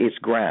stand its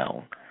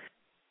ground.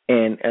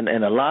 And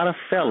a lot of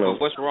fellows.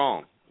 What's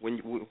wrong?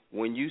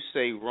 When you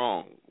say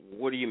wrong,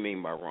 what do you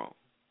mean by wrong?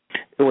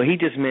 Well, he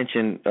just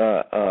mentioned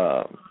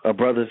a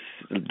brother's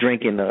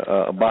drinking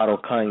a bottle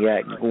of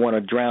cognac, want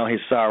to drown his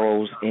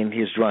sorrows in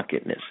his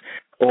drunkenness.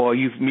 Or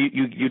you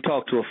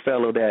talk to a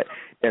fellow that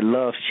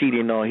loves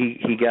cheating, or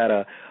he got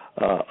a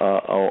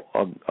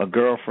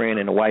girlfriend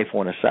and a wife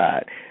on the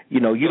side.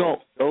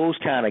 Those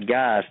kind of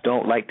guys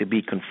don't like to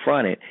be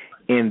confronted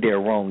in their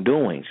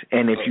wrongdoings.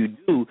 And if you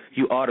do,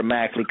 you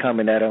automatically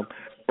coming at them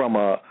from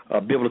a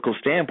biblical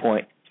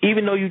standpoint,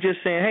 even though you're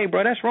just saying, hey,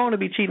 bro, that's wrong to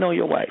be cheating on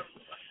your wife.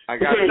 I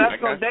got you.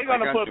 They're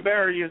going to put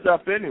barriers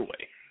up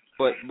anyway.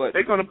 But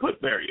they're going to put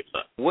barriers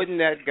up. Wouldn't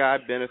that guy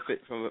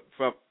benefit from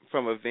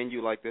a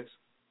venue like this?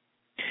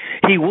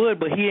 He would,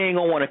 but he ain't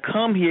going to want to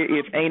come here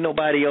if ain't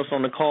nobody else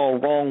on the call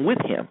wrong with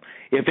him.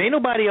 If ain't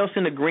nobody else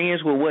in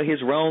agreement with what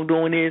his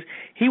wrongdoing is,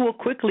 he will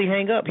quickly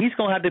hang up. He's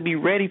going to have to be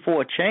ready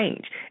for a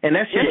change, and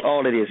that's just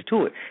all it is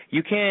to it.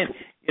 You can't,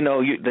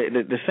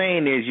 the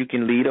saying is you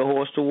can lead a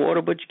horse to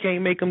water, but you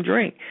can't make him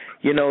drink.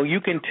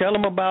 You can tell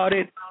him about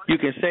it. You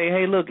can say,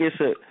 hey, look,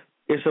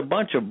 it's a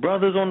bunch of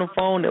brothers on the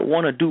phone that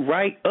want to do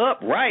right.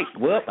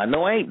 Well, I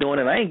know I ain't doing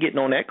it. I ain't getting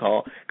on that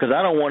call because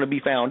I don't want to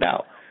be found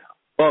out.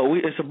 Well,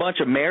 it's a bunch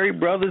of married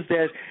brothers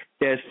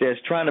that's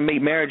trying to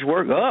make marriage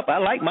work. I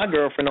like my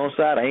girlfriend on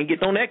side. I ain't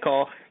getting on that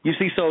call. You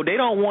see, so they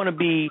don't want to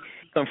be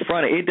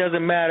confronted. It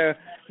doesn't matter,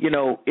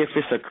 if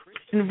it's a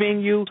Christian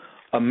venue,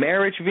 a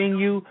marriage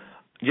venue,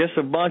 just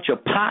a bunch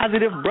of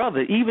positive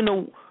brothers. Even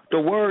the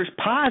words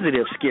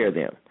positive scare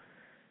them.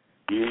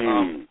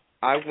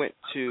 I went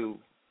to,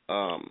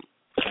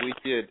 we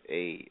did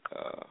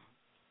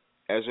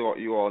as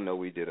you all know,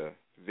 we did a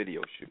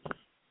video shoot,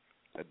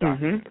 a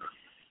documentary. Mm-hmm.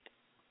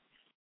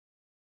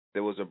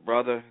 There was a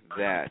brother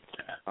that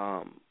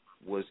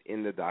was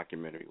in the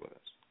documentary with us.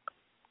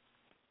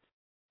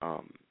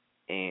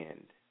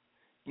 And,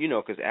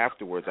 because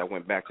afterwards I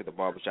went back to the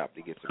barbershop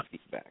to get some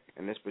feedback.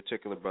 And this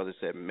particular brother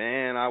said,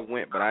 man, I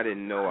went, but I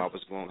didn't know I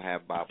was going to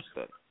have Bible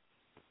study.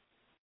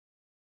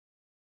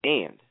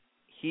 And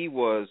he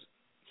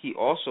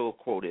also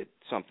quoted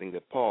something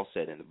that Paul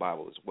said in the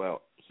Bible as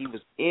well. He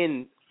was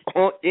in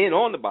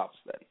on the Bible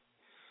study.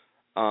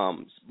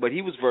 But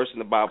he was versed in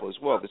the Bible as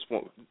well, this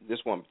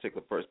one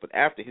particular verse. But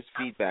after his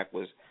feedback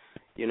was,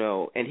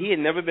 and he had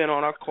never been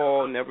on our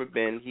call,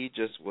 he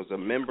just was a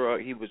member,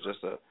 he was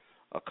just a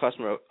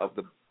customer of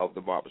the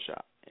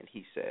barbershop. And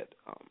he said,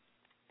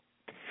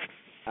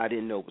 I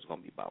didn't know it was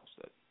going to be Bible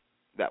study.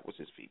 That was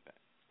his feedback.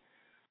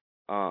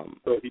 I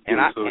thought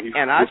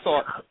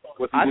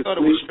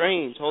it was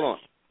strange. Hold on.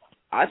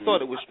 I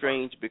thought it was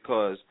strange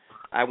because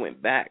I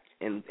went back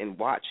and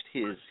watched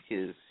his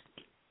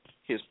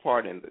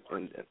part in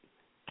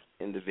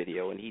the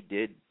video, and he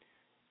did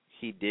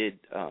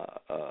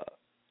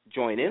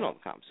join in on the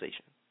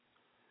conversation,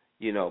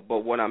 But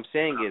what I'm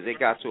saying is, it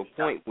got to a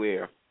point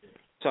where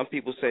some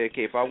people say,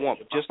 okay, if I want,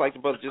 just like the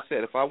brother just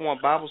said, if I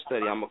want Bible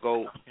study, I'm gonna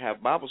go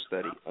have Bible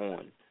study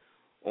on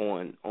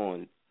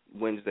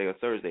Wednesday or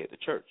Thursday at the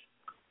church.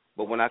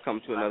 But when I come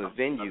to another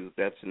venue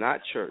that's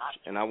not church,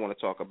 and I want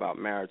to talk about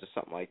marriage or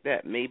something like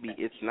that, maybe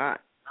it's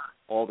not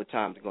all the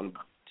time to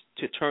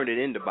turn it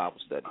into Bible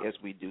study as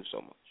we do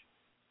so much.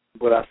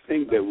 But I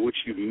think that what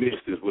you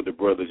missed is what the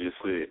brother just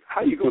said.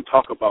 How you going to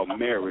talk about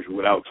marriage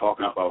without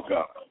talking about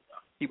God?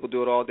 People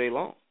do it all day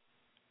long.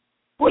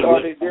 What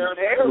are they? They're in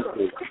error.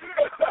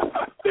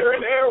 They're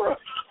in error.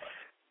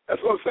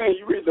 That's what I'm saying.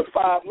 You read the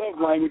 5 love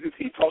languages,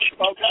 he talks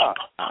about God.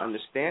 I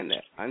understand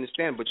that.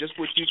 But just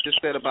what you just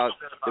said about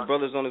the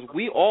brothers on this,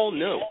 we all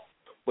know.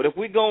 But if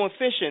we're going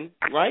fishing,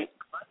 right,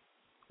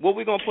 what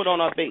we going to put on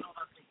our bait?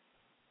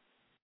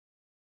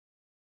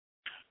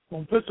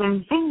 Gonna put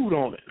some food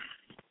on it.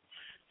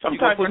 Some You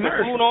gonna type put of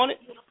some food on it?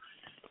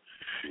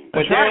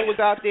 When Darren was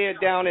out there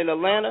down in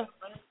Atlanta,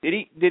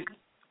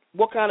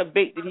 what kind of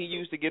bait did he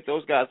use to get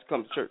those guys to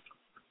come to church?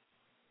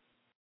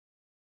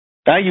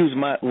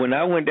 When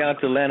I went down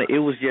to Atlanta, it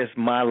was just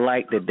my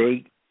light that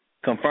they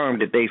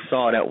confirmed that they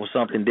saw that was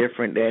something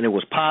different and it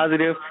was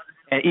positive.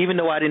 And even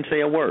though I didn't say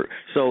a word,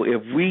 so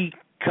if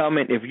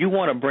you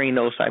want to bring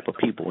those type of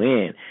people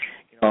in,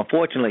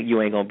 unfortunately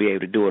you ain't gonna be able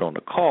to do it on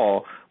the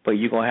call, but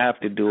you're gonna have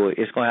to do it.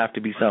 It's gonna have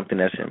to be something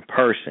that's in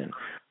person,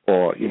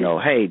 or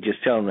hey,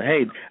 just tell them,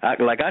 hey, I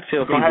tell people,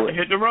 we're gonna have to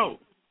hit the road.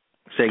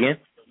 Say again.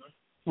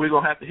 We're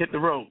gonna have to hit the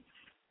road.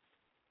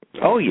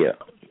 Oh yeah,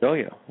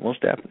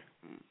 most definitely.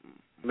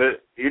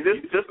 But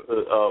just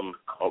a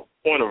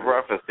point of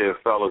reference there,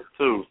 fellas,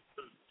 too,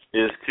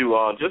 is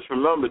to just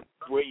remember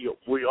where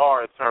we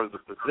are in terms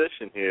of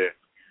position here.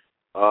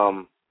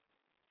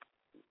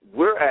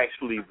 We're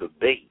actually the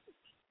bait.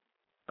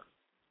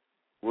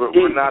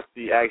 We're not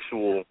the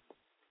actual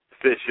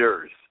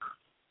fishers.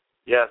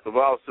 Yes, the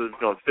Bible says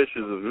become fishers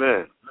of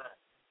men,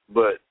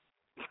 but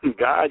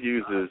God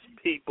uses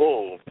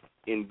people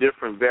in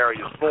different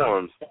various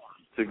forms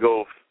to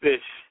go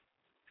fish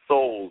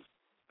souls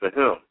for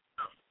Him.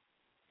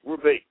 We're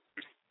bait.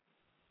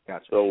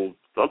 Gotcha. So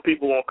some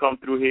people won't come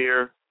through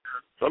here.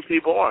 Some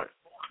people aren't.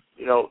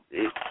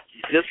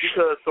 Just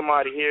because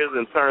somebody hears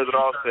and turns it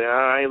off, saying,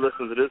 I ain't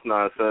listening to this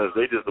nonsense,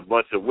 they just a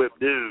bunch of whipped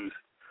dudes,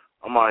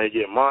 I'm out here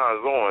getting mine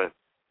on.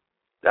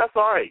 That's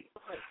all right.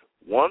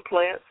 One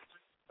plants,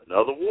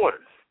 another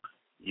waters.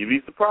 You'd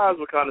be surprised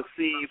what kind of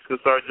seeds can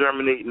start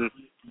germinating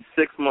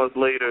 6 months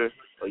later,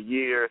 a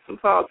year.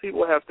 Sometimes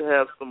people have to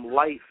have some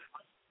life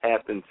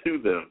happen to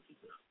them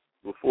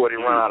before they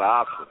run out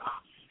of options.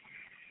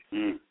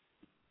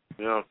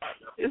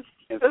 It's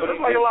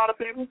like a lot of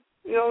people.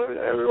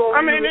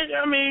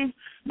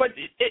 But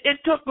it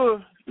took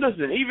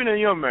listen, even in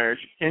your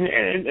marriage,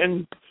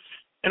 and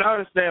I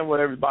understand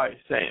what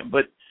everybody's saying,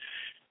 but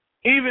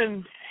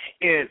even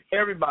in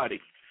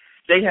everybody,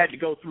 they had to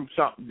go through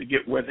something to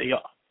get where they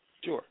are.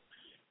 Sure.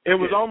 It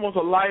was almost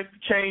a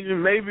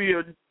life-changing, maybe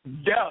a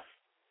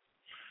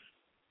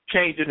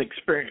death-changing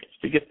experience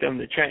to get them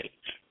to change.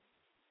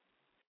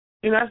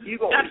 You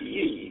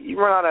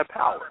run out of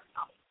power.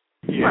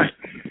 Yeah. Right.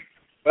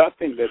 But I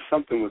think that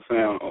something was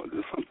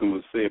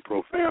said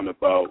profound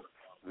about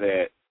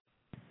that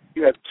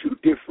you have 2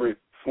 different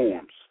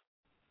forms.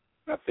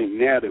 I think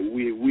now that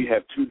we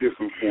have 2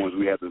 different forms.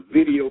 We have the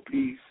video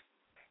piece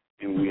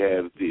and we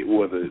have the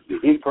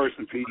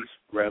in-person piece,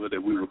 rather,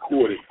 that we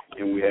record it,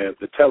 and we have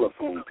the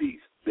telephone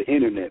piece, the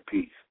internet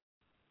piece.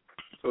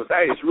 So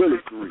it's really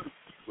 3,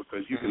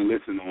 because you can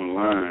listen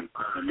online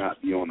and not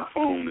be on the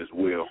phone as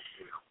well.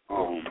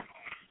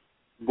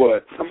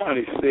 But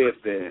somebody said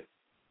that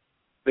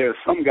there are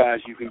some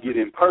guys you can get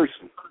in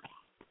person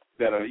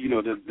that are,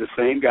 the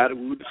same guy that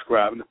we were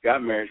describing, that's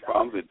got marriage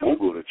problems, that don't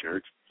go to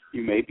church.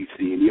 You may be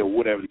seeing,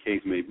 whatever the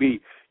case may be.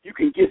 You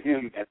can get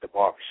him at the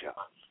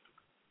barbershop,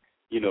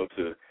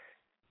 to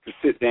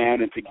sit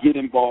down and to get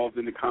involved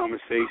in the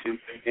conversation.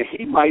 And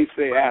he might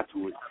say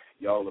afterwards,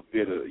 y'all a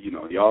bit of,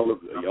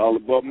 y'all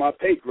above my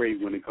pay grade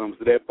when it comes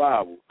to that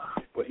Bible.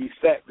 But he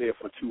sat there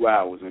for 2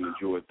 hours and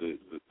enjoyed the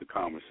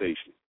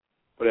conversation.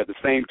 But at the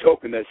same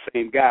token, that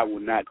same guy will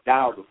not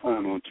dial the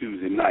phone on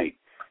Tuesday night,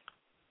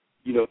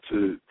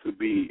 to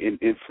be,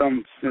 in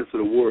some sense of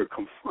the word,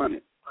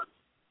 confronted.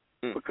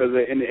 Because,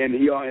 and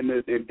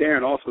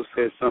Darren also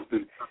said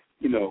something,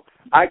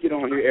 I get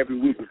on here every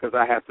week because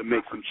I have to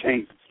make some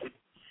changes.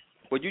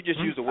 Well, you just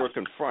use the word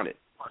confronted.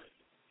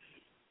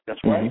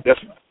 That's right. Mm-hmm.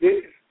 That's what it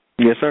is.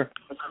 Yes, sir.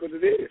 That's what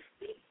it is.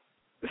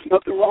 There's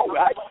nothing wrong with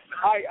it.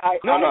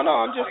 No.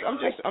 I'm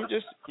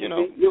just.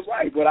 You're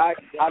right, but I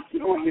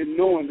get on here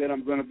knowing that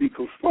I'm going to be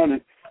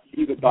confronted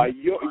either by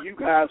you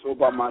guys or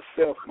by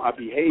myself, my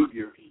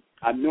behavior.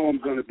 I know I'm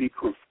going to be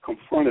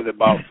confronted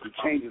about some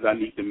changes I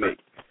need to make.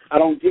 I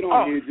don't get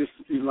on here just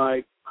to be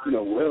like,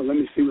 well, let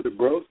me see what the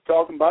bros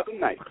talking about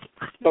tonight.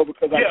 No,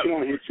 because I get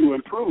on here to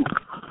improve.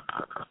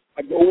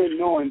 I go in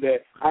knowing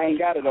that I ain't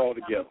got it all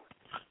together.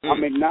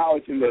 I'm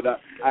acknowledging that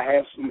I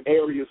have some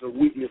areas of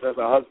weakness as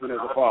a husband, as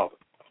a father.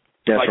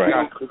 That's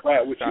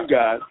right. With you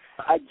guys,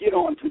 I get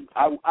on to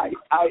I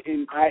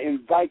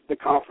invite the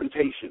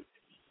confrontation.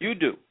 You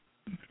do.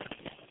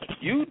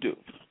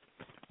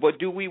 But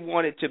do we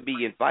want it to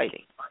be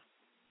inviting?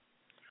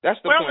 That's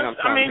the point I'm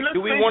trying to make.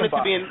 Do we want it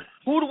to be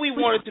who do we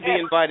want it to be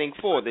inviting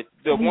for? The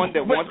one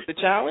that wants the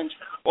challenge,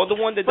 or the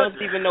one that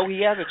doesn't even know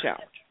he has a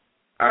challenge?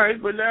 All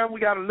right, but now we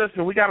got to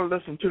listen. We got to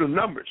listen to the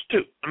numbers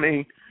too.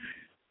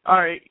 All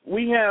right,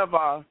 we have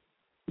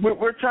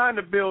we're trying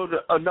to build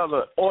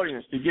another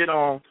audience to get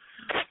on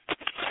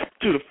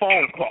to the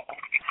phone call.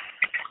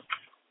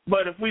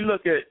 But if we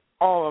look at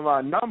all of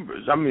our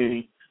numbers, I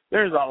mean,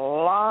 there's a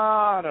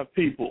lot of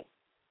people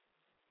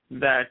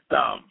that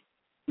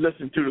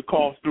listen to the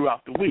calls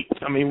throughout the week.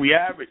 I mean, we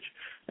average.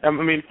 I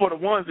mean, for the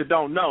ones that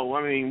don't know,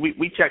 I mean,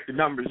 we check the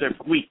numbers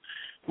every week.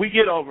 We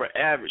get over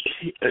average,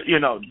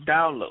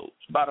 downloads,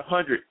 about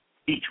 100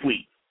 each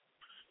week.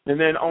 And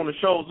then on the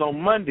shows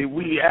on Monday,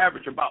 we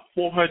average about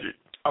 400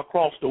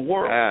 across the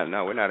world.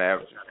 No, we're not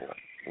averaging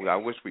 400. I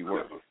wish we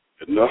were.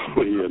 No.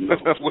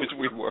 I wish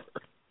we were.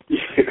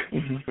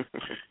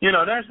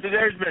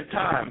 There's been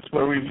times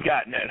where we've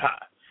gotten that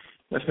high.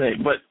 Let's say,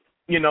 but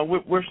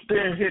we're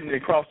still hitting it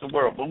across the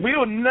world. But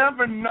we'll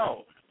never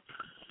know.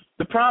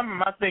 The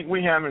problem I think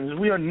we have is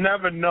we'll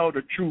never know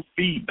the true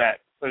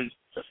feedback.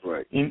 That's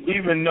right. And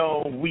even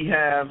though we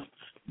have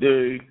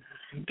the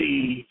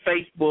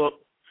Facebook,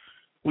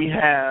 we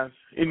have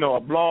a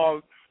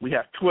blog, we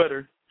have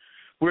Twitter,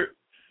 what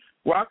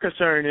our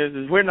concern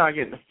is we're not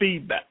getting the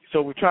feedback.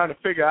 So we're trying to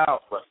figure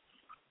out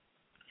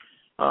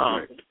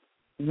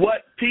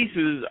what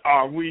pieces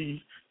are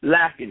we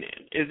lacking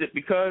in. Is it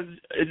because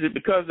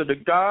of the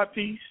God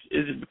piece?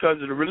 Is it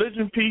because of the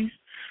religion piece?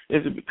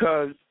 Is it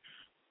because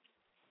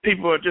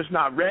people are just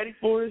not ready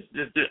for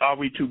this? Are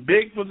we too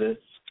big for this?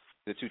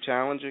 Is it too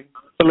challenging?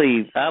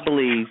 I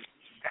believe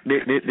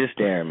this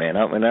Darren, man.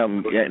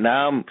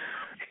 I'm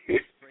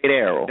straight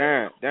arrow.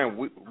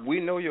 Darren, we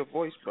know your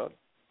voice, brother.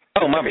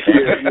 Oh, my bad.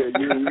 Yeah,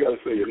 you got to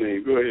say your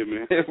name. Go ahead,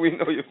 man. We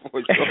know your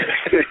voice,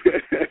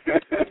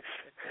 brother.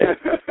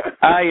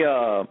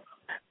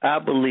 I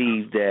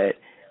believe that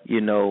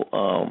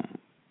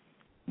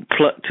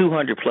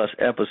 200 plus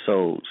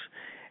episodes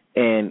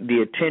and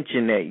the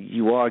attention that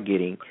you are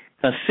getting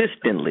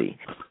consistently,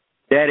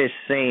 that is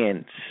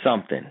saying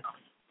something.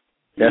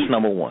 That's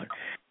number one.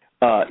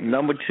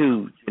 Number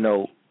two,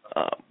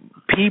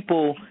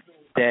 people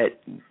that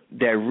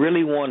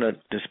really want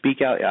to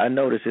speak out. I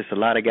notice there's a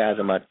lot of guys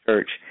in my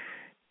church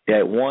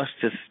that wants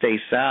to stay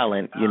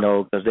silent,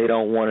 because they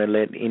don't want to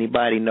let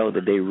anybody know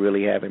that they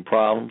really having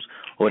problems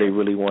or they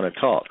really want to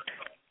talk.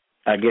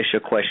 I guess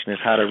your question is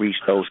how to reach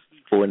those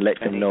people and let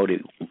them know that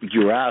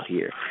you're out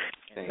here.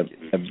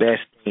 The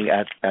best thing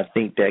I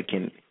think that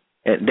can,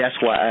 and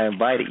that's why I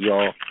invited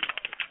y'all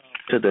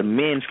to the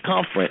men's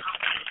conference.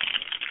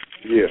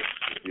 Yeah.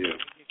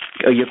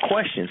 Your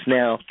questions.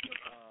 Now,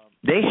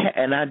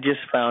 and I just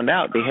found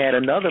out they had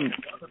another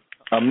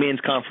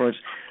men's conference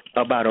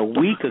about a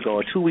week ago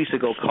or 2 weeks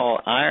ago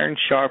called Iron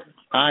Sharp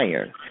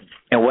Iron.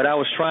 And what I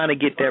was trying to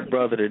get that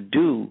brother to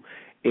do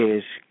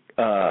is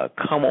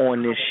come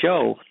on this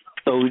show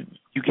so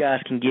you guys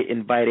can get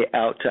invited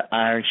out to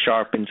Iron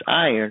Sharpens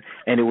Iron,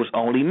 and it was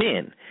only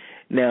men.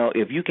 Now,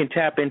 if you can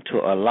tap into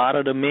a lot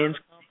of the men's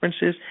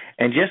conferences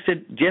and just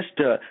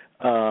the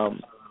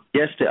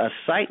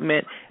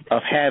excitement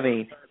of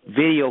having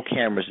video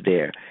cameras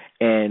there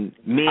and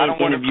men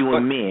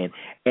interviewing men,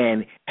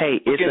 and hey,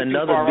 it's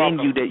another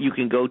venue that you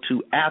can go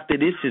to after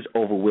this is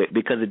over with,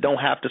 because it don't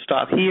have to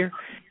stop here.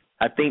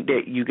 I think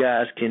that you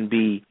guys can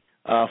be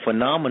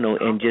phenomenal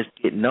and just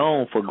get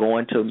known for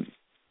going to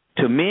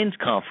men's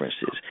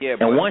conferences. Yeah,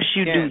 and once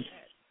you do,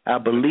 I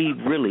believe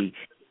really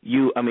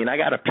I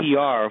got a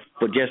PR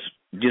for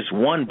just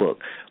one book,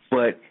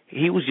 but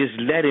he was just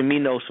letting me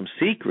know some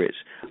secrets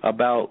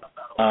about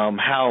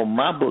how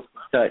my book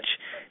touched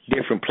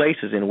different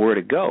places and where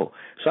to go.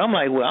 So I'm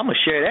like, well, I'm going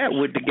to share that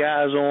with the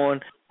guys on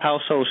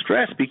Household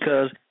Stress,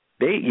 because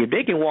if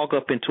they can walk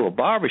up into a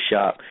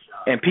barbershop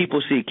and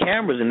people see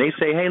cameras and they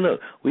say, hey, look,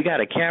 we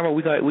got a camera,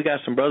 we got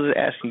some brothers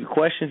asking you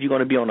questions, you're going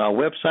to be on our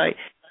website,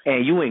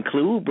 and you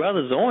include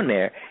brothers on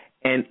there,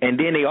 and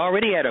then they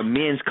already had a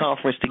men's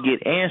conference to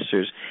get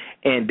answers,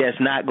 and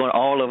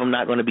all of them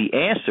not going to be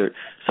answered,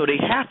 so they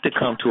have to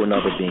come to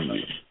another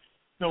venue.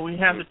 So we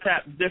have to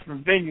tap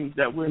different venues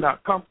that we're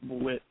not comfortable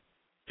with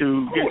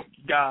to get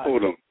guys.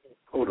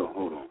 Hold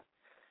on.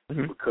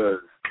 Mm-hmm. Because,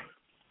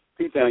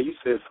 P-Town, you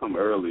said something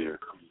earlier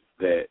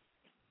that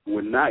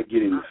we're not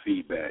getting the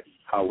feedback.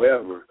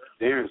 However,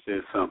 Darren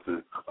said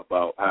something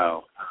about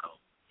how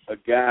a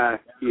guy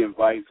he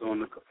invites on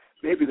the call,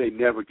 maybe they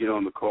never get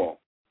on the call.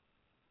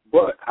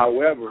 But,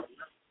 however,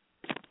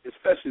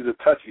 especially the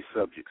touchy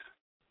subjects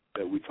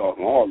that we talk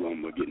on, all of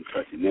them are getting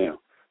touchy now.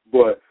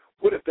 But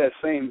what if that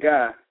same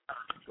guy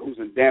goes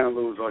and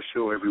downloads our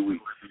show every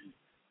week?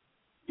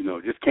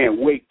 Just can't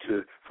wait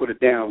for the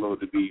download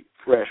to be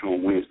fresh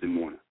on Wednesday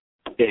morning.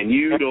 And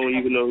you don't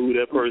even know who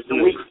that person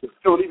is. We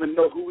don't even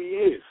know who he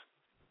is.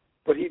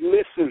 But he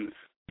listens.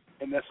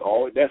 And that's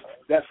all.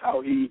 That's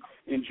how he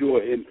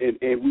enjoys it.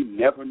 And we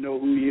never know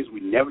who he is. We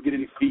never get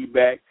any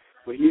feedback.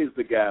 But he is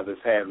the guy that's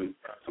having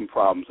some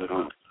problems at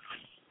home.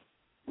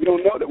 We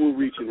don't know that we're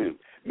reaching him.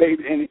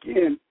 Maybe, and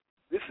again,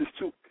 this is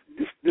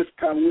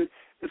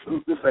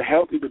a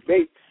healthy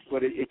debate,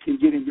 but it can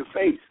get in your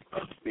face.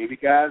 Maybe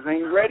guys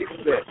ain't ready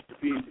for that, to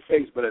be in your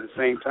face, but at the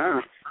same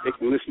time, they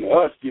can listen to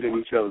us get in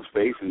each other's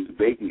face and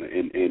debate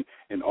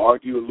and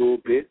argue a little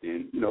bit,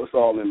 and it's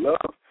all in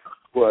love.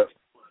 But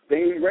they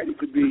ain't ready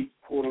to be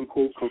quote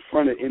unquote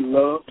confronted in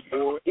love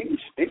or any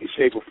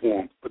shape or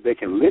form, but they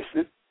can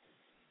listen.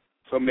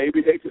 So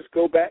maybe they just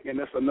go back, and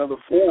that's another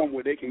form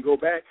where they can go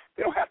back.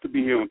 They don't have to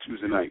be here on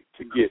Tuesday night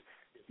to get,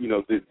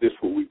 this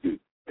what we do.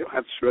 They don't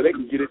have to sure they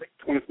can get it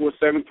 24/7,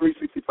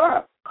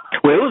 365.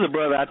 Well, it was a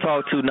brother I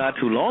talked to not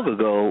too long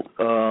ago.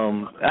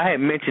 I had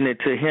mentioned it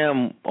to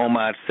him on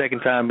my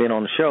second time being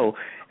on the show,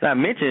 and I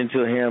mentioned it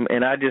to him,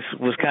 and I just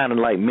was kind of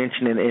like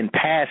mentioning it in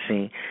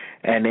passing.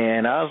 And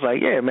then I was like,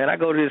 yeah, man, I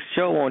go to this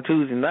show on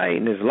Tuesday night,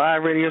 and this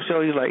live radio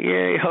show. He's like,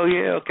 yeah, oh,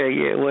 yeah, okay,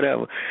 yeah,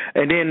 whatever.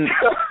 And then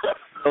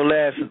so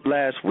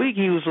last week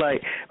he was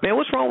like, man,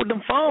 what's wrong with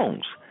them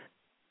phones?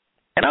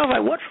 And I was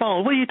like, what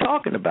phones? What are you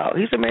talking about?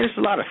 He said, man, there's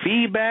a lot of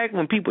feedback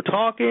when people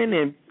talking,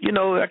 and,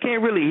 I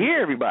can't really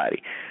hear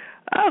everybody.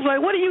 I was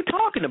like, what are you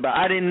talking about?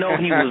 I didn't know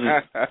he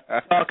was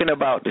talking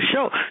about the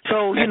show.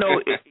 So,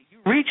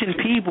 reaching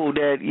people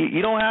that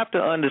you don't have to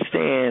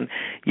understand,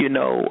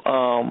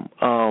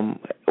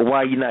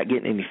 why you're not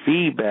getting any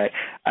feedback.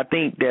 I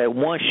think that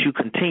once you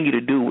continue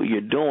to do what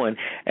you're doing,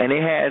 and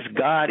it has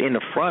God in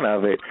the front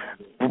of it,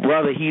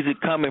 whether he's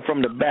coming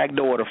from the back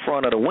door or the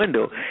front of the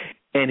window,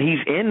 and he's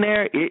in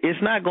there,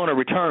 it's not going to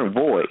return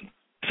void.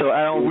 So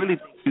I don't really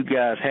think you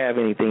guys have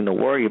anything to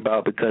worry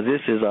about, because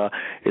this is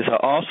it's an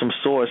awesome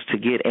source to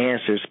get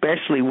answers,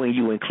 especially when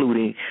you're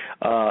including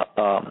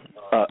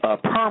a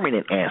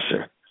permanent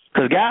answer.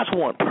 Because guys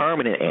want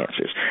permanent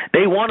answers.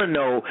 They want to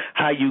know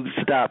how you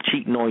stop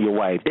cheating on your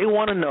wife. They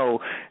want to know,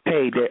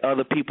 hey, that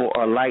other people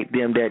are like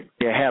them, that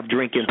have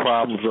drinking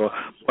problems or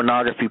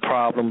pornography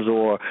problems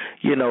or,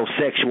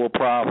 sexual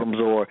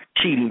problems or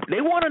cheating. They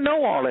want to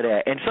know all of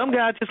that. And some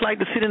guys just like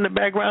to sit in the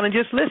background and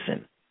just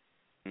listen.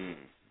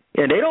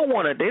 And they don't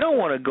want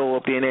to go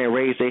up in there and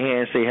raise their hand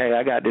and say, hey,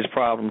 I got this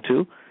problem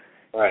too.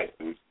 Right.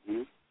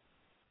 Mm-hmm.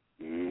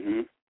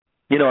 Mm-hmm.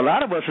 A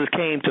lot of us has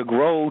came to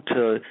grow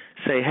to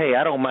say, hey,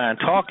 I don't mind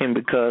talking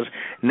because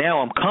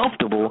now I'm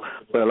comfortable,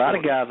 but a lot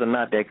of guys are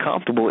not that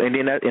comfortable. And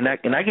then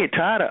I get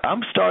tired of,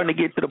 I'm starting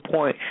to get to the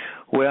point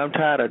where I'm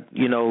tired of,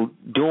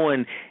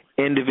 doing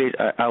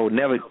individual,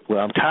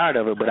 I'm tired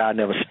of it, but I'll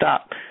never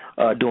stop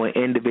doing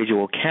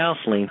individual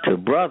counseling to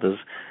brothers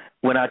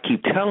when I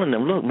keep telling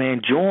them, look,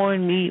 man,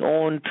 join me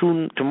on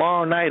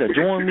tomorrow night or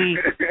join me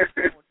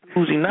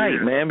Tuesday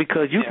night, man,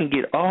 because you can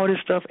get all this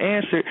stuff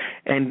answered,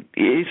 and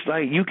it's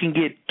like you can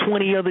get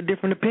 20 other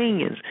different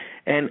opinions,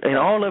 and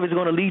all of it's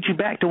going to lead you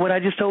back to what I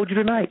just told you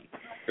tonight.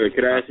 Hey,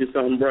 could I ask you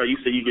something, bro? You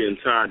said you're getting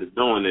tired of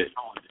doing it.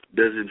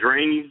 Does it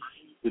drain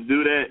you to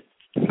do that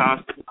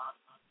constantly?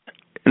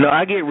 No,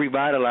 I get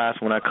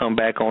revitalized when I come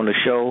back on the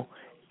show,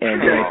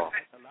 and a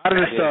lot of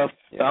the stuff,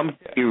 I'm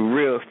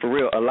for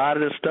real, a lot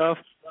of the stuff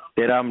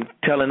that I'm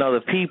telling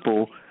other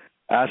people,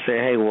 I say,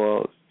 hey,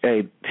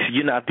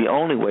 you're not the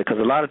only way, because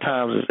a lot of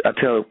times I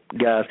tell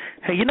guys,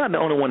 hey, you're not the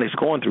only one that's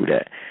going through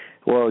that.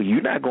 Well,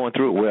 you're not going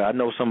through it. Well, I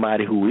know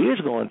somebody who is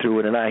going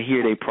through it, and I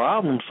hear their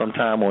problems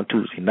sometime on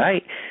Tuesday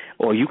night,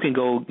 or you can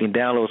go and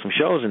download some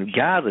shows, and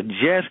guys are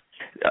just,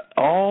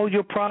 all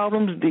your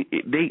problems,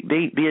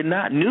 they're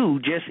not new,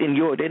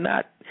 they're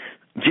not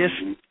just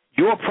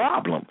your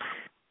problem.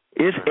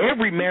 It's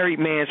every married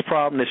man's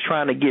problem that's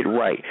trying to get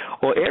right,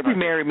 or every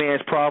married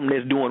man's problem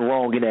that's doing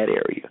wrong in that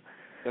area.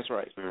 That's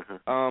right.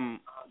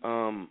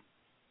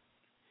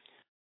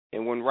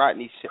 And when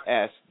Rodney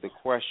asked the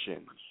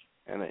question,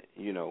 and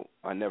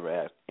I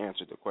never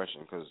answered the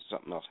question because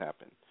something else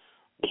happened.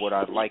 What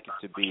I'd like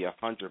it to be 100%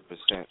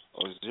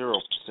 or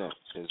 0%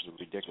 is a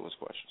ridiculous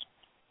question.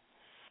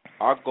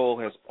 Our goal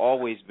has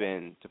always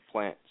been to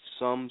plant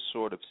some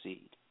sort of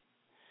seed.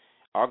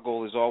 Our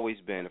goal has always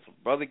been, if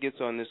a brother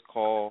gets on this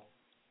call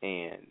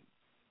and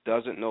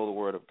doesn't know the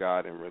Word of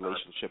God in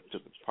relationship to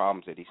the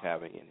problems that he's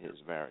having in his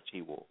marriage,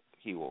 he will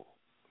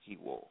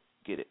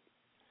get it.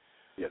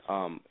 Yes.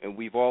 And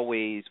we've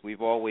always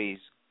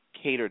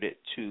catered it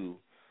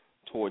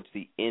towards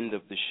the end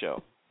of the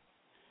show,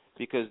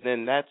 because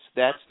then that's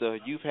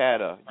you've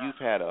had a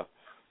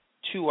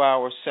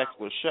 2-hour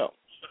secular show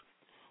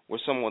where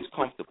someone's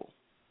comfortable,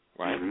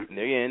 right? Mm-hmm. And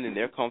they're in and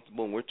they're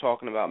comfortable, and we're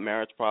talking about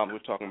marriage problems.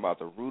 We're talking about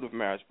the root of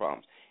marriage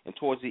problems. And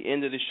towards the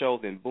end of the show,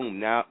 then boom,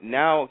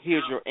 now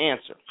here's your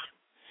answer.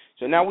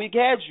 So now we've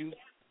had you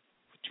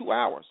for 2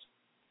 hours.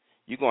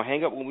 You're going to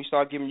hang up when we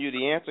start giving you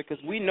the answer,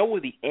 because we know where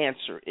the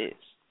answer is.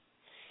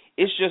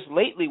 It's just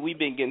lately we've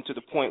been getting to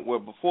the point where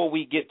before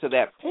we get to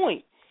that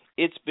point,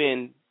 it's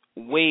been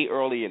way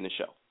early in the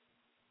show.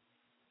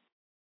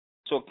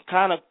 So it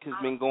kind of has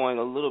been going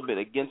a little bit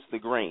against the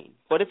grain.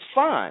 But it's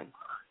fine.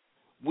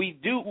 We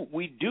do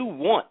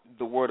want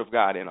the Word of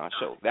God in our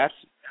show.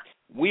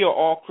 We are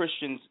all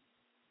Christians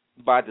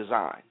by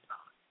design.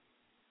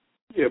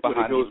 Yeah,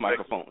 behind these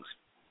microphones.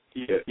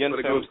 Yeah, you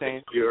understand what I'm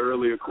saying? Your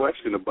earlier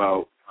question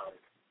about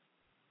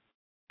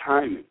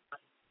timing.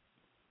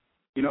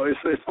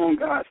 It's on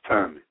God's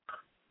timing.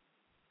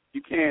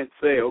 You can't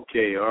say,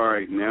 okay, all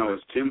right, now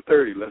it's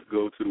 10:30. Let's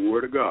go to the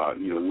Word of God.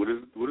 What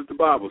does the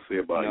Bible say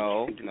about it?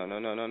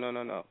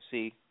 No.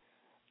 See,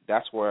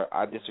 that's where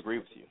I disagree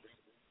with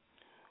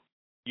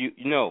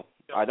you.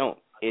 I don't.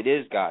 It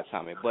is God's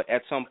timing. But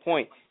at some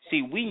point,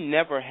 see, we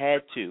never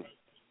had to,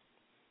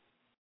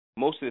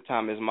 most of the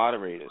time as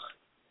moderators,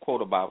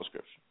 quote a Bible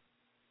scripture.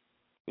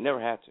 We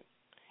never had to.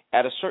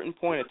 At a certain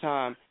point in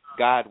time,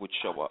 God would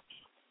show up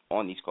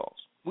on these calls.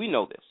 We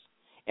know this.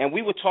 And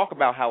we would talk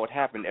about how it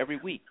happened every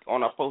week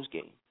on our post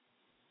game.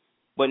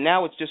 But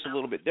now it's just a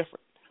little bit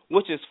different,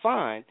 which is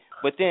fine.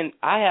 But then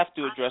I have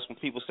to address when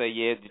people say,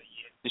 yeah,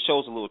 the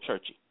show's a little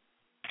churchy.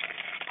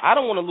 I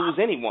don't want to lose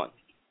anyone.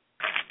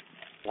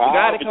 The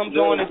guy that comes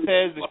on and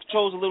says the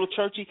show's a little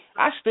churchy,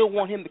 I still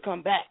want him to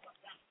come back.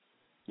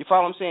 You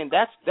follow what I'm saying?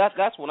 That's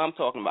what I'm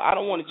talking about. I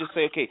don't want to just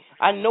say, okay,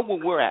 I know where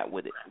we're at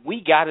with it.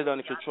 We got it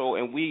under control,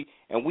 and we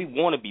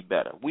want to be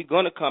better. We're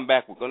going to come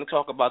back. We're going to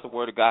talk about the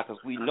Word of God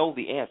because we know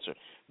the answer.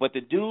 But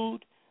the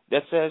dude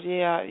that says,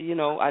 yeah,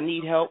 I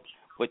need help,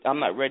 but I'm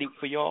not ready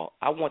for y'all,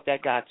 I want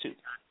that guy too.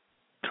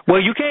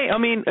 Well, you can't. I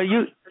mean,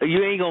 you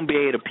ain't gonna be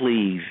able to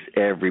please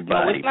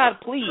everybody. No, it's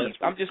not please.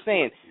 I'm just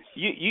saying,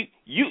 you.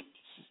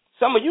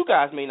 Some of you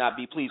guys may not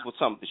be pleased with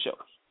some of the show.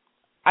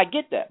 I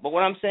get that, but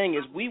what I'm saying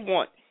is we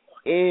want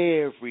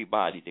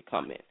everybody to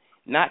come in,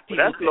 not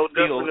people. But that's no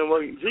different than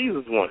what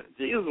Jesus wanted.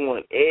 Jesus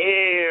wanted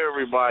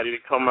everybody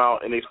to come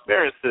out and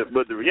experience it,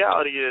 but the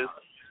reality is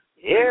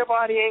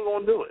everybody ain't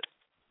gonna do it.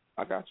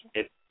 I got you.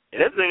 And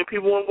that's the thing that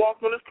people want to walk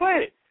on this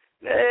planet.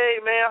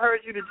 Hey, man, I heard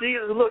you to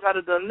Jesus. Look, I'd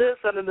have done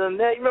this, I'd have done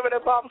that. You remember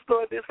that Bible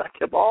story? I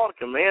kept all the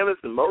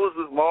commandments and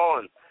Moses' law,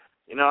 and,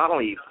 I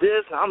don't eat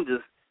this.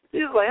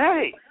 He's like,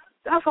 hey,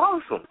 that's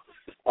awesome.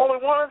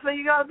 Only one thing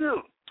you got to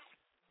do.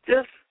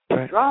 Just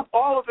drop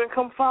all of it and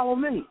come follow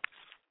me.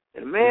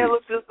 And the man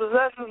looked at his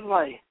possessions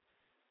like,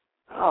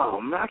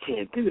 oh, man, I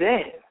can't do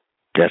that.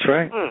 That's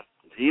right.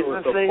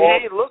 Jesus said,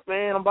 hey, look,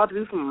 man, I'm about to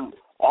do some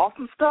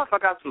awesome stuff. I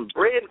got some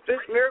bread and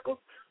fish miracles.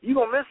 You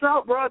going to miss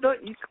out, bro.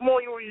 You come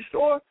on, you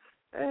sure?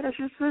 Hey, that's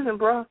your decision,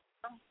 bro.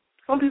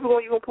 Some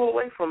people you're going to pull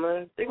away from,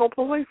 man. They're going to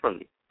pull away from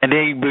you. And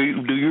then,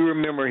 do you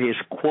remember his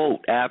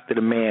quote after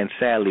the man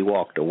sadly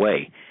walked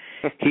away?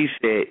 He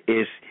said,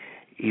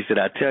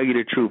 I tell you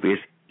the truth,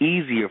 it's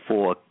easier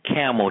for a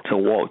camel to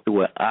walk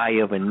through an eye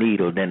of a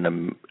needle than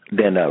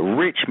a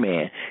rich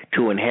man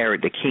to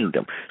inherit the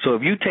kingdom. So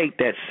if you take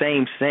that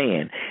same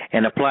saying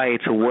and apply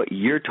it to what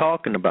you're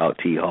talking about,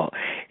 T-Hawk,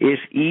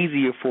 it's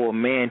easier for a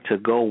man to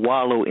go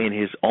wallow in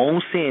his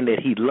own sin that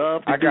he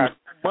loved to do so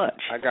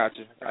much. I got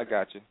you.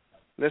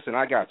 Listen,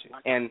 I got you.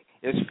 And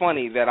it's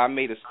funny that I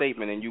made a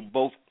statement and you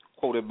both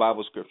quoted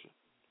Bible scripture.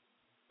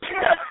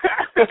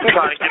 I'm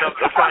trying to get up.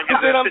 I'm trying to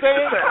get that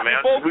 6%,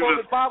 man. We was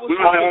at 38%.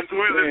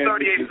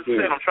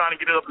 I'm trying to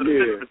get it up to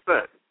the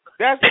 6%.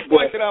 That's the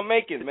point that I'm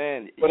making,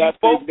 man. But you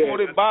both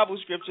quoted Bible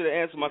scripture to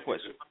answer my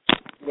question.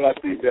 But I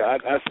think that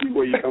I see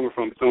where you're coming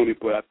from, Tony.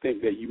 But I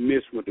think that you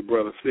missed what the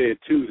brother said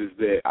too. Is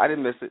that I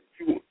didn't miss it.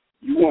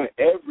 You want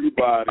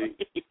everybody.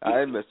 I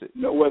didn't miss it.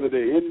 Whether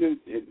they're in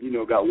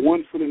the, got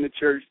 1 foot in the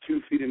church,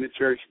 2 feet in the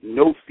church,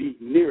 no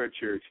feet near a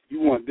church.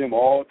 You want them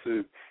all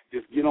to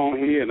just get on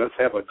here and let's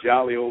have a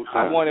jolly old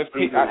time. I want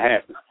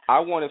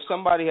if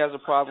somebody has a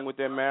problem with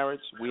their marriage,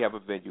 we have a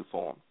venue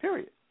for them.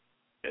 Period.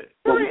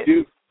 But we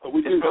do.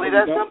 It's really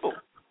that simple.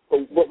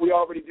 But we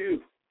already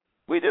do.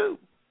 We do.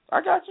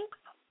 I got you.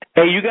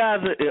 Hey,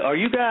 are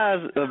you guys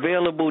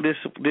available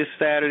this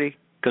Saturday?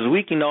 Because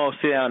we can all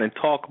sit down and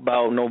talk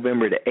about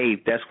November the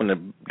 8th. That's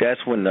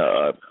when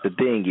the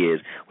thing is.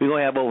 We're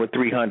gonna have over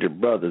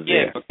 300 brothers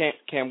there. Yeah, but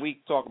can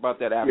we talk about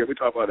that after? Yeah, we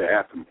talk about that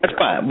after. That's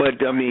fine.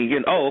 But I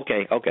mean,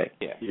 okay.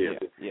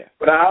 Yeah.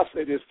 But I'll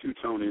say this too,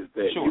 Tony, is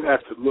that you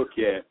have to look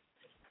at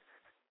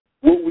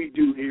what we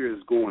do here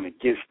is going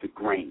against the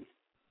grain.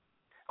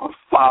 Our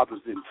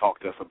fathers didn't talk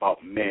to us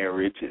about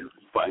marriage and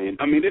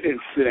I mean, they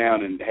didn't sit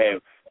down and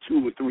have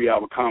 2 or 3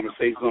 hour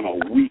conversations on a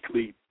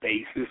weekly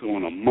basis or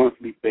on a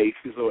monthly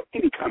basis or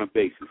any kind of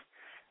basis.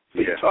 So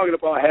you're talking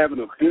about having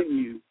a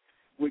venue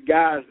with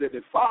guys that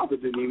their father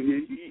didn't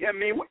even. I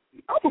mean,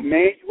 I'm a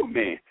man, you a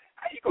man.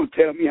 How you gonna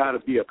tell me how to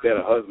be a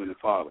better husband and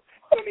father?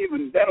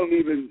 That don't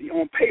even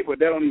on paper.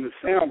 That don't even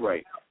sound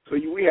right. So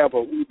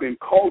we've been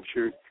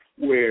cultured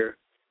where,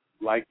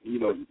 like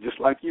just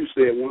like you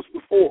said once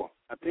before.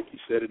 I think you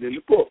said it in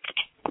the book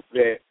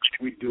that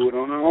we do it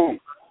on our own.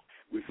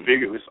 We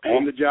figure it's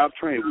on-the-job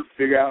training. We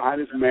figure out how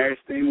this marriage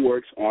thing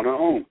works on our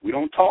own. We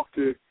don't talk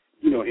to,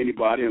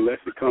 anybody unless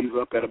it comes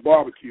up at a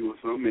barbecue or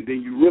something, and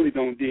then you really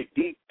don't dig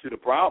deep to the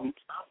problems.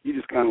 You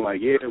just kind of like,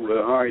 yeah,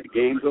 well, all right, the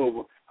game's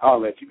over. I'll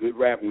let you. Good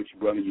rapping with you,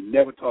 brother. You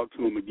never talk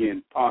to him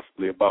again,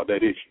 possibly, about that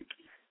issue.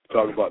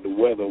 Talk about the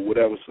weather or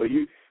whatever. So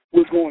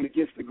we're going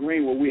against the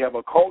grain where we have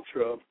a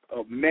culture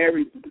of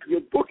married.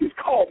 Your book is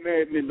called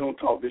Married Men Don't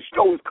Talk. The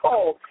show is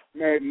called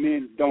Married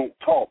Men Don't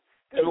Talk.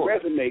 It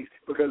resonates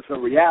because it's a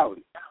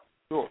reality.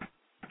 Sure.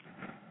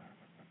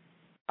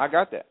 I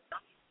got that.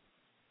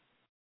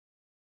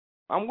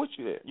 I'm with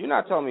you there. You're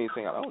not telling me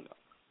anything I don't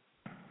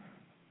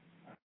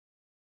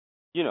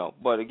know.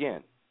 But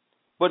again,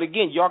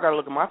 y'all got to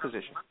look at my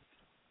position.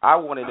 I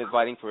want it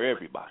inviting for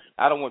everybody.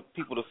 I don't want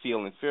people to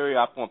feel inferior.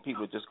 I want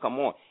people to just come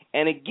on.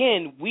 And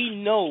again, we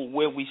know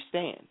where we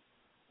stand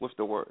with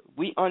the word.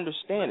 We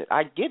understand it.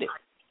 I get it.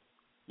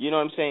 You know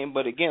what I'm saying?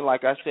 But again,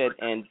 like I said,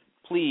 and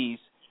please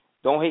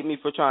don't hate me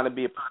for trying to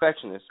be a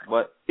perfectionist,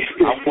 but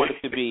I want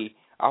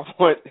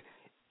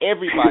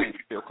everybody to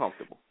feel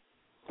comfortable.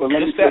 Well,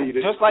 let me tell you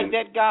this. Just like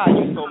that guy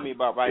you told me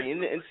about, right?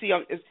 And see,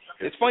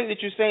 it's funny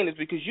that you're saying this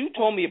because you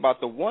told me about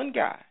the one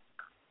guy.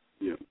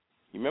 Yeah.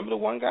 You remember the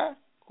one guy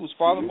whose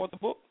father bought the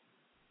book?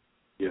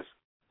 Yes.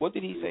 What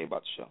did he say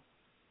about the show?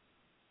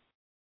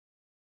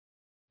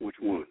 Which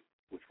one?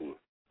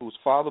 Whose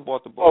father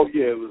bought the book? Oh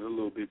yeah, it was a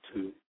little bit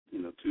too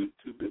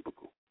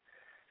biblical.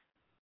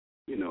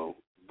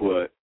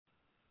 But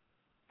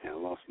I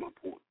lost my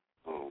point.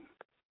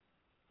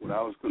 What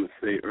I was going to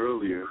say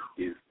earlier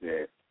is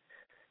that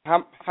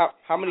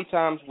how many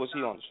times was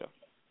he on the show?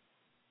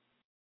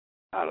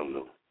 I don't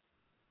know,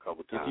 a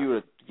couple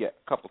times.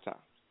 A couple times.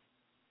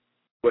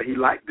 But he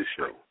liked the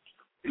show.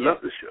 He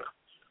loved the show.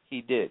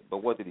 He did,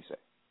 but what did he say?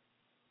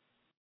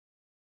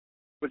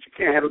 But you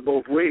can't have it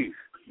both ways.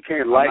 You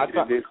can't like it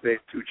and then say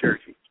it's too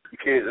churchy. You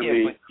can't.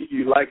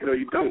 You like it or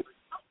you don't.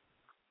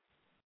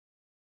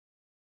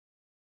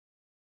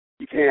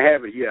 You can't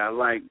have it. Yeah, I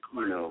like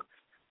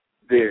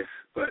this,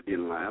 but I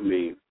didn't like. I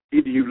mean,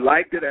 either you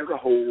liked it as a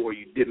whole or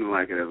you didn't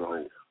like it as a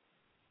whole.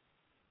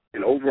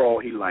 And overall,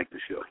 he liked the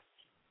show.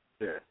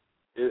 Yeah,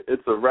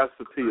 it's a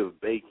recipe of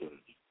bacon,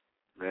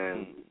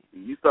 man.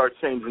 You start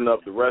changing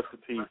up the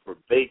recipe for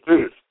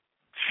bacon,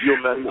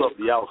 you'll mess up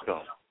the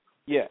outcome.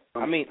 Yeah,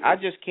 I mean, I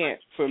just can't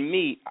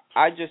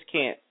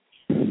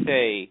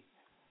say,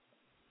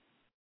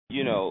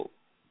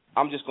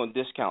 I'm just going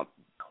to discount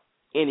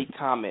any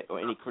comment or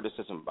any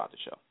criticism about the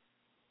show.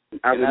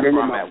 I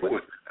remember my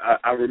point.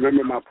 I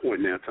remember my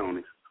point now,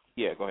 Tony.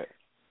 Yeah, go ahead.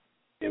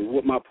 And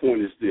what my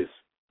point is this.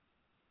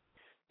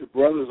 The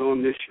brothers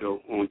on this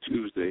show on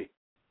Tuesday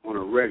on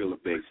a regular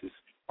basis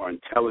are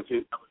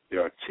intelligent,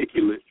 they're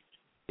articulate,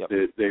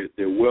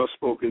 they're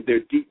well-spoken, they're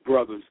deep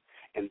brothers,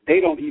 and they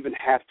don't even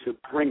have to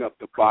bring up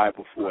the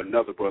Bible for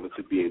another brother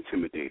to be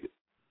intimidated.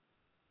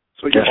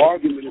 So your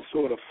argument is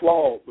sort of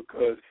flawed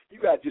because you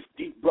got just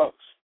deep brothers,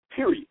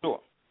 period.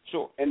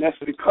 Sure. And that's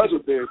because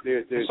of their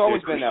It's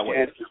always been that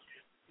way.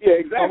 Yeah,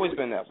 exactly. It's always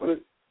been that way.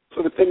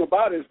 So the thing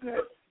about it is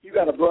that you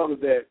got a brother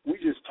that we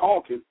just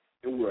talking,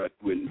 and we're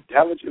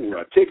intelligent, we're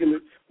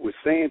articulate, we're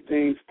saying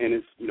things, and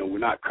it's we're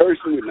not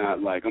cursing, we're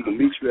not like I'm gonna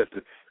meet you at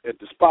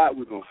the spot,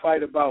 we're gonna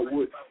fight about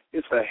what.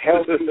 It's a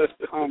healthy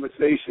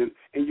conversation,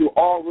 and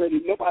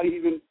nobody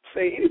even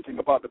say anything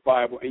about the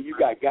Bible, and you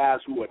got guys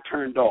who are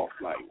turned off,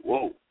 like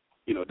whoa,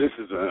 this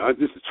is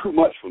too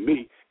much for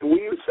me, and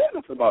we even said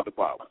nothing about the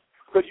Bible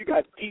because you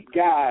got deep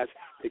guys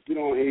that get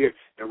on here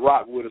and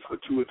rock with us for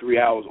 2 or 3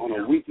 hours on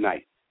a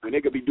weeknight when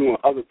they could be doing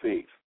other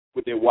things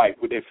with their wife,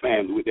 with their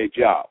family, with their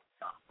job.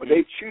 But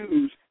they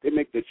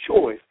make the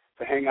choice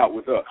to hang out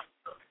with us.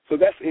 So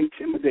that's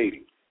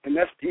intimidating. And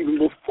that's even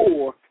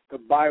before the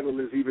Bible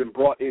is even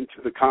brought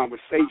into the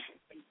conversation.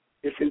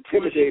 It's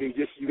intimidating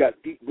just you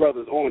got deep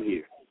brothers on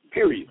here,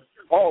 period.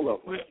 All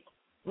of them.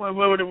 Well,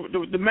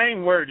 the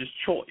main word is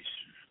choice.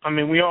 I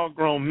mean, we all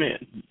grown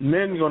men.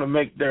 Men are going to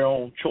make their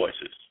own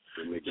choices.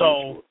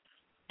 So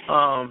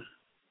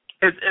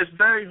it's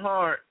very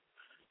hard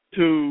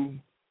to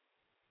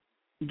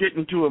get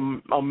into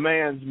a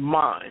man's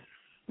mind,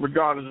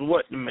 regardless of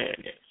what the man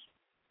is,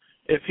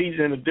 if he's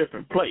in a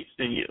different place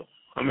than you.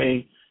 I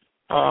mean,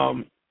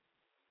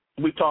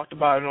 we talked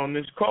about it on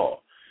this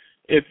call.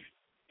 If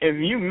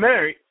you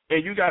married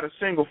and you got a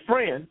single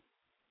friend,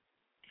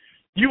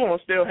 you want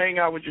to still hang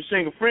out with your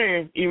single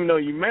friend even though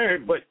you're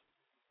married, but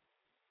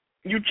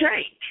you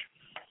change,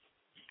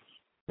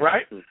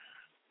 right?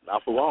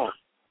 Not for long.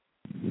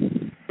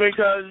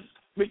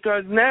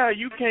 Because now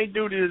you can't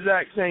do the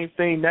exact same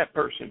thing that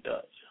person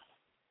does.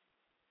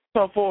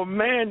 So for a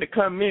man to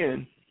come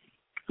in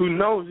who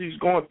knows he's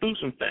going through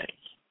some things,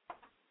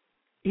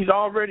 he's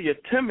already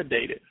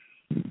intimidated.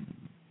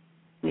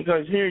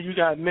 Because here you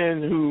got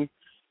men who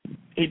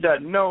he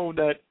doesn't know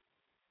that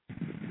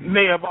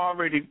may have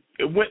already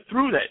went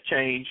through that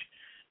change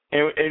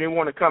and they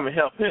want to come and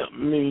help him. I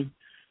mean,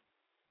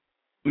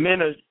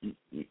 men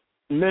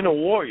are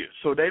warriors,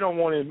 so they don't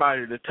want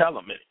anybody to tell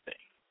them anything.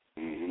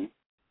 Mm-hmm.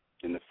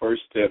 And the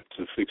first step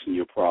to fixing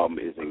your problem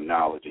is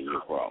acknowledging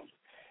your problem.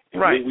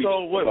 And right.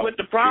 So what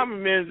the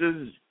problem is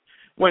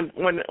when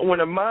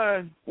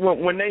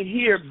they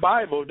hear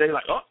Bible, they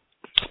like, oh,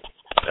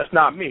 that's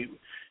not me.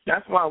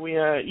 That's why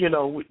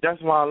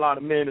that's why a lot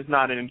of men is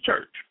not in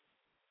church.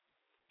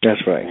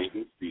 That's right.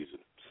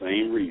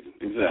 Same reason.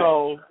 Exactly.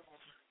 Hold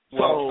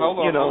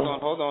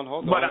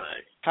on. But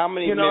how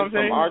many men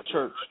from our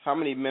church? How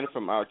many men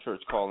from our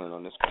church call in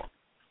on this call?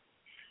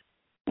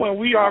 Well,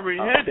 we already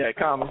had that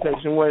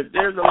conversation where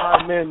there's a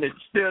lot of men that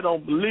still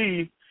don't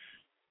believe,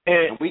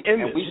 and we see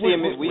them.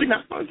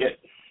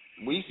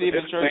 We see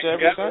them in church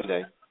every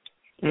Sunday.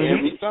 Mm-hmm.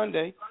 Every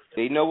Sunday,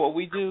 they know what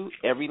we do.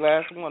 Every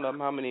last one of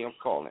them. How many are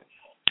calling?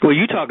 Well,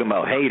 you talking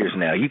about haters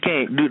now. You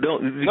can't do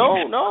don't. No.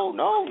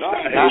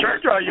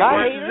 Church are your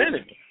worst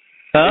enemy.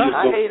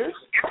 Not haters.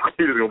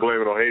 He's just gonna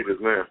blame it on haters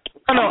now.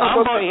 No,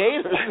 I'm not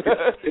haters.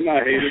 They're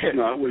not haters.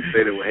 No, I wouldn't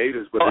say they were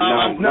haters, but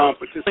they're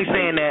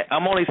non-participants.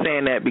 I'm only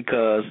saying that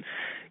because,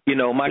 you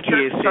know, my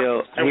kids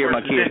I hear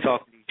my kids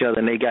talk to each other,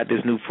 and they got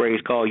this new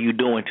phrase called "you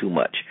doing too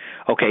much."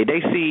 Okay,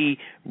 they see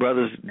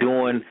brothers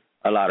doing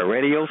a lot of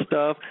radio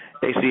stuff.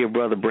 They see a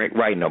brother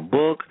writing a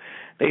book.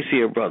 They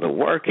see a brother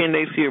working.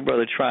 They see a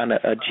brother trying to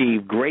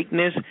achieve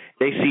greatness.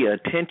 They see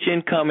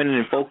attention coming in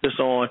and focus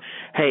on,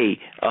 hey,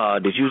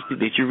 did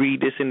you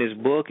read this in this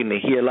book? And they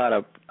hear a lot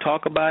of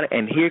talk about it.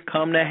 And here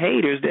come the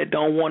haters that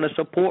don't want to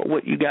support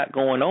what you got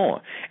going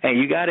on. And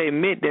you got to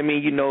admit that,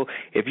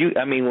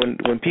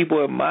 when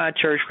people at my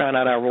church found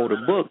out I wrote a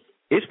book,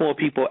 it's more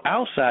people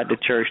outside the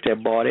church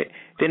that bought it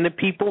than the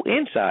people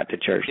inside the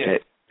church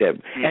that.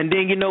 And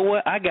then you know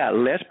what? I got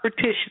less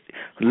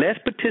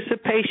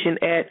participation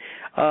at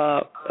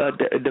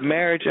the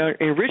marriage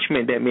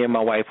enrichment that me and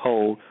my wife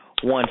hold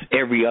once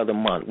every other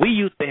month. We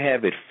used to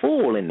have it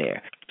full in there.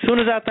 As soon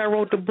as I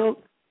wrote the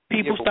book,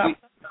 people stopped.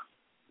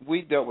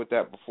 We dealt with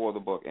that before the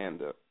book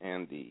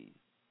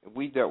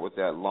we dealt with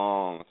that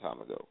long time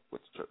ago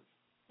with the church.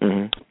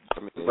 Mm-hmm.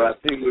 But I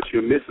think what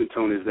you're missing,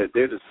 Tony, is that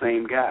they're the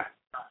same guy.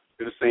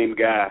 They're the same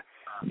guy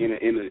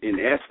in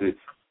essence.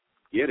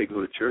 Yeah, they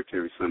go to church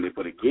every Sunday,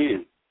 but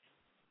again,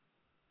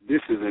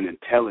 this is an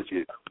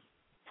intelligent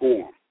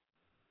form.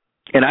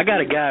 And I got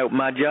a guy at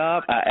my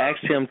job. I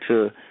asked him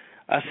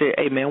I said,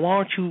 hey, man, why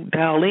don't you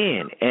dial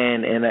in?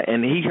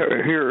 And he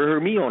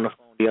heard me on the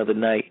phone the other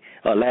night,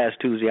 last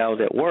Tuesday. I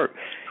was at work,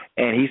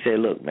 and he said,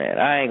 look, man,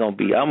 I'm going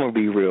to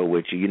be real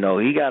with you. You know,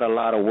 he got a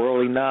lot of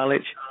worldly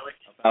knowledge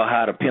about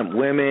how to pimp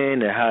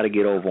women and how to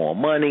get over on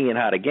money and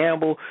how to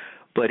gamble.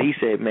 But he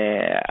said,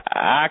 man,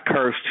 I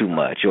curse too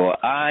much, or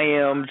I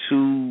am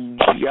too,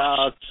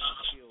 y'all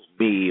killed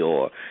me,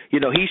 or, you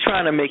know, he's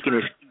trying to make it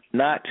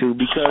not to,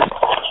 because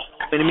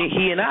when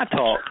he and I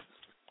talk,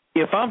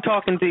 if I'm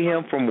talking to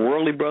him from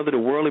worldly brother to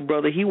worldly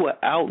brother, he will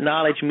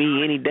out-knowledge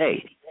me any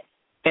day.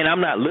 And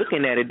I'm not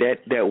looking at it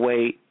that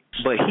way,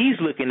 but he's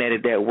looking at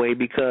it that way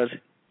because,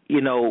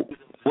 you know,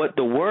 what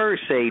the word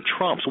say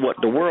trumps what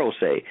the world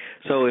say.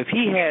 So if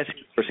he has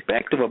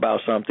perspective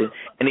about something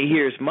and he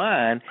hears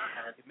mine,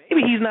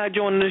 maybe he's not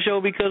joining the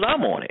show because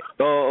I'm on it,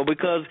 or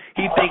because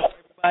he thinks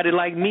everybody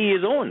like me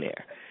is on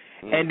there.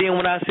 And then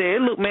when I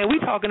said, look, man, we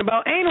talking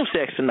about anal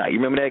sex tonight. You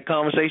remember that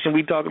conversation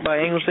we talked about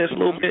anal sex a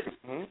little bit?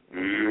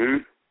 Mm-hmm.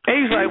 And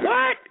he's like,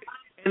 what?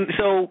 And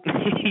so,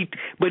 he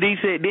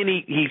said, then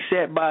he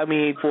sat by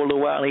me for a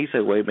little while, and he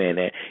said, wait a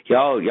minute,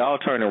 y'all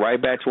turning right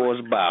back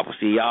towards the Bible.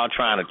 See, y'all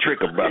trying to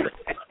trick a brother.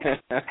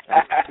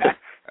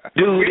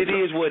 Dude, it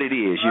is what it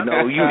is. You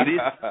know,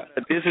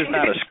 this is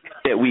not a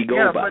script that we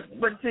go by.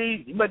 But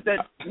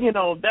that, you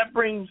know, that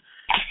brings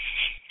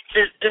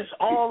it's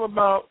all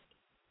about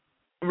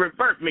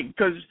revert me,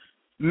 because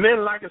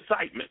men like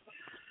excitement.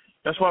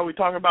 That's why we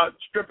talk about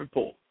stripper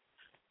pool.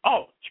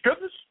 Oh,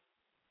 strippers?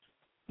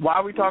 Why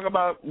are we talking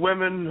about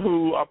women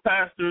who are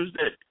pastors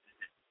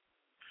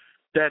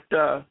that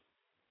have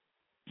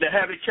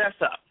their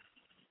chest out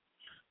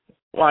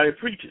while they're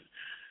preaching?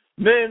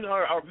 Men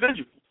are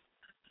visual.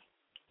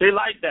 They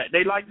like that.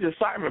 They like the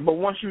excitement. But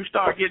once you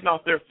start getting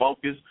off their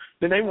focus,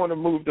 then they want to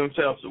move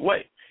themselves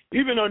away,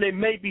 even though they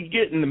may be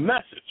getting the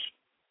message.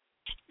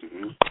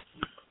 Mm-hmm.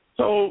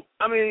 So,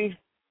 I mean,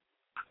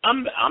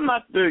 I'm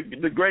not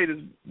the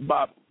greatest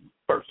Bible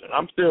person.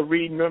 I'm still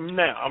reading them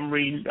now.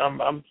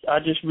 I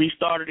just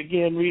restarted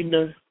again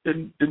reading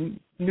the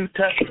New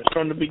Testament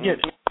from the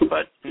beginning.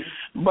 But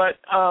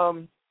I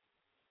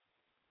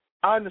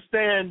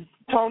understand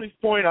Tony's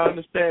point. I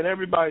understand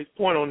everybody's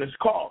point on this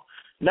call.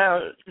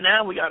 Now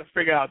we got to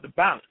figure out the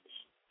balance.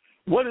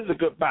 What is a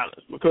good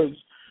balance? Because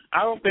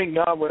I don't think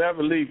God would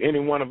ever leave any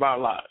one of our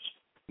lives.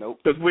 Nope.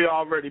 Because we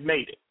already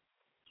made it.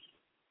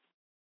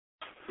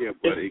 Yeah,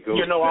 but it goes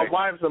our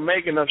wives are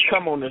making us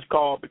come on this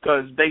call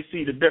because they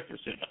see the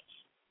difference in us.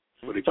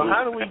 So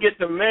how do we get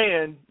the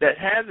man that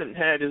hasn't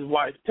had his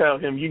wife tell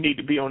him, you need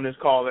to be on this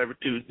call every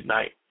Tuesday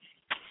night?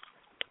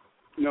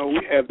 No,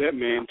 we have that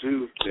man,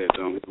 too,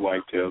 that his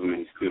wife tells him and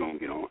he still don't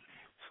get on.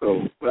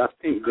 So, but I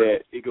think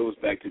that it goes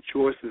back to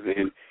choices,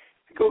 and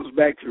it goes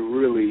back to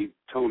really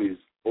Tony's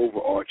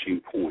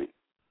overarching point,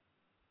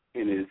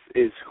 and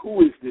is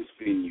who is this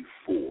venue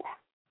for?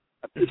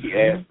 I think he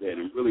asked that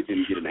and really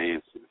didn't get an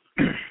answer.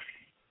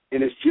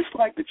 And it's just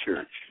like the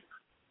church,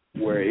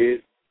 where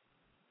it's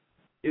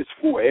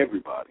for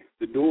everybody.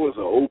 The doors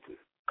are open.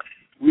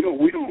 We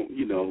don't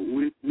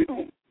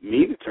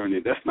mean to turn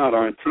it. That's not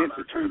our intent,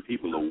 to turn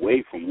people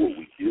away from what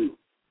we do.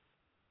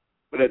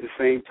 But at the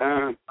same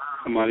time,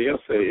 somebody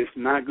else said it's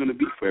not going to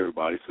be for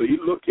everybody. So you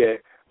look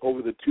at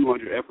over the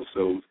 200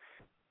 episodes,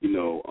 and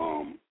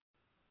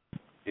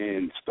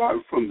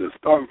starting from the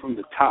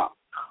top,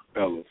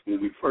 fellas,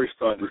 when we first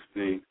started this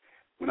thing,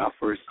 when I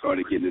first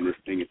started getting in this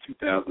thing in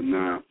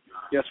 2009,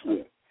 guess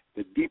what?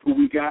 The deeper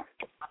we got,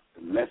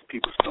 the less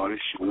people started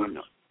showing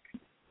up.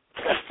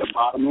 That's the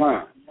bottom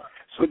line.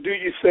 So do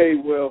you say,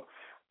 well,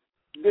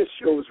 this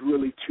show is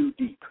really too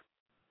deep?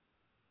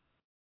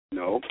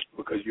 No,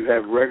 because you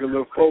have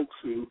regular folks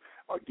who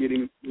are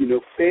getting,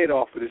 fed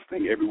off of this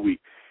thing every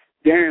week.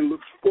 Darren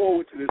looks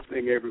forward to this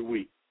thing every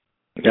week.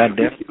 Yeah,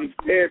 definitely. He's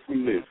scared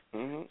from this.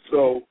 Mm-hmm.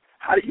 So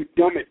how do you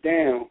dumb it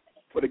down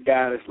for the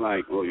guy that's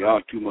like, oh,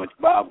 y'all too much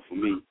Bible for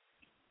me?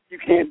 You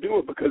can't do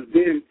it, because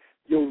then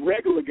your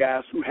regular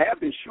guys who have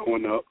been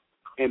showing up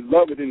and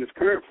love it in this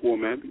current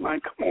format be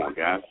like, come on,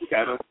 guys, you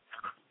gotta,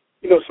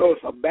 so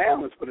it's a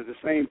balance, but at the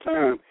same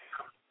time,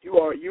 you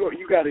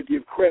got to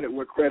give credit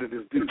where credit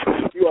is due.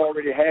 You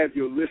already have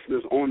your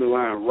listeners on the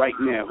line right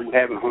now who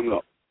haven't hung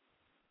up.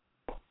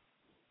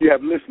 You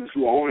have listeners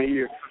who are on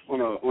here on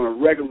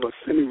a regular,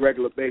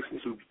 semi-regular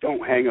basis who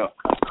don't hang up.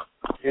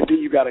 And then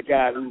you got a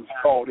guy who's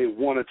called in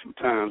 1 or 2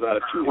 times out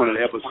of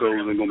 200 episodes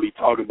and going to be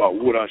talking about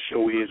what our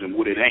show is and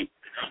what it ain't.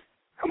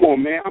 Come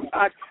on, man.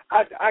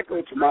 I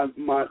go to my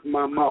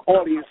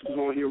audience who's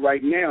on here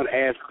right now and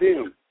ask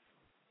them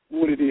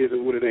what it is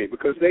and what it ain't,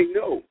 because they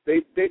know.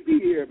 They be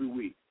here every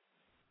week.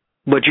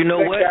 But you know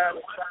what?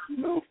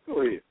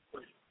 Go ahead.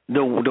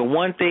 The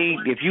one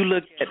thing, if you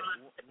look at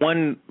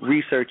one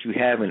research you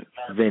haven't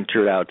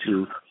ventured out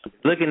to,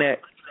 looking at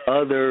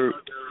other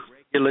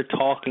regular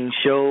talking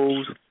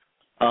shows,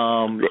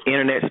 the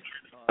internet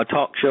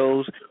talk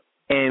shows,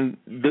 and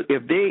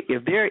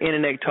if they're an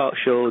internet talk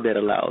show that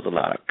allows a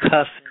lot of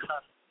cussing,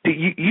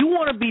 you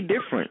want to be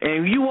different,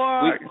 and you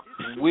are.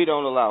 We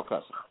don't allow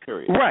cussing.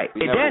 Period. Right,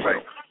 and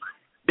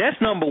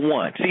that's number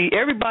one. See,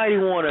 everybody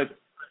want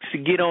to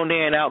get on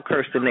there and out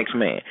curse the next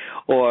man,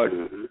 or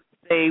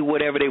say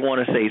whatever they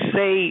want to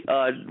say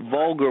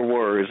vulgar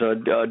words,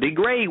 or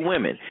degrade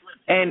women.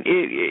 And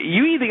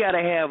you either got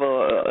to have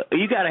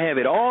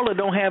it all, or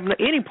don't have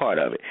any part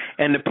of it.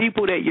 And the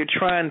people that you're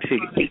trying to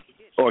get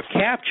or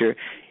capture,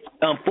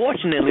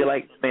 unfortunately,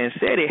 like the man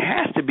said, it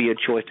has to be a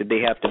choice that they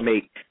have to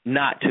make,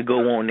 not to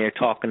go on there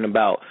talking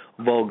about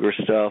vulgar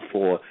stuff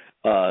or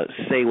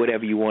say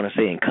whatever you want to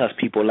say and cuss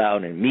people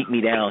out and meet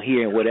me down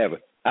here and whatever.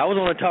 I was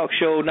on a talk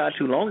show not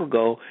too long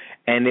ago,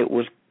 and it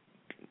was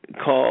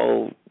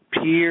called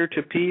Peer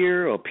to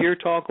Peer or Peer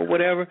Talk or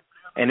whatever,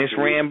 and it's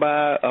ran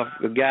by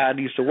a guy I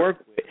used to work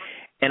with.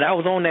 And I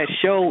was on that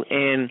show,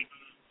 and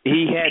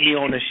he had me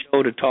on the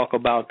show to talk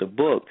about the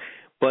book,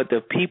 but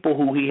the people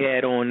who he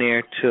had on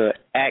there to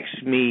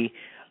ask me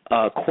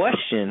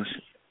questions,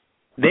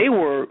 they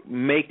were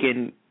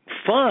making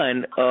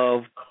fun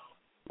of,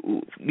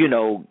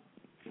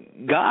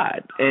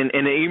 God. And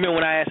even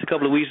when I asked a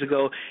couple of weeks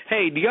ago,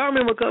 hey, do y'all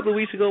remember a couple of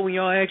weeks ago when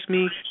y'all asked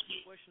me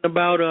a question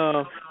about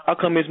how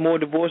come there's more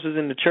divorces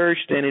in the church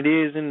than it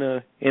is in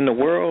the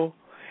world?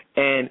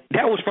 And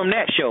that was from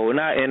that show, and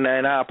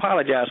I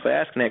apologize for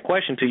asking that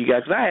question to you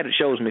guys, because I had the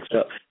shows mixed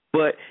up.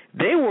 But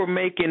they were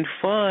making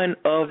fun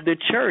of the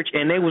church,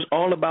 and they was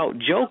all about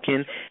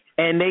joking,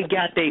 and they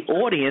got their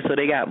audience, so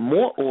they got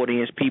more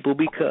audience people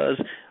because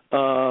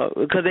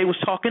they was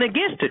talking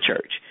against the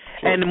church.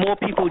 And more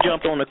people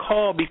jumped on the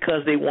call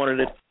because they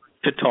wanted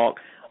to talk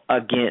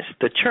against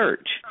the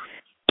church.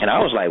 And I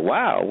was like,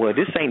 wow, well,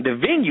 this ain't the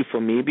venue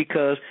for me,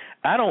 because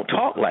I don't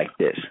talk like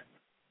this.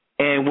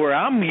 And what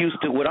I'm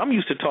used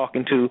to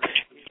talking to,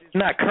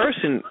 not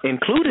cursing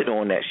included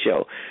on that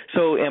show.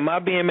 So am I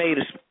being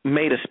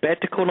made a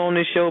spectacle on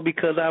this show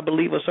because I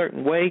believe a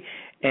certain way,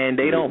 and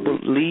they don't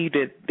believe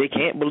that, they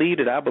can't believe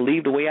that I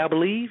believe the way I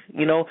believe?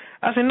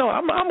 I said, no,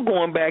 I'm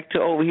going back to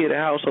over here to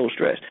household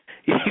stress.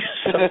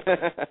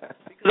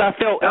 Because I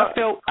felt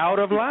out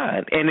of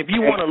line. And if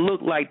you want to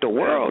look like the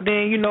world,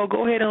 then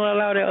go ahead and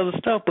allow that other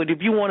stuff. But if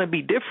you want to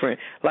be different,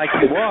 like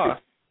you are,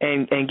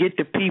 and get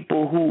the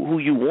people who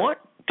you want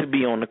to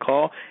be on the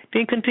call,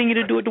 then continue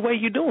to do it the way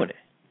you're doing it.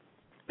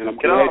 And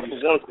can I offer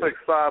one quick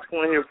side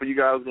point here for you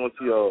guys going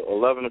to your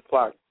 11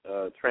 o'clock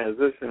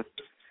transition?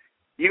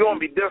 You're going to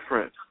be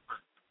different,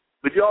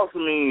 but it also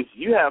means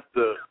you have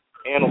to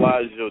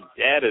analyze your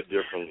data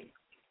differently.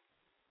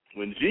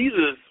 When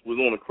Jesus was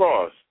on the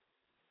cross,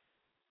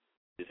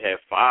 it had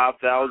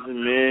 5,000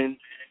 men,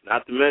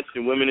 not to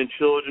mention women and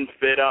children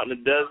fed out in the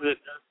desert,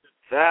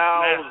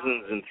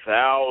 thousands and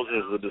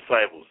thousands of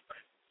disciples.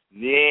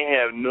 They ain't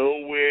have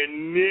nowhere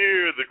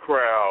near the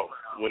crowd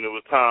when it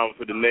was time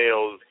for the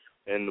nails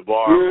and the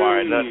barbed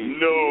wire.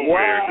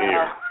 Nowhere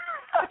near.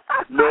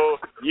 No,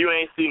 you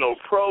ain't see no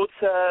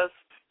protest.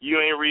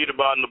 You ain't read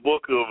about in the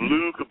book of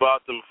Luke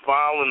about them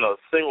filing a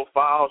single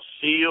file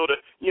shield.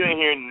 You ain't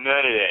hear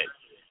none of that.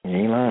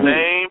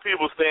 Same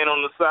people standing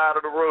on the side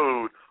of the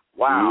road.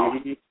 Wow,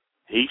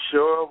 he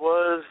sure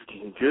was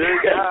good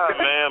guy,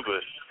 man.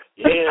 But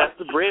yeah, that's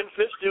the bread and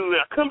fish dude.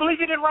 I couldn't believe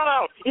it didn't run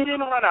out. It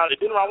didn't run out.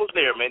 I was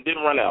there, man. It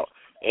didn't run out.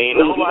 Ain't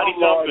nobody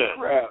jumped in.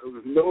 There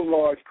was no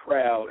large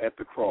crowd at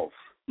the cross.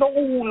 No.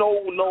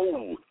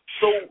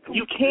 So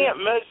you can't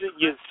measure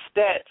your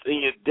stats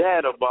and your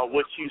data by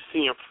what you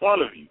see in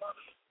front of you.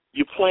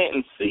 You're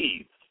planting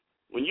seeds.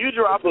 When you're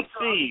dropping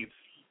seeds,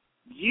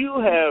 you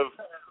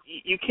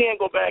can't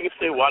go back and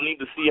say, well, I need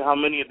to see how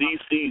many of these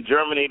seeds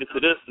germinated to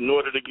this in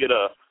order to get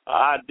an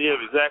idea of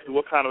exactly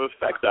what kind of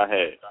effect I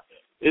had.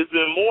 There's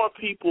been more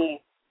people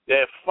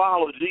that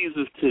followed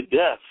Jesus to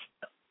death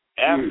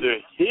after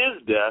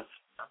his death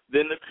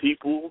than the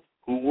people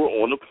who were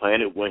on the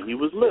planet when he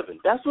was living.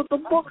 That's what the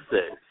book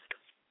says.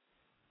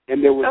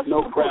 and there was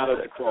no crowd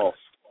at the cross.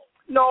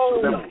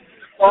 No.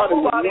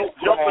 Nobody's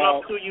jumping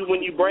up to you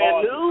when you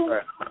brand new.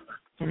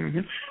 Mm-hmm.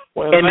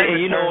 Well,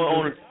 and you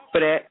know,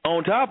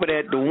 on top of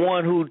that, the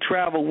one who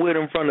traveled with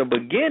him from the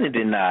beginning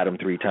denied him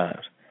 3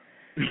 times.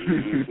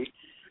 Mm-hmm.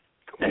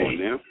 Come on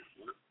now.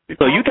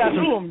 So you got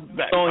some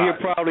on here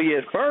probably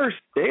at first,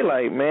 they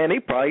like, man, they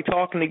probably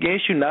talking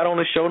against you, not on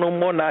the show no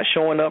more, not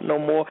showing up no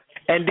more.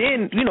 And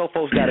then, you know,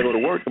 folks got to go to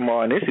work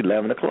tomorrow, and it's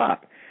 11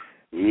 o'clock.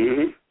 But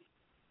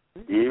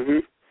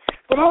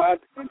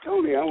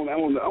Tony, I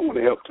want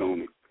to help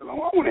Tony. I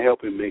want to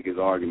help him make his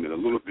argument a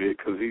little bit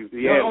because he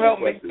don't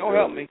help me. Don't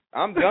help me.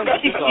 I'm done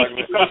with this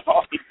argument.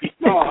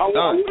 No, I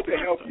want to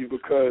help you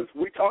because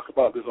we talk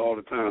about this all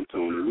the time,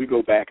 Tony. We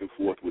go back and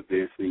forth with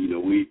this, and, you know,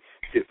 we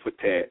tit for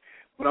tat.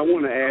 But I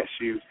want to ask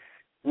you,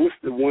 what's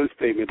the one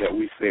statement that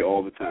we say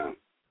all the time?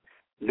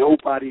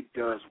 Nobody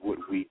does what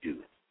we do.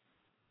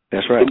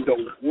 That's right. In the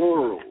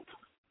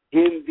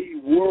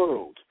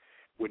world,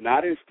 we're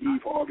not in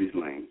Steve Harvey's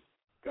lane.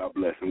 God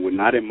bless him. We're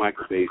not in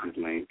Michael Bay's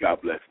lane.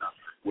 God bless him.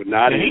 We're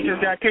not in. He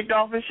just got kicked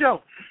off his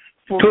show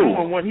for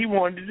doing what he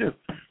wanted to do.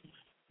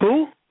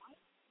 Who?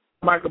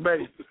 Michael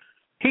Bay.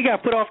 He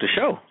got put off the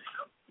show.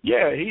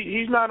 Yeah,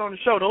 he's not on the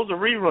show. Those are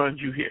reruns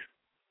you hear.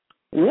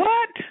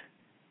 What?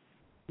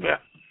 Yeah.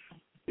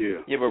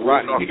 Yeah, but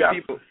Rodney,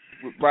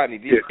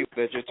 these people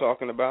that you're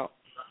talking about,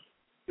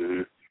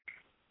 the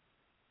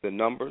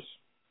numbers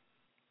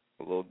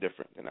are a little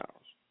different than ours.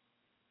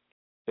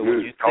 So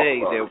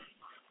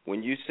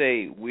when you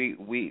say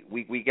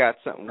we got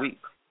something,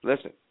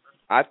 listen,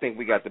 I think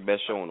we got the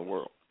best show in the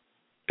world.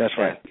 That's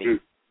right.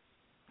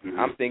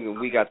 I'm thinking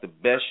we got the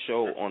best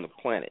show on the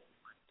planet.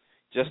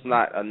 Just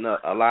not enough.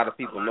 A lot of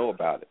people know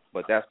about it,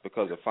 but that's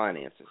because of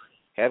finances.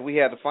 Had we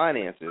had the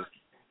finances,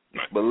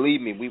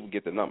 believe me, we would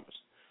get the numbers.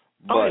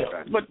 But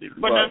but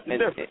that's the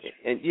difference.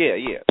 And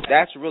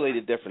that's really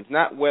the difference.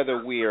 Not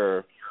whether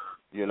we're,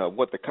 you know,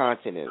 what the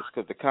content is,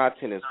 because the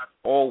content has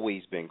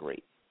always been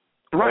great.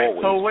 Right.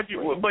 Always.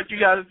 But you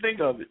got to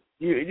think of it.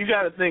 You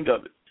got to think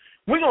of it.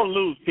 We're gonna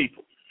lose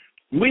people.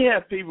 We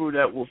have people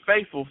that were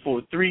faithful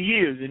for 3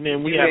 years, and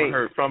then we haven't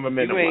heard from them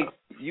in a while.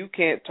 You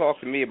can't talk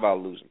to me about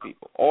losing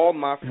people. All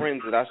my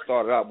friends that I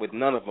started out with,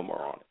 none of them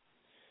are on it.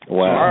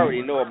 Wow. So I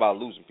already know about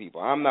losing people.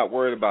 I'm not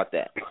worried about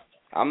that.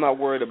 I'm not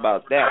worried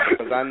about that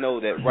because I know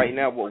that right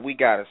now what we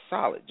got is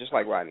solid, just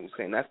like Rodney was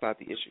saying. That's not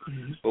the issue.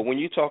 But when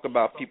you talk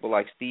about people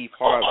like Steve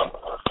Harvey,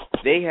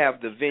 they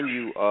have the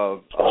venue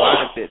of a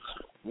lot of it's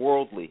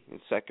worldly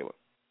and secular.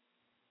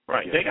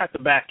 Right. They got the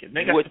backing.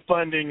 They got the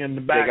funding and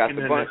the backing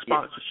and the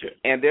sponsorship.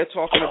 And they're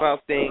talking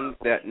about things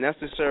that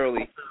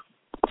necessarily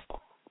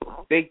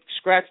they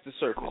scratch the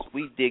surface.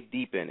 We dig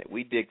deep in it.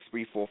 We dig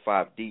 3, 4,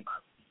 5 feet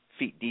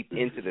deep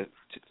into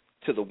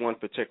the one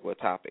particular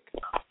topic.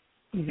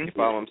 You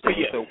follow what I'm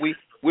saying? So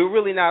we're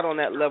really not on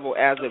that level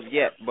as of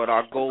yet, but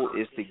our goal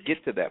is to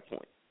get to that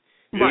point.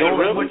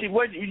 Right.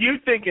 What you're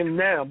thinking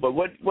now, but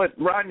what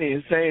Rodney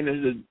is saying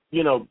is that,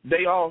 you know,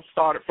 they all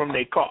started from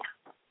their car.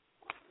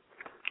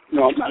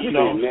 No, I'm not saying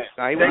that.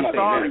 They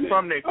started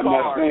from their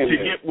car to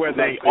get where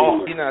they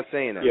are. You're not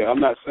saying that. Yeah,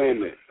 I'm not saying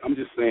that. I'm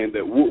just saying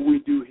that what we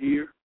do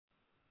here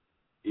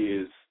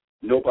is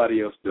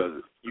nobody else does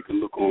it. You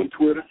can look on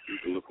Twitter, you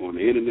can look on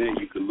the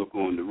internet, you can look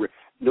on the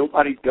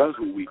nobody does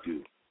what we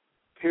do.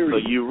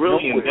 Period. So you're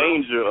really in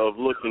danger of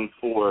looking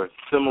for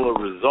similar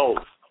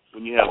results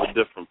when you have a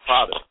different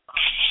product.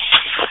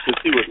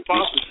 Because see, with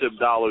sponsorship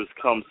dollars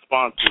comes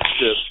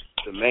sponsorship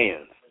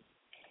demands.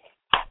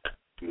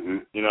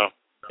 You know,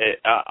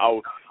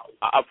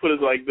 I'll put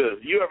it like this.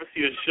 You ever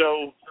see a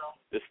show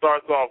that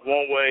starts off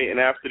one way and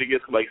after it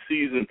gets to like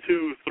season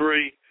 2,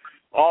 3,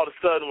 all of a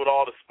sudden with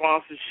all the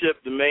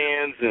sponsorship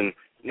demands and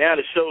now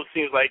the show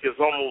seems like it's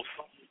almost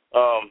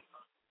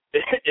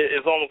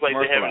it's almost like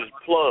they're having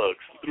plugs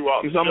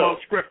throughout the show. It's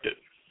almost scripted.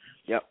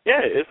 Yep.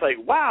 Yeah, it's like,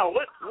 wow,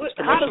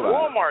 how does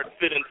Walmart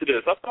fit into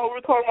this? I thought we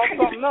were talking about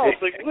something else.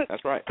 Like, what?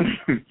 That's right.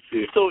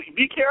 So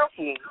be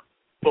careful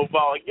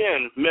about,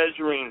 again,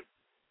 measuring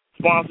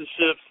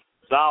sponsorships,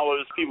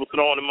 dollars, people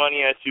throwing the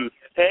money at you.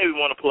 Hey, we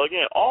want to plug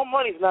in. All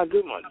money's not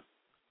good money.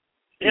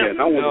 Yeah,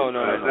 no.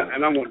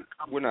 And I want.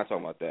 We're not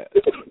talking about that.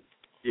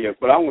 Yeah,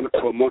 but I want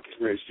to put Monkey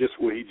Wrench just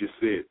what he just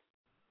said.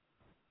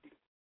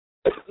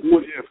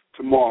 What if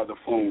tomorrow the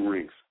phone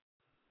rings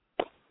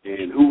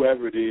and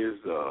whoever it is,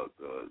 the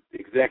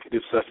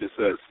executive such and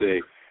such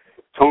say,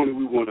 Tony,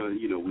 we want to,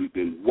 you know, we've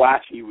been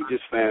watching you. We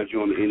just found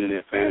you on the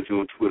internet, found you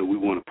on Twitter. We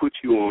want to put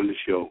you on the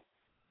show,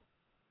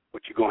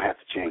 but you're going to have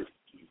to change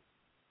it.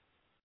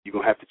 You're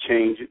going to have to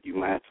change it. You're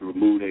going to have to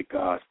remove that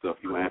God stuff.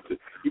 You're going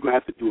to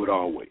have to do it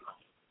our way.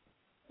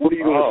 What are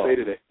you going to say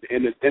to that?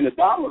 And the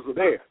dollars are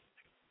there.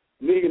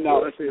 $1 million,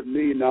 let's say $1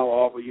 million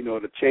offer, you know,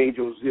 to change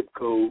your zip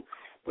code.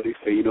 But they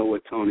say, you know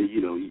what, Tony, you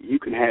know, you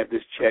can have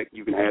this check,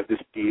 you can have this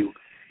deal,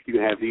 you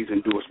can have these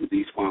endorsements,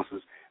 these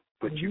sponsors,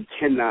 but you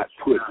cannot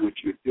put what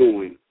you're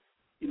doing,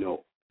 you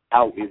know,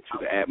 out into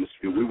the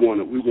atmosphere. We want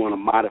to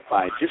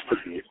modify it just a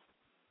bit.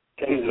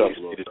 Change it up a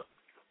little bit.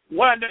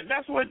 Well,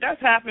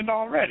 that's happened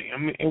already. I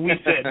mean, and we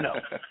said no.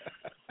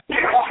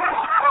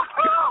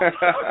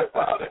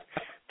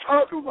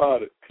 Talk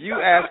about it.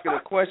 You asking a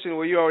question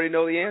where you already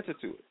know the answer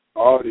to it. I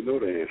already know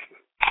the answer.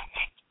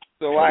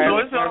 So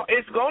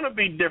it's going to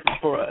be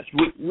different for us.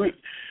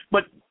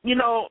 But, you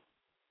know,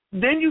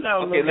 then you got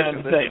to look at it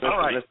and say, all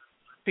right.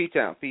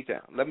 P-Town.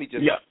 Let me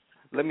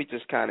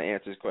just kind of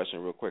answer this question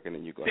real quick, and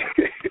then you go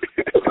ahead.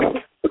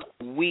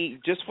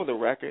 Just for the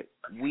record,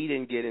 we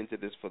didn't get into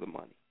this for the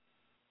money.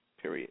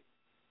 Period.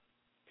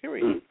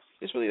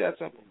 It's really that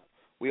simple.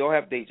 We all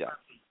have day jobs.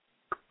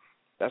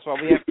 That's why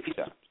we have day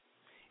jobs.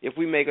 If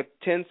we make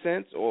 10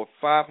 cents or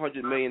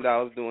 $500 million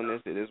doing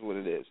this, it is what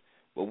it is.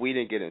 But we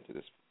didn't get into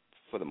this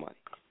for the money.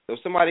 So if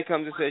somebody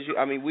comes and says,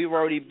 we've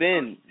already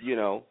been,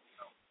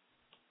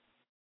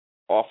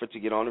 offered to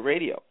get on the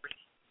Radio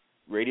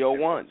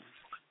 1,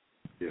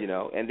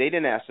 and they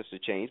didn't ask us to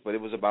change, but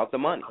it was about the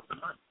money.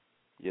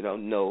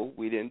 No,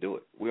 we didn't do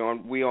it. We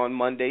on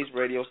Monday's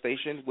radio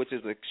station, which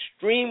is an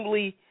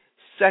extremely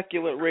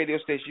secular radio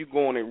station. You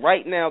go on it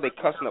right now, they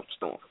cussing up a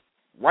storm.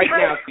 Right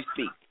now as we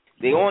speak.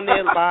 They on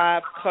there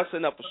live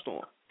cussing up a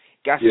storm.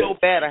 Got so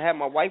bad I had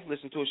my wife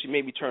listen to it, she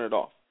made me turn it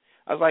off.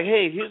 I was like,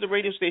 hey, here's the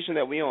radio station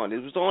that we on. It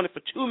was on it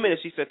for 2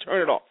 minutes. She said,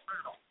 turn it off.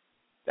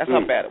 That's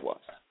how bad it was.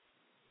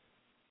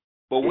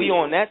 But we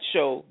on that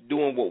show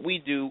doing what we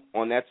do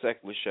on that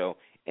secular show,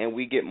 and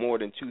we get more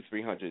than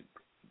 200-300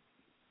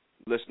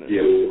 listeners.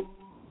 Yeah.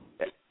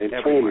 And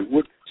Tony,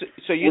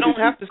 so you don't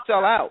have to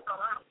sell out.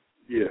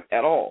 Yeah.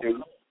 At all.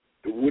 And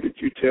what did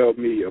you tell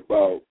me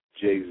about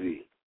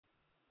Jay-Z?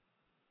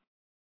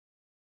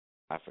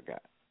 I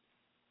forgot.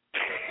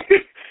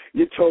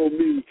 You told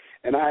me,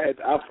 and I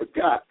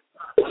forgot.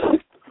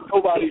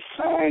 Nobody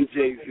signed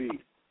Jay-Z.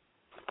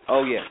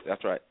 Oh, yeah,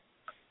 that's right.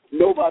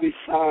 Nobody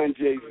signed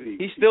Jay-Z.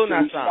 He's still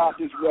not signed. He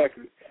shopped his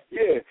record.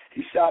 Yeah,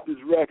 he shopped his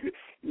record.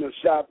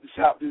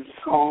 Shopped his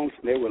songs.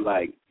 They were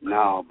like,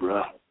 nah,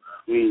 bruh,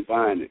 we ain't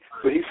buying it.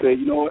 But he said,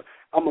 you know what?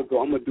 I'm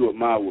gonna do it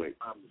my way.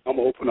 I'm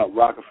gonna open up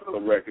Rockefeller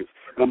Records,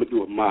 and I'm gonna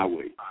do it my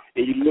way.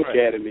 And you look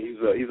at him, and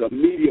he's a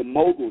media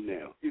mogul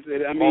now. He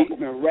said, he's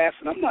been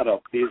rapping. I'm not a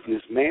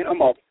businessman.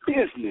 I'm a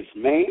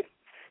businessman.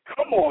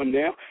 Come on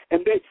now.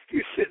 And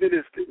he's sitting in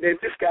this, and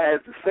this guy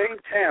has the same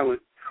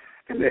talent,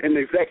 and the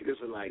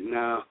executives are like,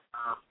 nah,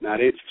 not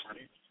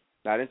interested.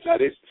 Not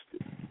interested.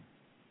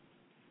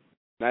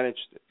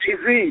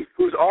 Jay-Z,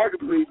 who's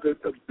arguably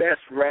the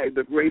best rap,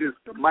 the greatest,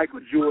 the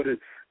Michael Jordan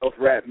of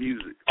rap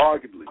music,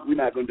 arguably. We're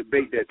not going to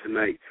debate that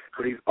tonight,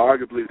 but he's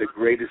arguably the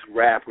greatest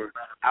rapper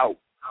out.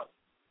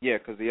 Yeah,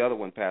 because the other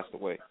one passed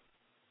away.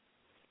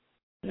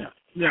 Yeah,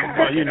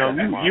 but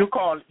you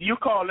call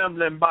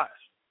them bias.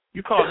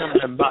 You call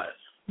them bias.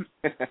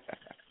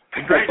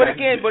 But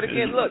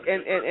again, look,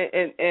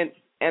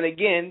 and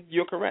again,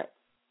 you're correct.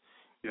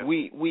 Yeah.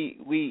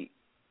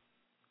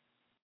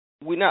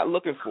 We're not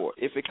looking for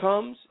it. If it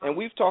comes, and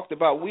we've talked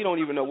about, we don't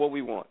even know what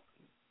we want.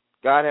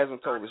 God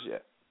hasn't told us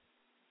yet.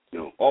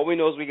 No. All we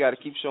know is we got to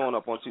keep showing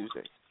up on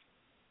Tuesday.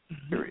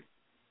 Period.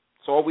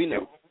 That's all we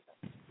know.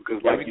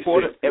 Because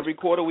every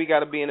quarter we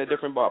got to be in a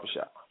different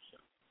barbershop.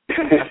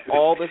 That's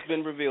all that's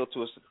been revealed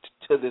to us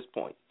to this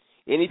point.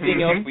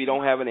 Anything else, we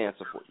don't have an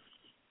answer for you.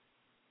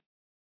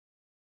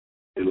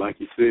 And like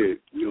you said,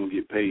 we don't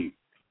get paid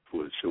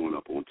for showing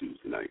up on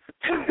Tuesday night.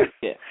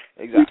 Yeah,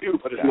 exactly. We do,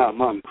 but it's not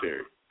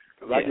monetary.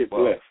 Because I get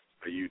blessed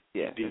for you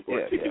deep,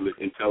 articulate,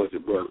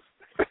 intelligent brothers.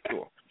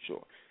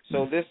 Sure.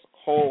 So this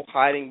whole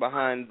hiding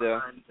behind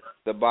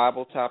the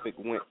Bible topic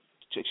went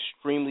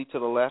extremely to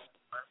the left.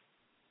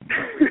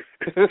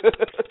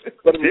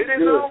 But it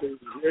was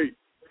great.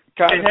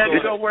 It had to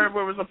go where it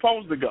was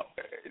supposed to go.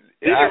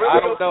 I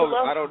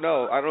don't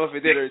know. I don't know if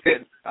it did or it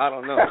didn't. I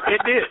don't know.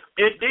 It did.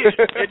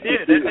 At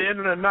the end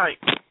of the night.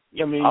 I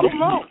don't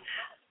know.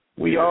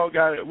 We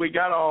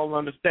got all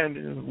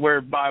understanding of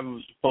where Bible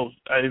is supposed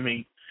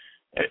to.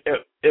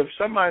 If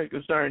somebody's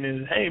concern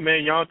is, hey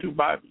man, y'all too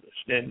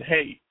Biblish, then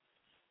hey,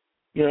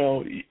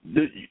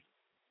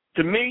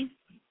 to me,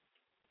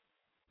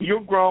 you're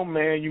a grown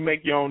man. You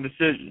make your own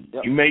decision.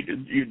 Yep. You made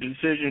your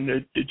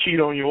decision to cheat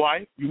on your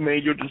wife. You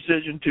made your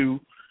decision to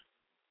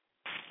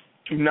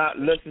not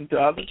listen to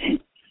others,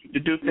 to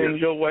do things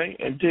your way.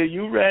 Until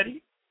you're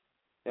ready,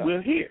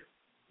 we're here.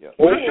 Yep.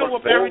 We'll show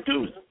up every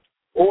Tuesday.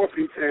 Or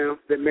P-Town,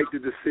 that make the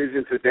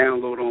decision to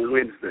download on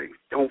Wednesday.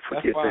 Don't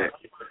forget that.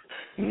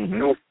 Mm-hmm.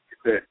 Don't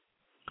forget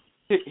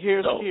that.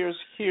 Here's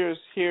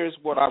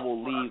what I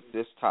will leave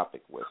this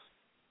topic with,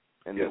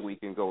 and then we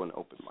can go in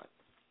open mic.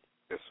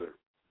 Yes, sir.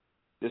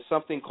 There's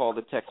something called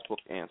the textbook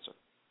answer.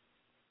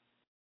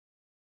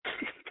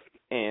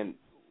 And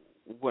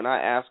when I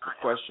ask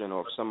a question,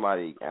 or if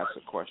somebody asks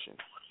a question,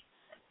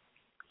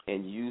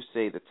 and you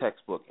say the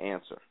textbook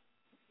answer,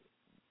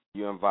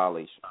 you're in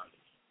violation.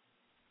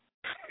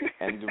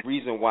 And the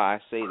reason why I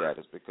say that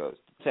is because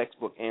the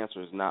textbook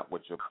answer is not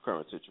what your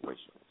current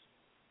situation is.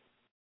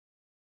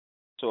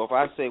 So if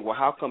I say, well,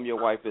 how come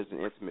your wife isn't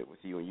intimate with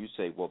you? And you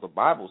say, well, the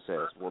Bible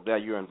says, well, there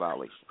you're in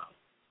violation.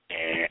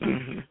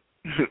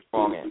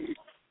 Wrong answer.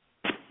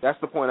 That's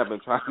the point I've been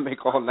trying to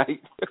make all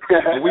night.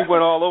 And we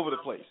went all over the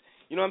place.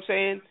 You know what I'm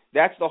saying?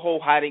 That's the whole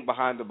hiding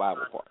behind the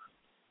Bible part.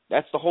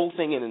 That's the whole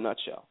thing in a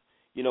nutshell.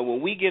 You know,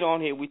 when we get on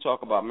here, we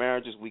talk about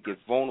marriages, we get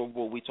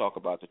vulnerable, we talk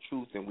about the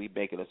truth, and we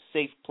make it a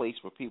safe place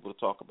for people to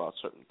talk about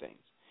certain things.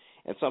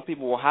 And some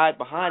people will hide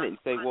behind it and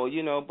say, well,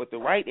 you know, but the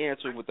right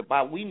answer with the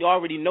Bible, we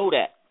already know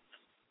that.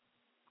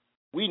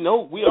 We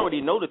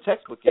already know the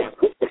textbook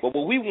answer. But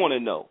what we want to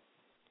know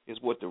is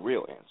what the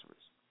real answer is.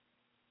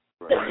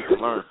 Right. And we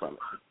can learn from it.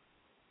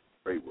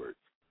 Great words.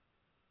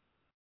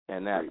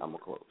 And that, I'm going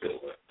to close.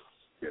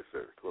 Yes,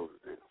 sir. Close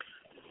it down.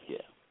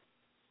 Yeah.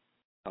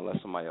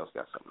 Unless somebody else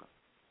got something.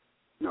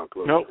 No,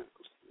 close nope. it down.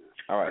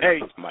 All right. Hey,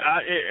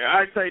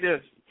 I say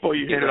this before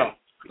you hit it off.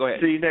 Go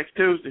ahead. See you next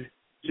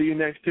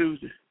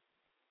Tuesday.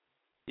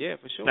 Yeah,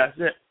 for sure. That's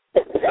it.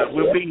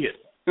 We'll be here.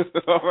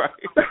 All right.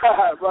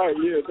 Right,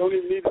 yeah. Don't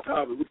even need the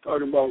topic. We're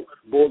talking about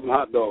boils and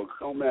hot dogs.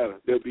 Don't matter.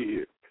 They'll be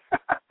here.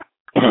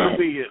 We'll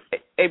be here.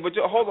 Hey, but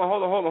hold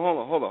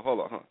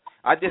on.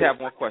 I did have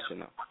one question,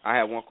 though. I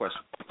have one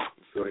question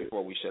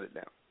before we shut it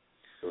down.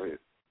 Go ahead.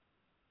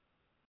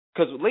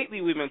 Because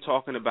lately we've been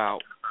talking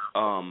about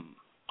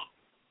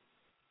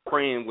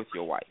praying with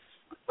your wife.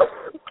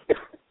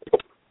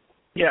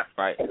 Yeah.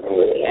 Right.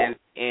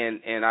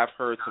 And I've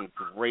heard some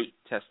great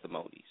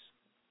testimonies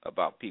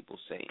about people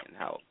saying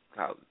how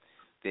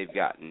they've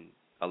gotten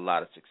a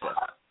lot of success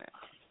now.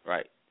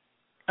 Right.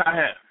 I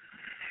have.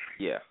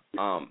 Yeah.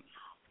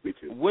 Me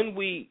too. When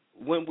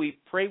we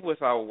pray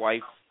with our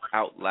wife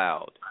out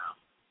loud,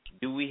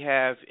 do we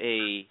have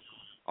a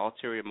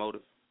ulterior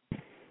motive?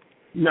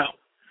 No.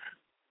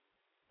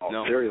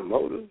 Ulterior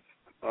motive?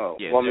 Oh,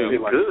 yeah, well, I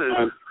mean, like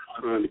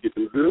trying to get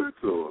them goods,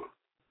 or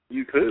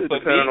you could,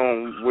 depending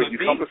on where you're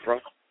coming from.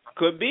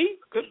 Could be.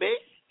 You could be.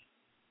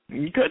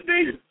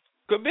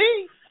 Could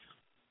be.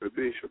 Could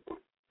be, sure.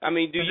 I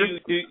mean, do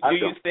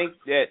you think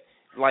that,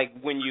 like,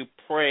 when you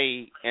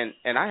pray,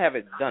 and I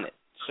haven't done it,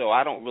 so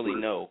I don't really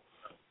know,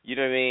 you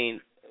know what I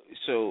mean?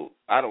 So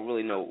I don't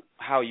really know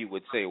how you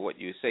would say what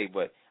you say,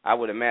 but I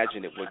would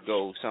imagine it would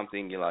go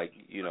something like,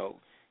 you know,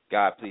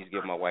 God, please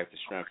give my wife the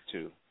strength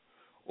to,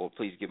 or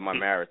please give my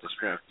marriage the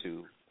strength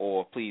to,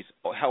 or please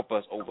help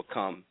us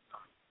overcome.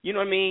 You know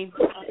what I mean?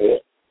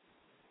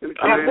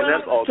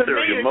 That's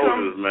ulterior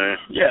motives, man.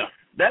 Yeah,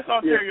 that's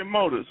ulterior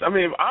motives. I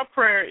mean, our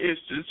prayer is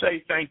to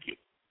say thank you.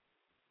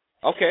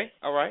 Okay,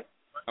 all right.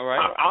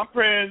 Our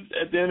prayers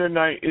at the end of the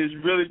night is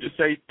really to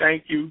say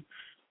thank you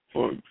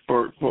for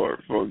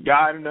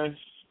guiding us,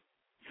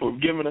 for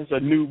giving us a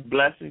new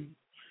blessing,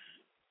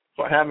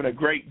 for having a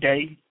great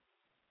day,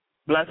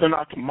 blessing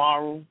our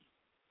tomorrow,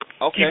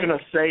 keeping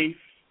us safe.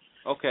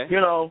 Okay. You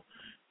know,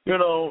 you're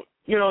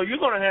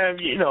gonna have,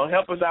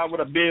 help us out with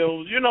the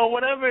bills,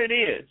 whatever it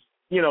is,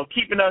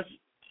 keeping us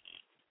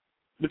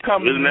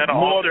becoming Isn't that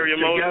more ulterior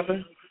together.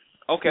 motive?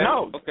 Okay.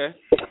 No. Okay.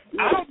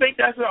 I don't think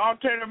that's an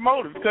alternative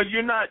motive, because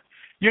you're not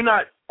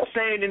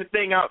saying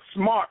anything out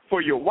smart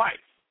for your wife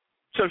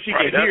so she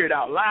can hear it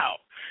out loud.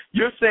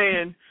 You're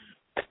saying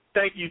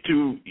thank you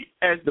to,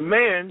 as the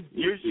man,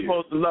 you're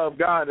supposed to love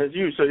God as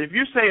you. So if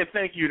you're saying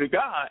thank you to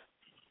God,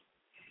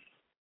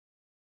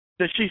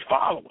 then she's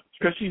following,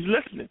 because she's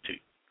listening to you.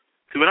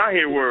 See, when I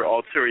hear the word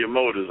ulterior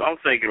motives, I'm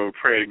thinking of a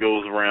prayer that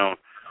goes around,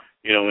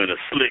 in a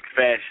slick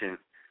fashion.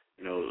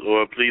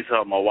 Lord, please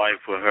help my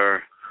wife with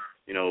her,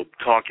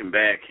 talking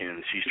back,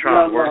 and she's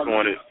trying to work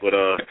on it, but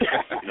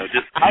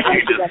just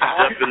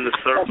step in the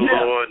circle,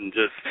 Lord, and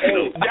just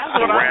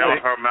around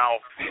her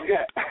mouth.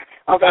 Yeah,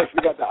 I've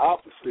actually got the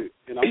opposite,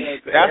 and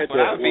that's what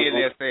I would be in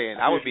there saying.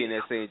 I would be in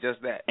there saying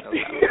just that.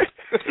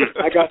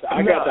 I got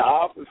the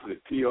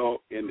opposite,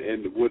 T.O., and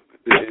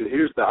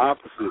here's the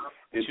opposite.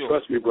 And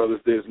trust me, brothers,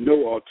 there's no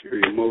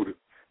ulterior motive.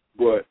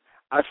 But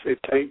I say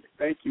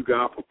thank you,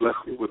 God, for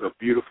blessing me with a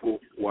beautiful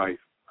wife.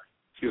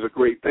 She's a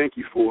great. Thank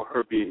you for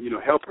her being,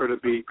 help her to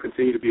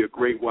continue to be a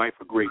great wife,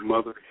 a great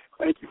mother.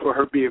 Thank you for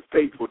her being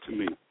faithful to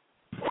me.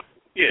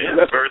 Yeah,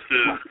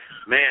 versus,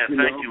 man,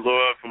 thank you,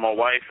 Lord, for my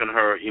wife and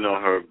her,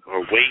 her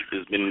weight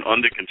has been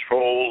under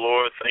control,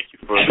 Lord. Thank you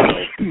for,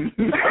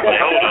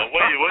 hold on,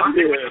 what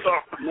you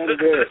talking about?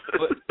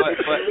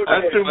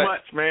 That's too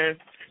much, man.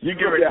 You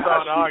get ready to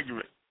start an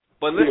argument.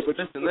 But listen.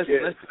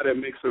 How that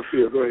makes her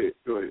feel. Go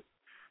ahead.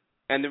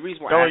 And the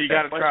reason why you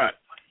got to try it.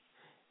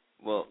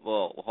 Well,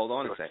 hold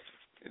on a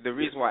second. The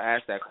reason why I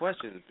asked that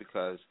question is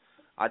because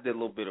I did a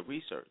little bit of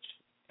research,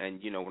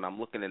 and when I'm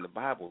looking in the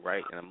Bible,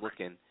 right, and I'm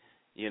looking,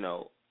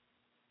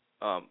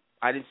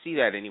 I didn't see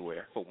that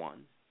anywhere, for one,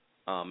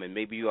 and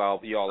maybe you all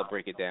will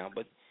break it down.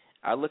 But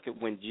I look at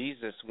when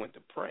Jesus went to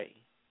pray,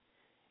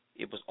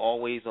 it was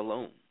always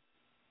alone.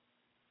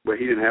 But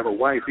he didn't have a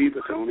wife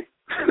either, Tony.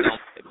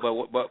 But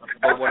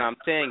what I'm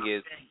saying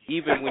is,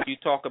 even when you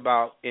talk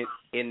about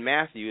in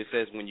Matthew, it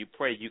says when you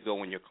pray, you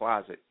go in your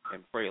closet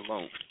and pray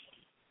alone.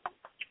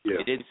 Yeah.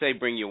 It didn't say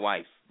bring your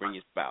wife, bring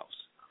your spouse.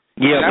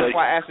 Yeah, and that's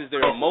why I asked, is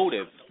there a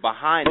motive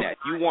behind that?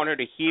 You want her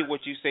to hear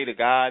what you say to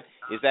God?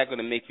 Is that going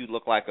to make you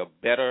look like a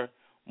better,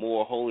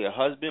 more holier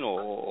husband,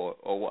 or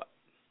what?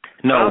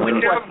 No, but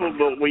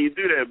when you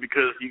do that,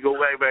 because you go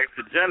back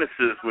to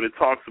Genesis when it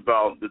talks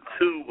about the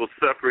two will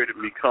separate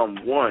and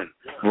become one.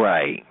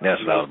 Right.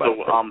 That's all about.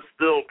 So I'm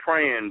still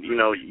praying.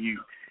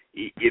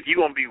 if you're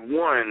going to be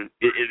one,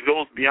 it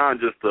goes beyond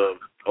just a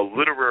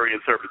literary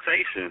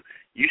interpretation.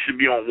 You should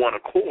be on one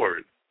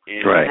accord.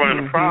 And right. One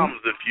of the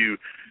problems if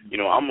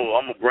I'm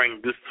gonna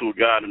bring this to a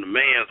God in a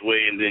man's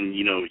way, and then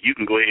you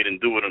can go ahead and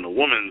do it in a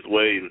woman's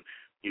way, and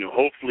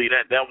hopefully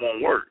that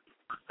won't work.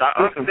 I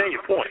understand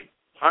your point.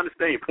 I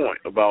understand your point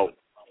about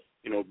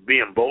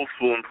being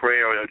boastful in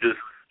prayer or just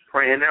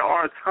praying. There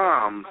are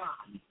times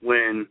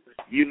when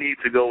you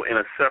need to go in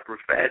a separate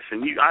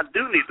fashion. I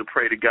do need to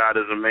pray to God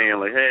as a man,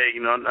 like, hey,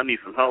 I need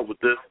some help with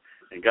this,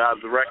 and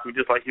God direct me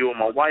just like you and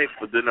my wife.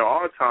 But then there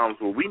are times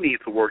where we need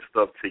to work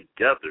stuff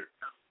together.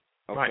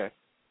 Okay.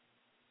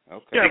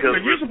 Okay. Yeah,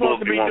 because you're supposed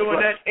to be doing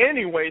that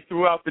anyway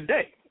throughout the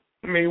day.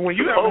 I mean, when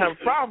you ever have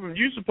a problem,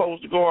 you're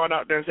supposed to go on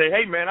out there and say,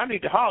 hey, man, I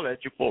need to holler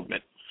at you for a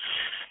minute.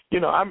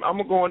 I'm going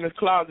to go in this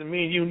closet and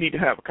me and you need to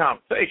have a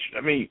conversation.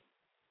 I mean,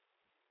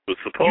 but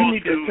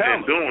supposed to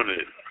and doing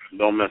it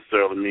don't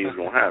necessarily mean it's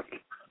going to happen.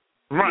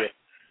 Right.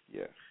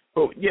 Yeah.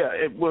 So,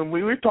 when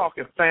we were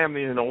talking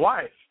family and a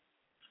wife,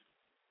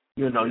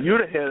 you're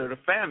the head of the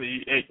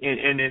family,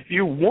 and if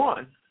you're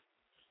one,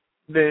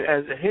 then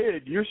as a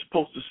head, you're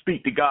supposed to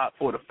speak to God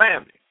for the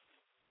family.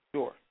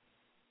 Sure.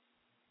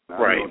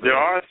 Right. There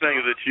are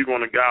things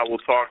that God will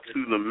talk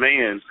to the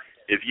man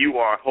if you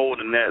are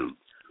holding that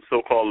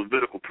so-called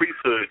Levitical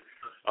priesthood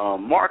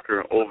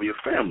marker over your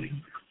family.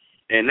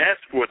 And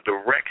that's for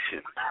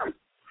direction.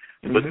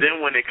 Mm-hmm. But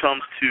then when it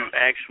comes to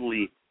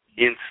actually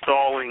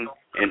installing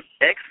and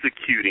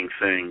executing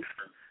things,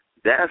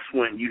 that's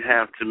when you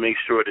have to make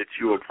sure that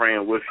you are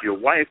praying with your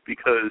wife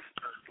because,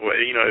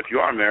 if you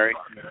are married,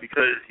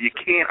 because you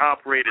can't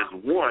operate as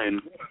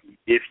one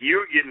if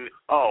you're getting,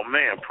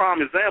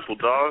 prime example,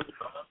 dog.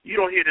 You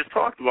don't hear this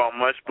talked about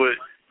much, but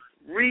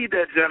read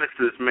that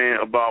Genesis, man,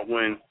 about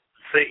when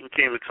Satan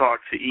came to talk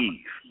to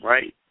Eve,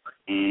 right?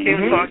 Mm-hmm.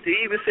 Came to talk to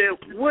Eve and said,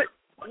 what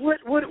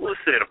was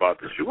said about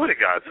this? What did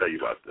God tell you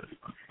about this?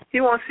 He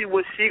wants to see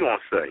what she going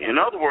to say. In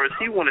other words,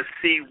 he want to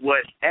see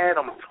what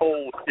Adam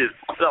told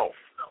himself.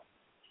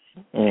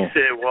 He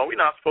said, well, we're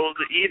not supposed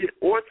to eat it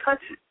or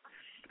touch it.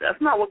 That's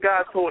not what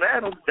God told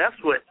Adam. That's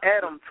what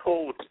Adam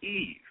told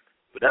Eve.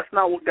 But that's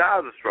not what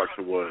God's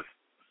instruction was.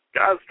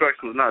 God's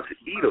instruction was not to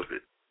eat of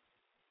it.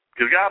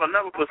 Because God will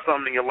never put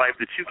something in your life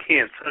that you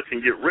can't touch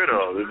and get rid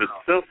of. If it's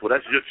sinful,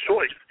 that's your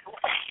choice.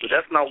 But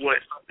that's not what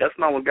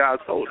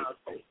God told him.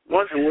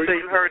 Once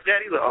Satan heard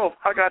that, he's like,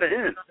 I got to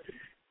end.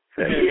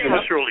 He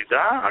will surely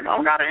die. I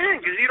got to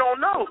end because you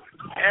don't know.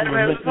 Adam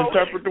has to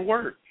interpret the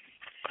word.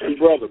 And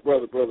brother,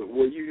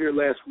 were you here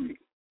last week?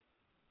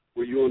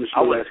 Were you on the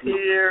show last week? I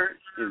was here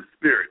in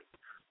spirit.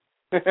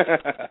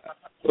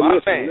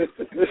 Listen.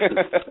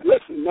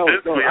 No,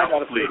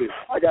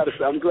 I gotta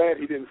say, I'm glad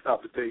he didn't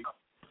stop the tape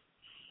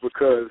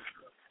because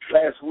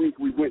last week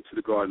we went to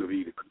the Garden of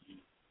Eden,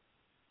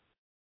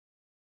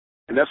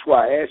 and that's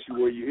why I asked you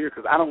were you here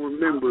because I don't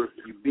remember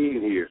you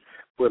being here.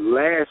 But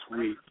last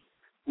week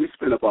we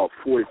spent about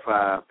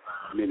 45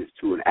 minutes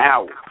to an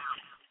hour,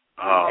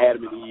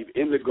 Adam and Eve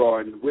in the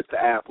garden with the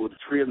apple, the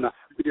tree of life.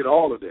 We did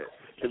all of that.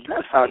 And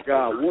that's how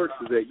God works,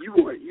 is that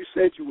you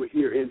said you were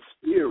here in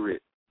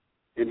spirit,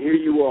 and here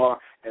you are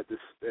at the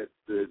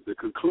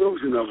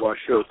conclusion of our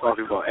show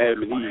talking about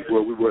Adam and Eve,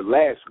 where we were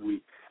last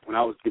week when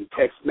I was getting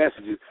text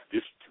messages,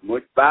 just too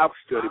much Bible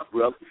study,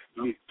 brother.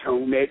 You need to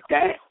tone that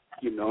down,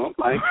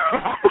 like,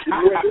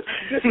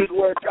 this is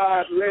where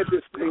God led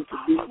this thing to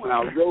be. When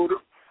I wrote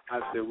it, I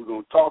said we're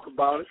going to talk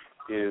about it,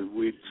 and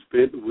we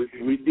did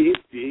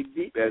dig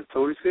deep. As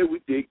Tony said, we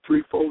dig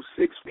 3, 4,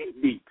 6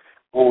 feet deep.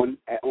 On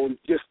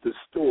just the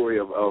story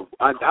of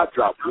I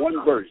dropped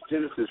one verse,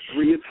 Genesis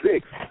 3 and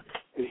 6,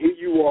 and here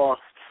you are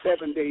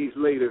 7 days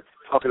later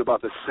talking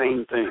about the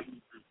same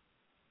thing.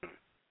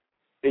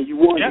 And you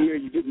weren't here,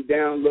 you didn't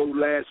download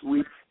last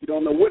week, you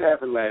don't know what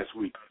happened last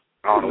week.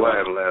 I don't know what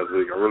happened last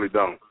week, I really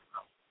don't.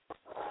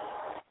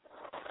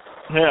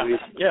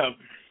 Yeah.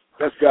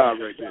 That's God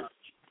right there.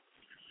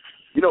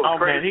 It's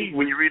crazy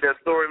when you read that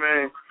story,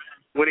 man,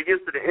 when it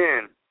gets to the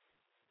end,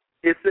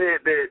 it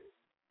said that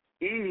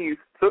Eve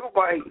took a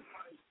bite,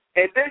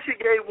 and then she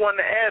gave one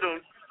to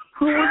Adam,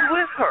 who was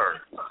with her.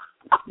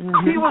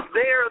 Mm-hmm. He was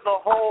there the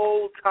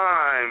whole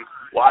time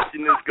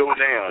watching this go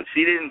down.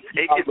 She didn't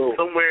take it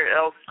somewhere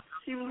else.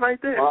 She was right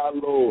there. My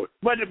Lord.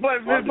 But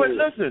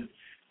listen,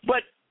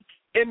 but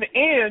in the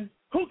end,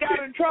 who got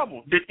in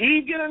trouble? Did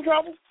Eve get in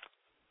trouble?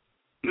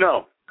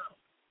 No.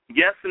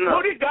 Yes and no.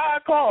 Who did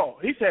God call?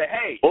 He said,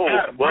 hey,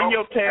 Adam, bring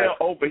your tail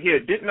over here.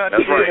 Didn't I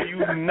tell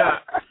you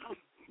not?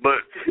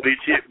 But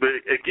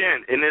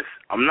again, in this,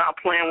 I'm not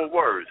playing with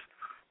words,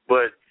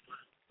 but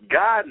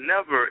God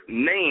never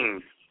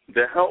named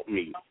the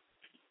helpmeet.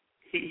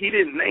 He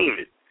didn't name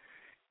it.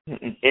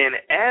 Mm-mm. And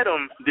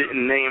Adam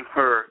didn't name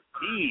her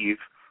Eve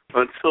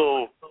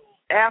until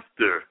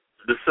after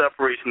the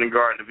separation in the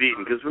Garden of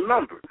Eden. Because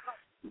remember,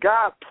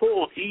 God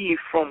pulled Eve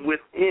from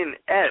within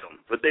Adam,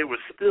 but they were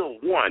still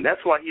one.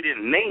 That's why he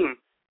didn't name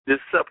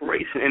this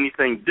separation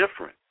anything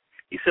different.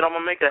 He said, I'm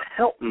going to make a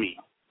helpmeet.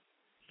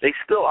 They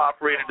still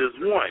operated as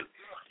one.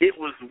 It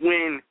was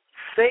when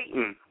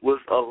Satan was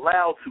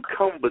allowed to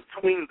come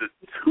between the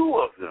two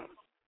of them.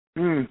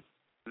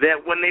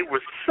 That when they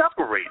were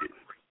separated,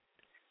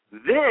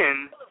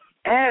 then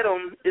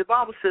Adam, the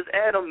Bible says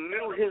Adam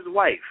knew his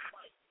wife.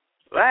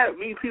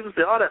 People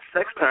say, oh, that's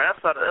sex time.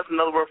 That's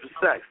another word for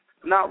sex.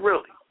 Not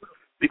really.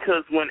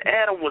 Because when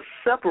Adam was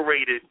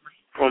separated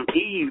from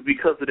Eve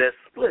because of that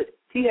split,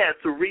 he had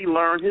to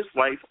relearn his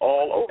wife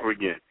all over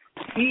again.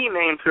 He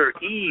named her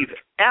Eve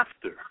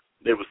after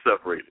they were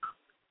separated.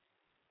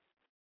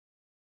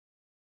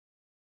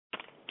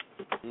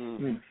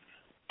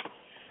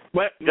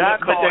 But God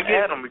called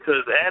Adam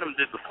because Adam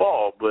did the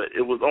fall, but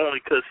it was only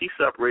because he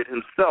separated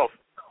himself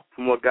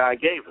from what God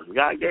gave him.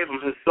 God gave him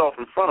himself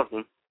in front of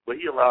him, but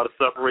he allowed a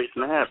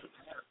separation to happen.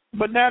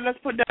 But now let's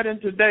put that in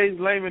today's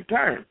layman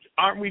terms.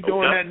 Aren't we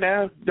doing that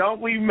now?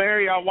 Don't we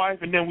marry our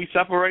wife and then we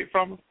separate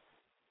from her?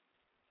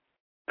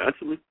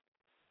 Actually.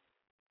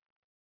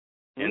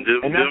 And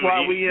that's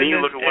why we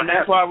in this. And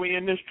that's why we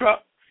in this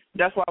truck.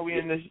 That's why we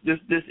in this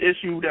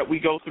issue that we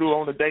go through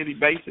on a daily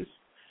basis.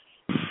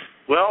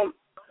 Well,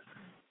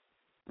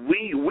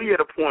 we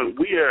at a point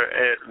we are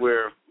at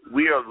where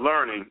we are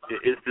learning.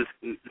 It's this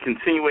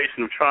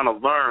continuation of trying to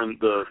learn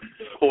the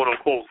quote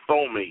unquote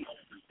soulmate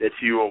that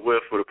you are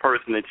with, or the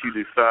person that you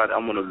decide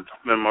I'm going to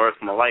spend the rest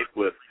of my life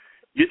with.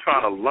 You're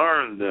trying to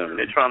learn them.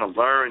 They're trying to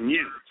learn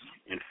you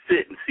and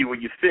fit and see where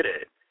you fit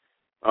at.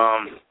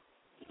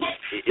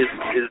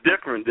 It's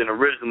different than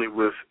originally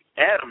with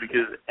Adam,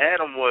 because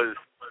Adam's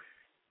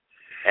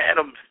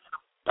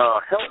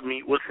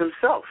helpmeet was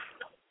himself.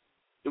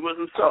 It was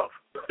himself.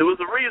 There was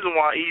a reason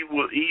why Eve,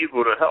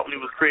 or the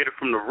helpmeet, was created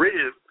from the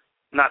rib,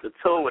 not the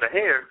toe or the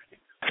hair.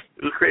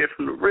 It was created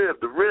from the rib.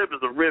 The rib is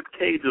a rib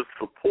cage of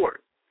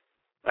support.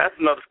 That's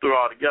another story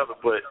altogether.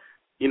 But,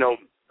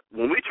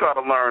 when we try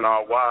to learn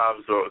our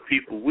wives or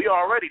people, we are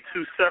already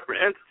two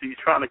separate entities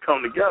trying to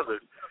come together.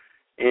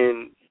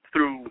 And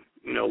through,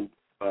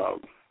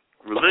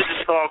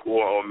 religious talk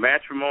or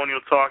matrimonial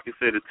talk, you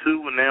say the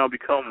two will now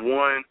become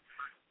one.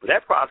 But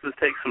that process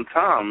takes some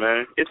time,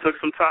 man. It took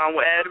some time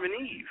with Adam and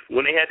Eve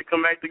when they had to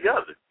come back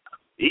together.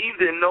 Eve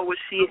didn't know what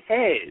she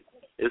had.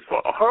 As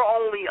far her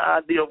only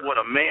idea of what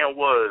a man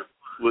was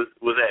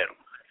Adam.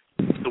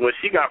 So when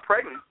she got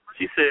pregnant,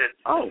 she said,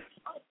 "Oh,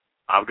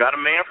 I've got a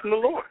man from the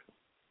Lord."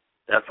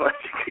 That's why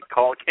she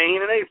called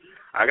Cain and Abel.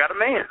 I got a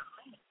man.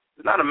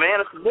 It's not a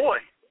man, it's a boy.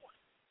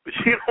 But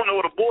you don't know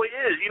what a boy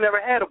is. You never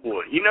had a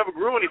boy. You never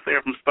grew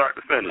anything from start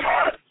to finish.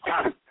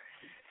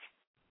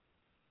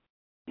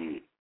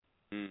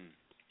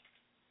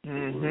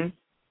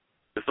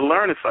 It's a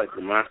learning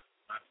cycle, man.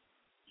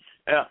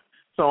 Yeah.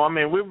 So,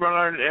 we're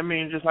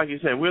learning, just like you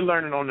said, we're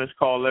learning on this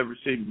call every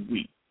single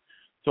week.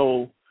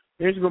 So,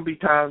 there's going to be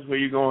times where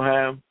you're going to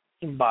have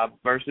some Bible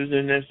verses,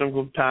 and there's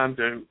some times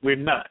that we're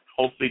not.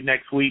 Hopefully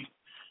next week,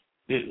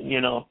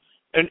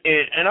 And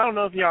I don't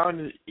know if y'all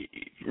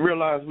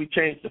realize we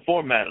changed the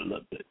format a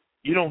little bit.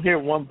 You don't hear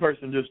one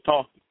person just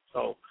talking.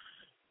 So,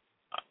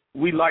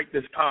 we like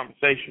this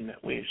conversation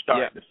that we're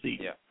starting to see.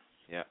 Yeah.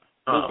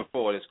 Moving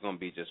forward, it's going to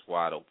be just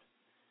wide open.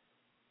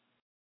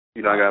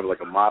 I got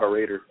like a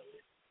moderator.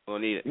 We'll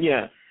need it.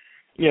 Yeah.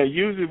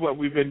 Usually, what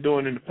we've been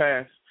doing in the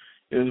past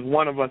is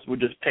one of us will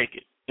just take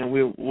it, and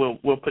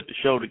we'll put the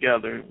show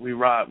together and we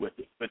ride with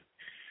it. But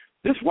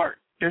this worked.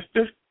 This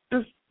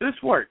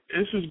worked.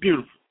 This was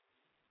beautiful.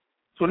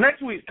 So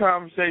next week's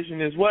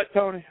conversation is what,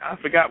 Tony? I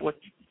forgot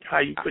how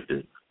you put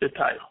the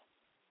title.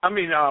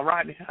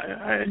 Rodney,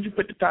 how did you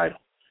put the title?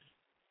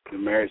 The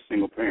married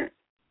single parent.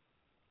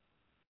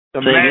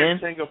 The married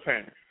single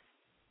parent.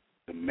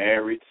 The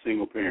married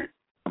single parent.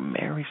 A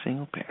married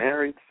single parent.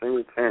 Married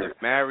single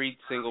parent. Married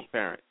single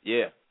parent.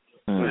 Yeah.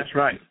 That's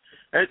right.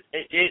 I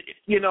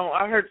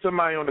heard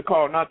somebody on the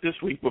call, not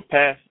this week, but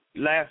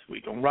last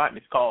week on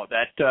Rodney's call,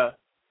 that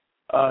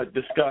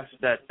discussed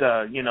that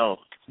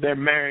they're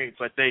married,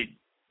 but they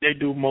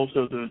do most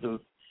of the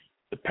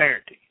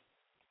parenting.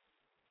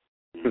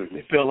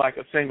 They feel like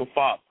a single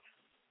father.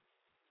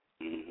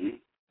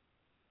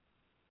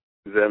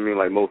 Does that mean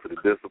like most of the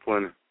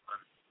disciplining?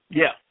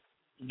 Yeah.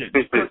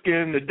 The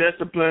cooking, the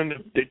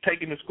discipline, they're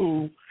taking to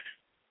school.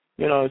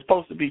 It's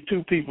supposed to be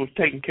two people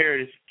taking care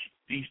of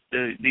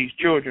these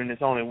children.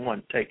 There's only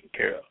one taking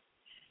care of.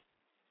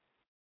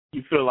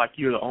 You feel like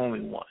you're the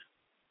only one.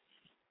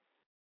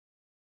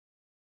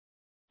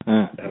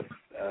 That's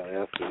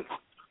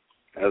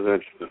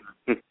interesting.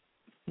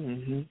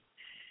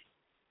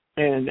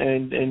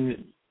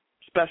 And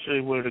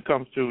especially when it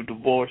comes to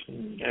divorce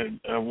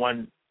and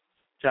one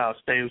child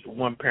stays with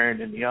one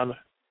parent and the other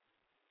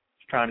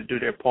is trying to do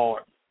their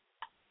part,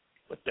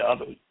 but the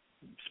other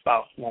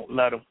spouse won't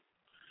let them.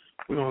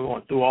 We're going to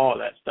go through all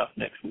that stuff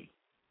next week.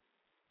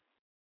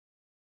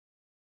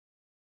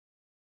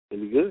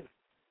 It'll be good.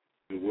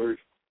 Good work.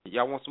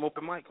 Y'all want some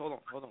open mic? Hold on.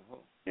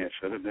 Yeah,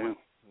 shut it down.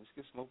 Let's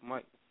get some open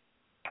mic.